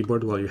on the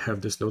keyboard while you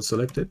have this node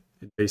selected,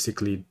 it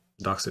basically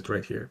docks it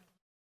right here.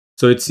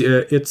 So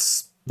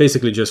it's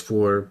basically just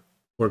for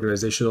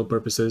organizational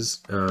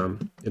purposes.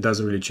 It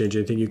doesn't really change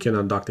anything. You can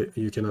undock it.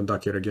 You can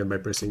undock it again by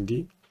pressing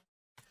D.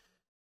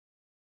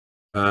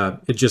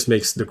 It just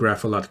makes the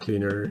graph a lot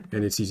cleaner,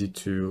 and it's easy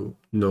to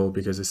know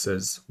because it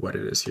says what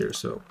it is here.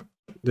 So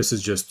this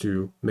is just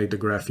to make the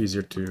graph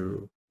easier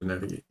to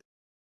navigate.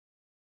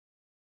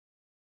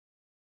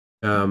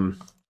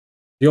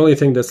 The only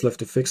thing that's left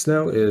to fix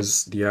now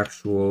is the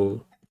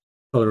actual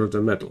color of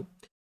the metal.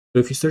 So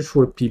if you search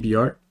for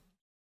PBR,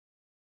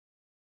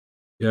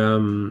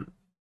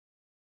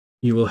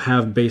 you will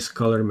have base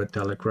color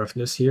metallic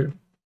roughness here.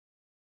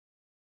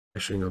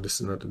 Actually, no,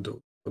 this is not the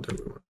node that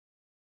we want.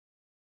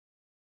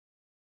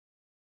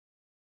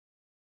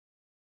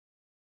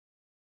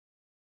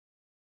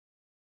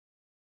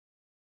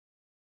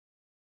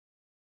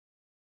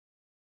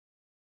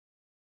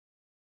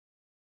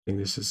 I think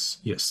this is,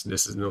 yes,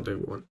 this is node that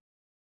we want.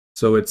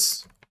 So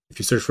it's, if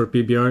you search for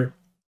PBR,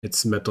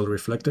 it's metal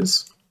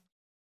reflectance.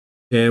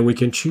 And we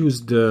can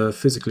choose the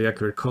physically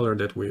accurate color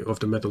that of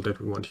the metal that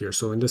we want here.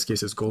 So in this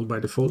case, it's gold by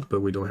default,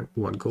 but we don't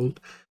want gold.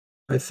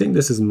 I think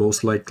this is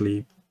most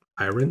likely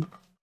iron.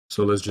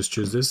 So let's just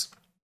choose this.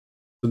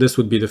 So this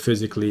would be the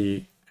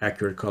physically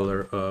accurate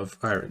color of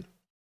iron.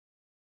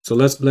 So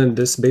let's blend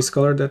this base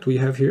color that we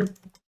have here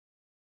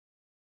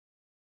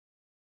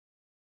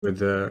with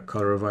the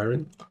color of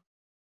iron.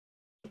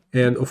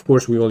 And of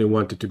course, we only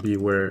want it to be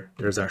where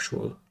there's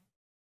actual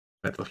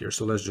metal here.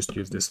 So let's just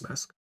use this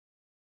mask.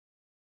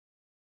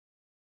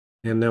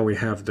 And now we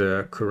have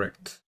the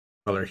correct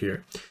color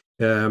here.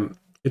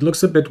 It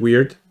looks a bit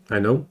weird, I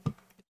know,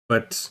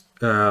 but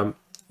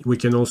we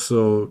can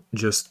also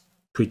just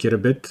tweak it a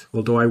bit,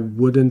 although I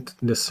wouldn't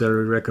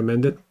necessarily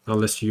recommend it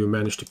unless you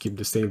manage to keep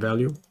the same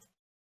value.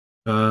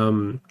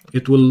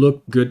 It will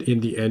look good in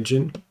the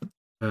engine,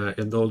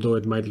 and although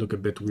it might look a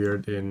bit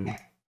weird in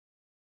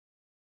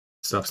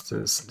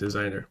Substance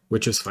Designer,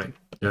 which is fine.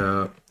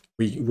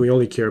 We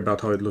only care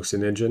about how it looks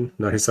in engine,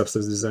 not in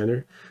Substance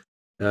Designer.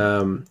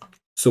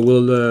 So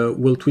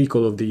we'll tweak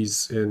all of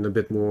these in a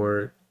bit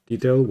more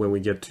detail when we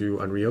get to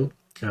Unreal.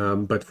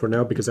 But for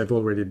now, because I've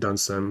already done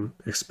some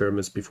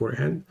experiments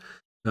beforehand,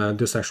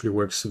 this actually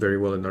works very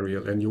well in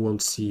Unreal, and you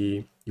won't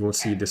see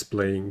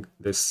displaying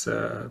this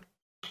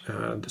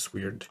this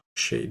weird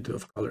shade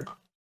of color.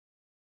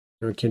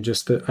 We can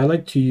just I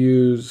like to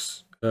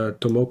use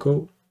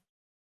Tomoko.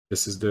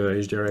 This is the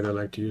HDRI I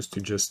like to use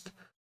to just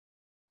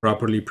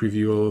properly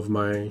preview all of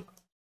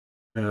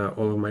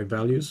my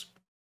values.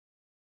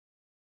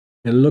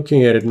 And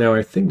looking at it now,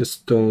 I think the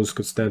stones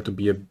could stand to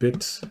be a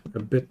bit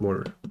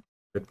more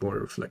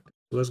reflective.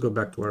 So let's go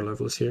back to our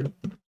levels here.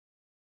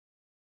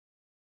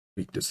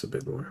 Tweak this a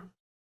bit more.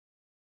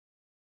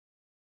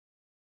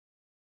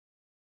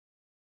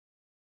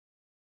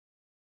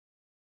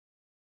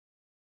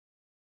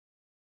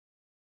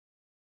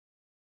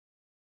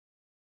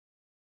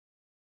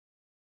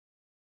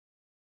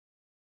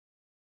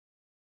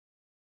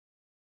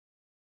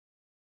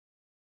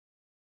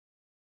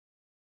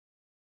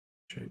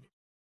 Shady.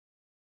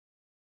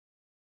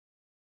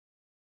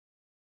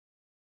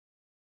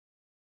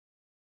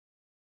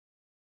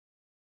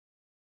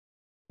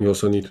 We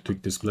also need to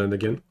tweak this blend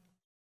again,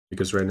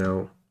 because right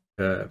now,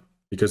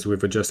 because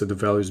we've adjusted the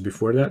values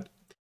before that,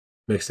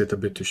 makes it a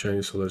bit too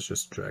shiny. So let's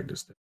just drag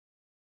this down.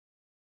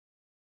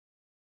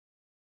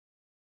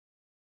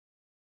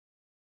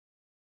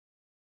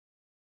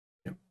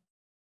 Yep.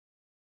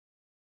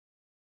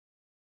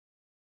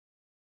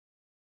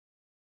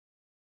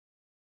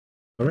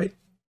 All right.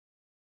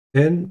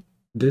 And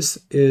this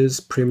is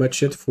pretty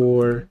much it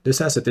for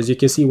this asset. As you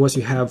can see, once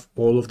you have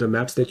all of the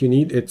maps that you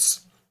need, in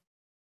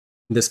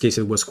this case,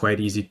 it was quite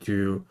easy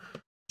to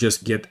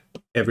just get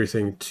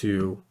everything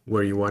to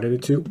where you wanted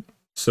it to.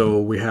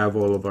 So we have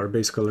all of our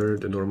base color,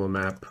 the normal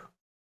map,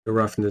 the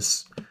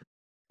roughness,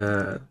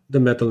 the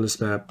metalness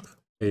map,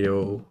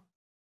 AO,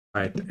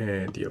 height,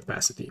 and the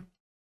opacity.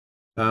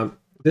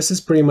 This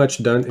is pretty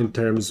much done in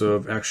terms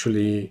of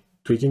actually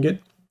tweaking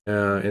it,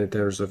 and in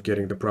terms of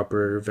getting the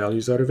proper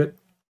values out of it.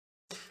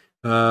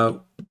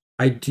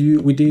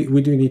 We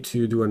do need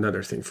to do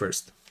another thing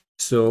first.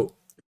 So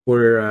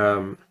for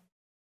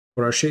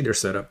our shader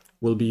setup,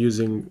 we'll be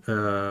using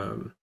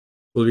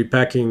we'll be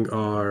packing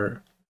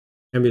our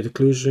ambient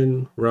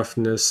occlusion,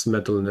 roughness,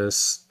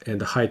 metalness, and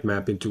the height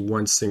map into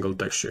one single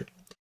texture,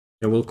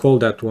 and we'll call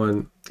that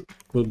one.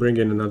 We'll bring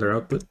in another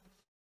output,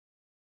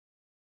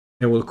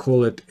 and we'll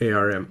call it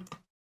ARM.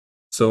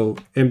 So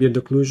ambient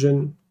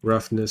occlusion,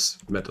 roughness,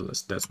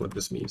 metalness. That's what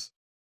this means.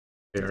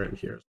 ARM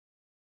here.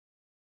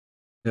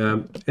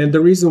 And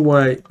the reason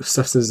why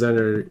Substance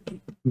Designer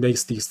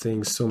makes these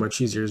things so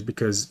much easier is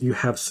because you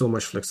have so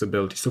much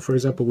flexibility. So for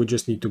example, we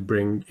just need to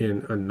bring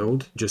in a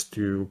node just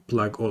to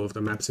plug all of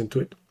the maps into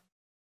it.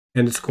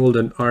 And it's called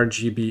an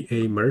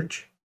RGBA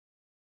merge.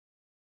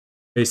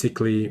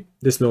 Basically,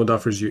 this node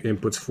offers you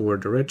inputs for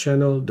the red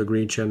channel, the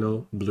green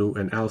channel, blue,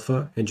 and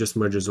alpha, and just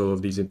merges all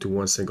of these into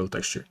one single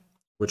texture,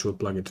 which will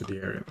plug into the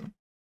area.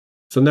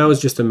 So now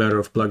it's just a matter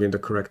of plugging the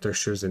correct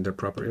textures in their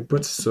proper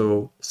inputs.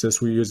 So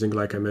since we're using,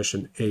 like I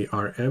mentioned,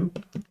 ARM,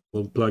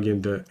 we'll plug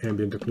in the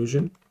ambient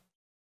occlusion,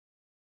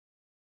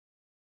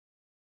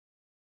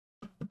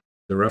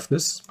 the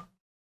roughness,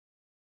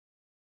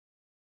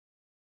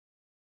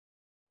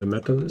 the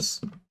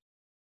metalness,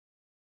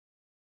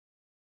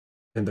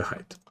 and the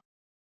height.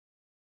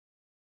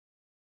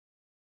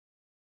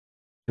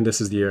 And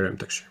this is the ARM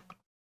texture.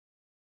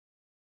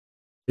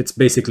 It's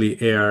basically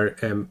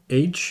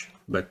ARMH,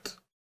 but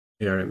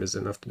ARM is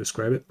enough to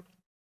describe it.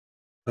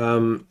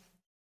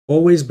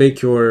 Always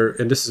bake your,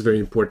 and this is very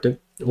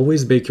important,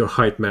 always bake your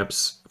height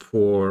maps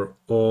for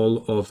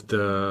all of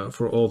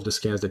the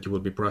scans that you will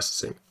be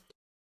processing.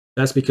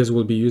 That's because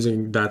we'll be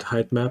using that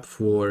height map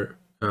for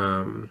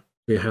to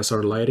enhance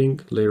our lighting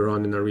later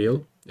on in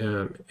Unreal,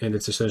 and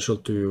it's essential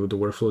to the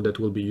workflow that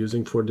we'll be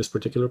using for this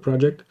particular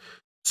project.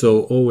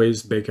 So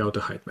always bake out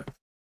a height map.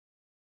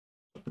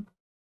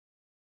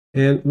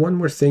 And one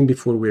more thing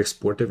before we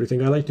export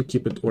everything, I like to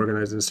keep it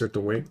organized in a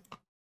certain way.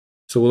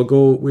 So we'll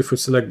go, if we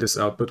select this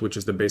output, which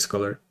is the base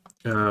color,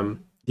 the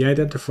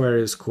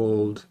identifier is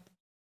called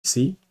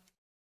C.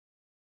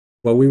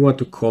 What we want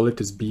to call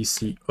it is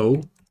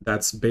BCO,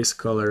 that's base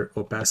color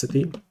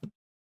opacity.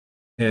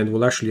 And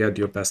we'll actually add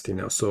the opacity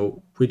now.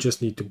 So we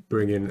just need to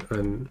bring in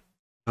an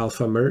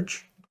alpha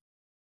merge.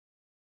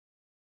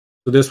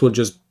 So this will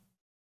just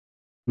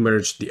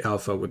merge the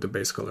alpha with the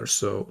base color.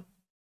 So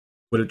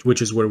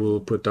which is where we'll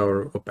put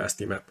our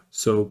opacity map.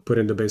 So put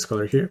in the base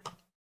color here,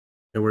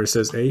 and where it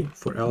says A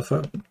for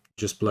alpha,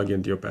 just plug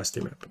in the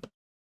opacity map.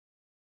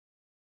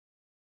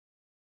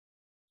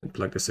 and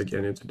plug this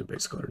again into the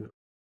base color node.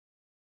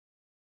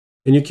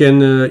 And you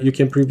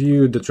can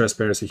preview the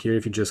transparency here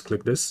if you just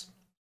click this.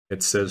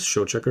 It says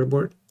show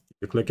checkerboard. If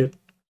you click it,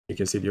 you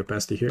can see the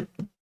opacity here.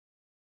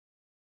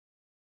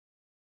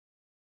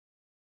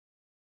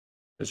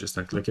 Let's just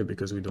not click it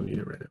because we don't need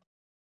it right now.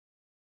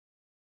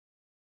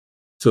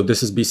 So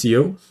this is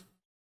BCO,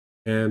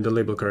 and the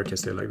label color can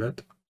stay like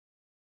that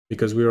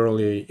because we are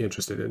only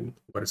interested in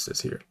what it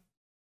says here.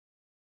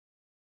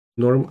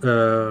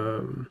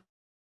 Another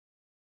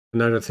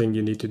thing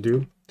you need to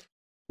do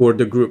for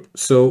the group.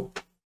 So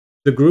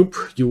the group,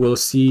 you will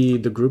see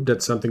the group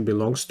that something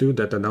belongs to,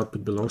 that an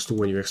output belongs to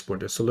when you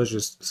export it. So let's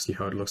just see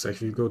how it looks like.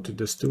 If you go to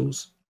this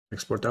tools,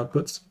 export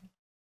outputs,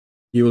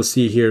 you will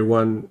see here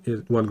one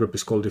group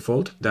is called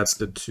default. That's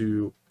the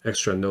 2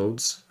 extra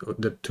nodes,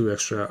 the 2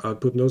 extra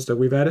output nodes that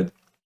we've added.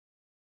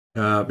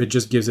 It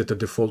just gives it a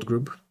default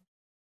group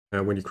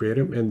when you create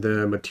them, and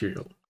the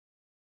material.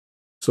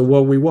 So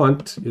what we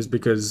want is,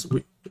 because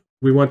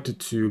we want it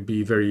to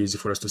be very easy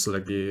for us to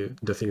select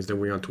the things that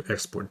we want to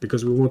export,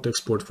 because we want to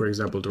export, for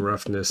example, the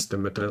roughness, the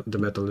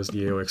metalness,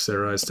 the AO,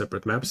 etc. as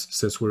separate maps,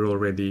 since we're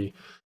already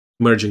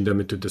merging them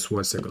into this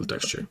one single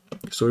texture.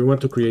 So we want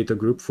to create a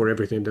group for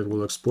everything that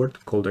we'll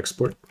export called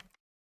export.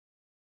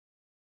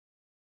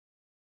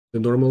 The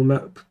normal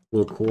map,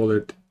 we'll call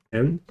it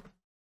N.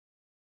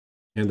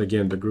 And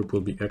again, the group will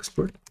be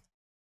export.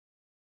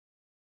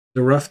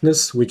 The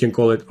roughness, we can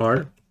call it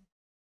R,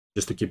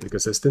 just to keep it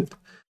consistent.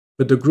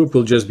 But the group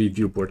will just be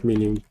viewport,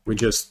 meaning we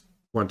just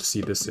want to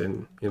see this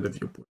in the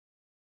viewport.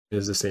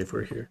 It's the same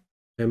for here.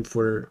 M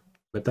for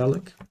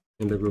metallic,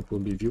 and the group will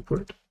be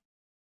viewport.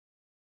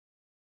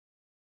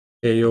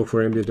 AO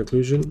for ambient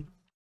occlusion,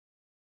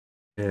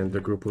 and the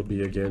group will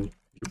be again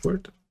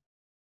viewport.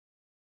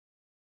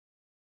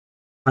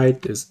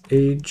 Height is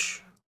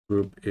age,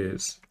 group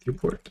is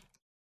viewport.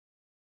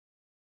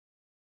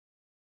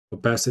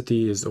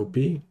 Opacity is OP,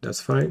 that's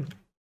fine.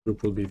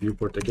 Group will be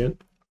viewport again.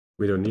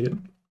 We don't need it.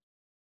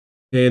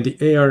 And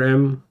the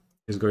ARM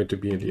is going to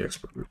be in the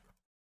export group.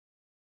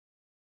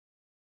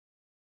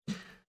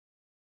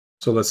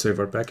 So let's save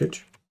our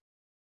package.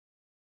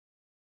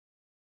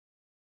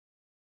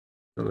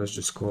 And let's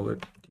just call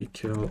it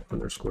decal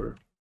underscore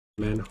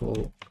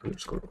manhole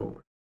underscore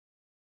O.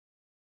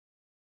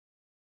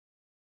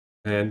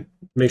 And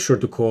make sure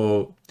to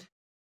call,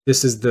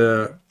 this is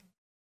a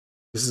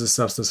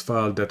substance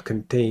file that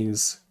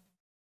contains,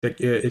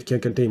 it can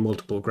contain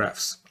multiple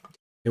graphs.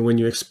 And when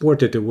you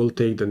export it, it will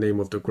take the name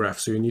of the graph.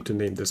 So you need to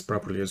name this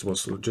properly as well.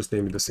 So just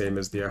name it the same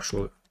as the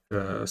actual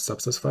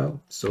substance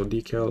file. So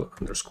decal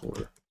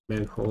underscore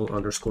manhole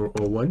underscore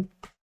O1.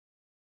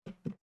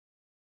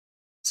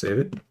 Save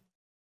it.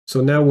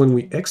 So now when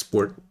we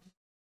export,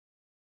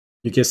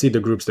 you can see the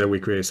groups that we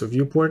create. So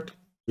viewport,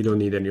 we don't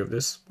need any of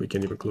this. We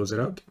can even close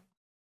it out.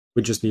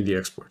 We just need the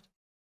export.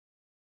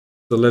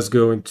 So let's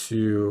go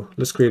into,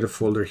 let's create a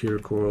folder here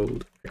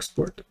called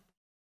export.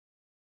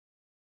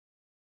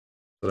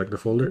 Select the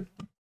folder.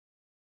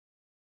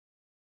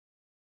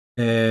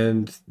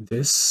 And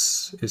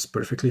this is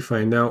perfectly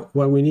fine. Now,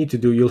 what we need to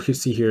do, you'll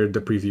see here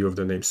the preview of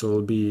the name. So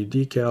it'll be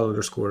decal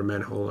underscore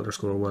manhole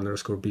underscore one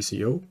underscore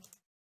BCO.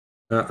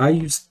 I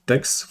use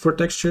text for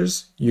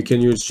textures. You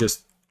can use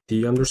just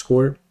T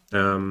underscore.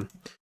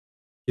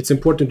 It's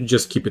important to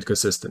just keep it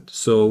consistent.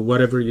 So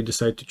whatever you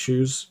decide to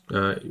choose,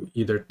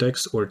 either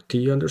text or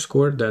T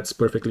underscore, that's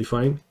perfectly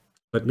fine.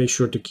 But make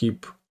sure to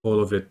keep all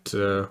of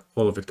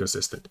it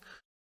consistent.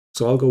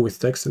 So I'll go with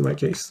text in my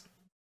case.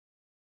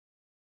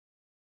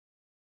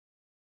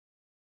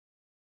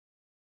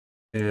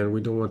 And we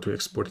don't want to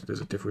export it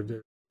as a diff.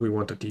 We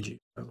want a TG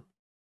file.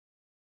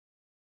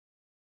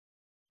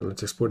 So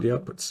let's export the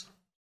outputs.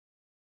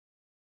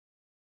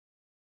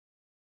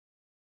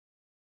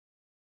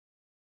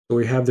 So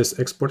we have this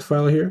export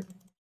file here,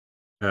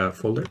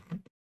 folder,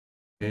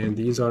 and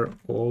these are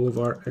all of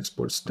our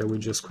exports that we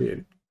just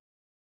created.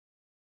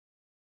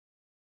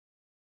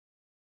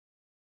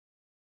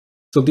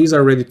 So these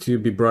are ready to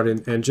be brought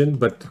in Engine,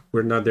 but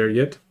we're not there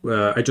yet.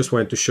 I just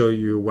wanted to show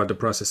you what the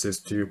process is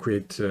to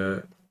create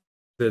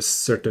this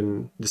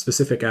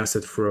specific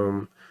asset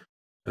from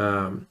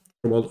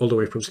all the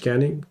way from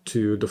scanning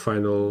to the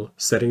final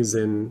settings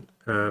in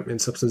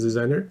Substance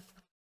Designer.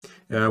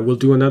 We'll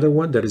do another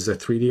one that is a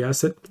 3D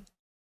asset,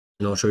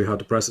 and I'll show you how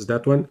to process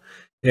that one.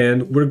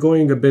 And we're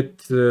going a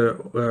bit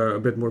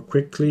more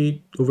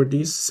quickly over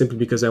these, simply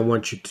because I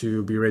want you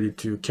to be ready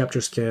to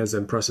capture scans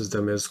and process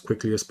them as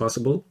quickly as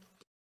possible.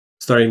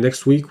 Starting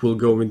next week, we'll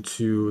go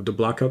into the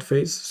blockout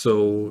phase.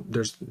 So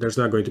there's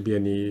not going to be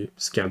any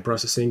scan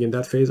processing in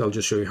that phase. I'll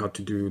just show you how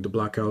to do the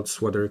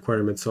blockouts, what the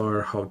requirements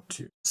are, how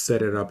to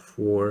set it up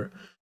for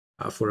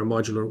a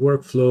modular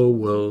workflow.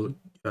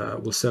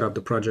 We'll set up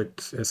the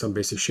project and some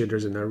basic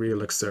shaders in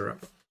Unreal, etc.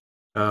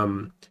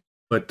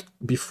 But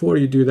before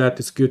you do that,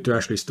 it's good to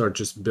actually start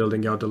just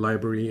building out the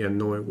library and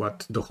knowing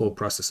what the whole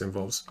process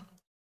involves.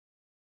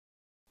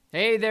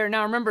 Hey there,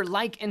 now remember,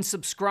 like and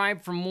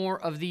subscribe for more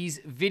of these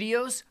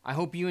videos. I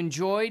hope you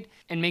enjoyed,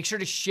 and make sure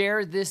to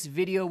share this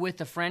video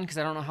with a friend, because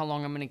I don't know how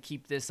long I'm gonna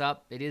keep this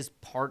up. It is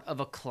part of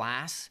a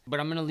class,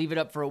 but I'm gonna leave it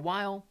up for a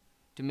while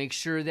to make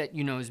sure that,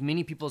 you know, as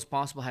many people as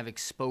possible have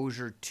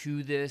exposure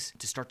to this,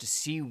 to start to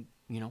see, you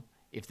know,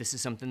 if this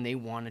is something they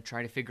wanna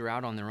try to figure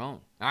out on their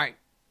own. All right,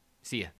 see ya.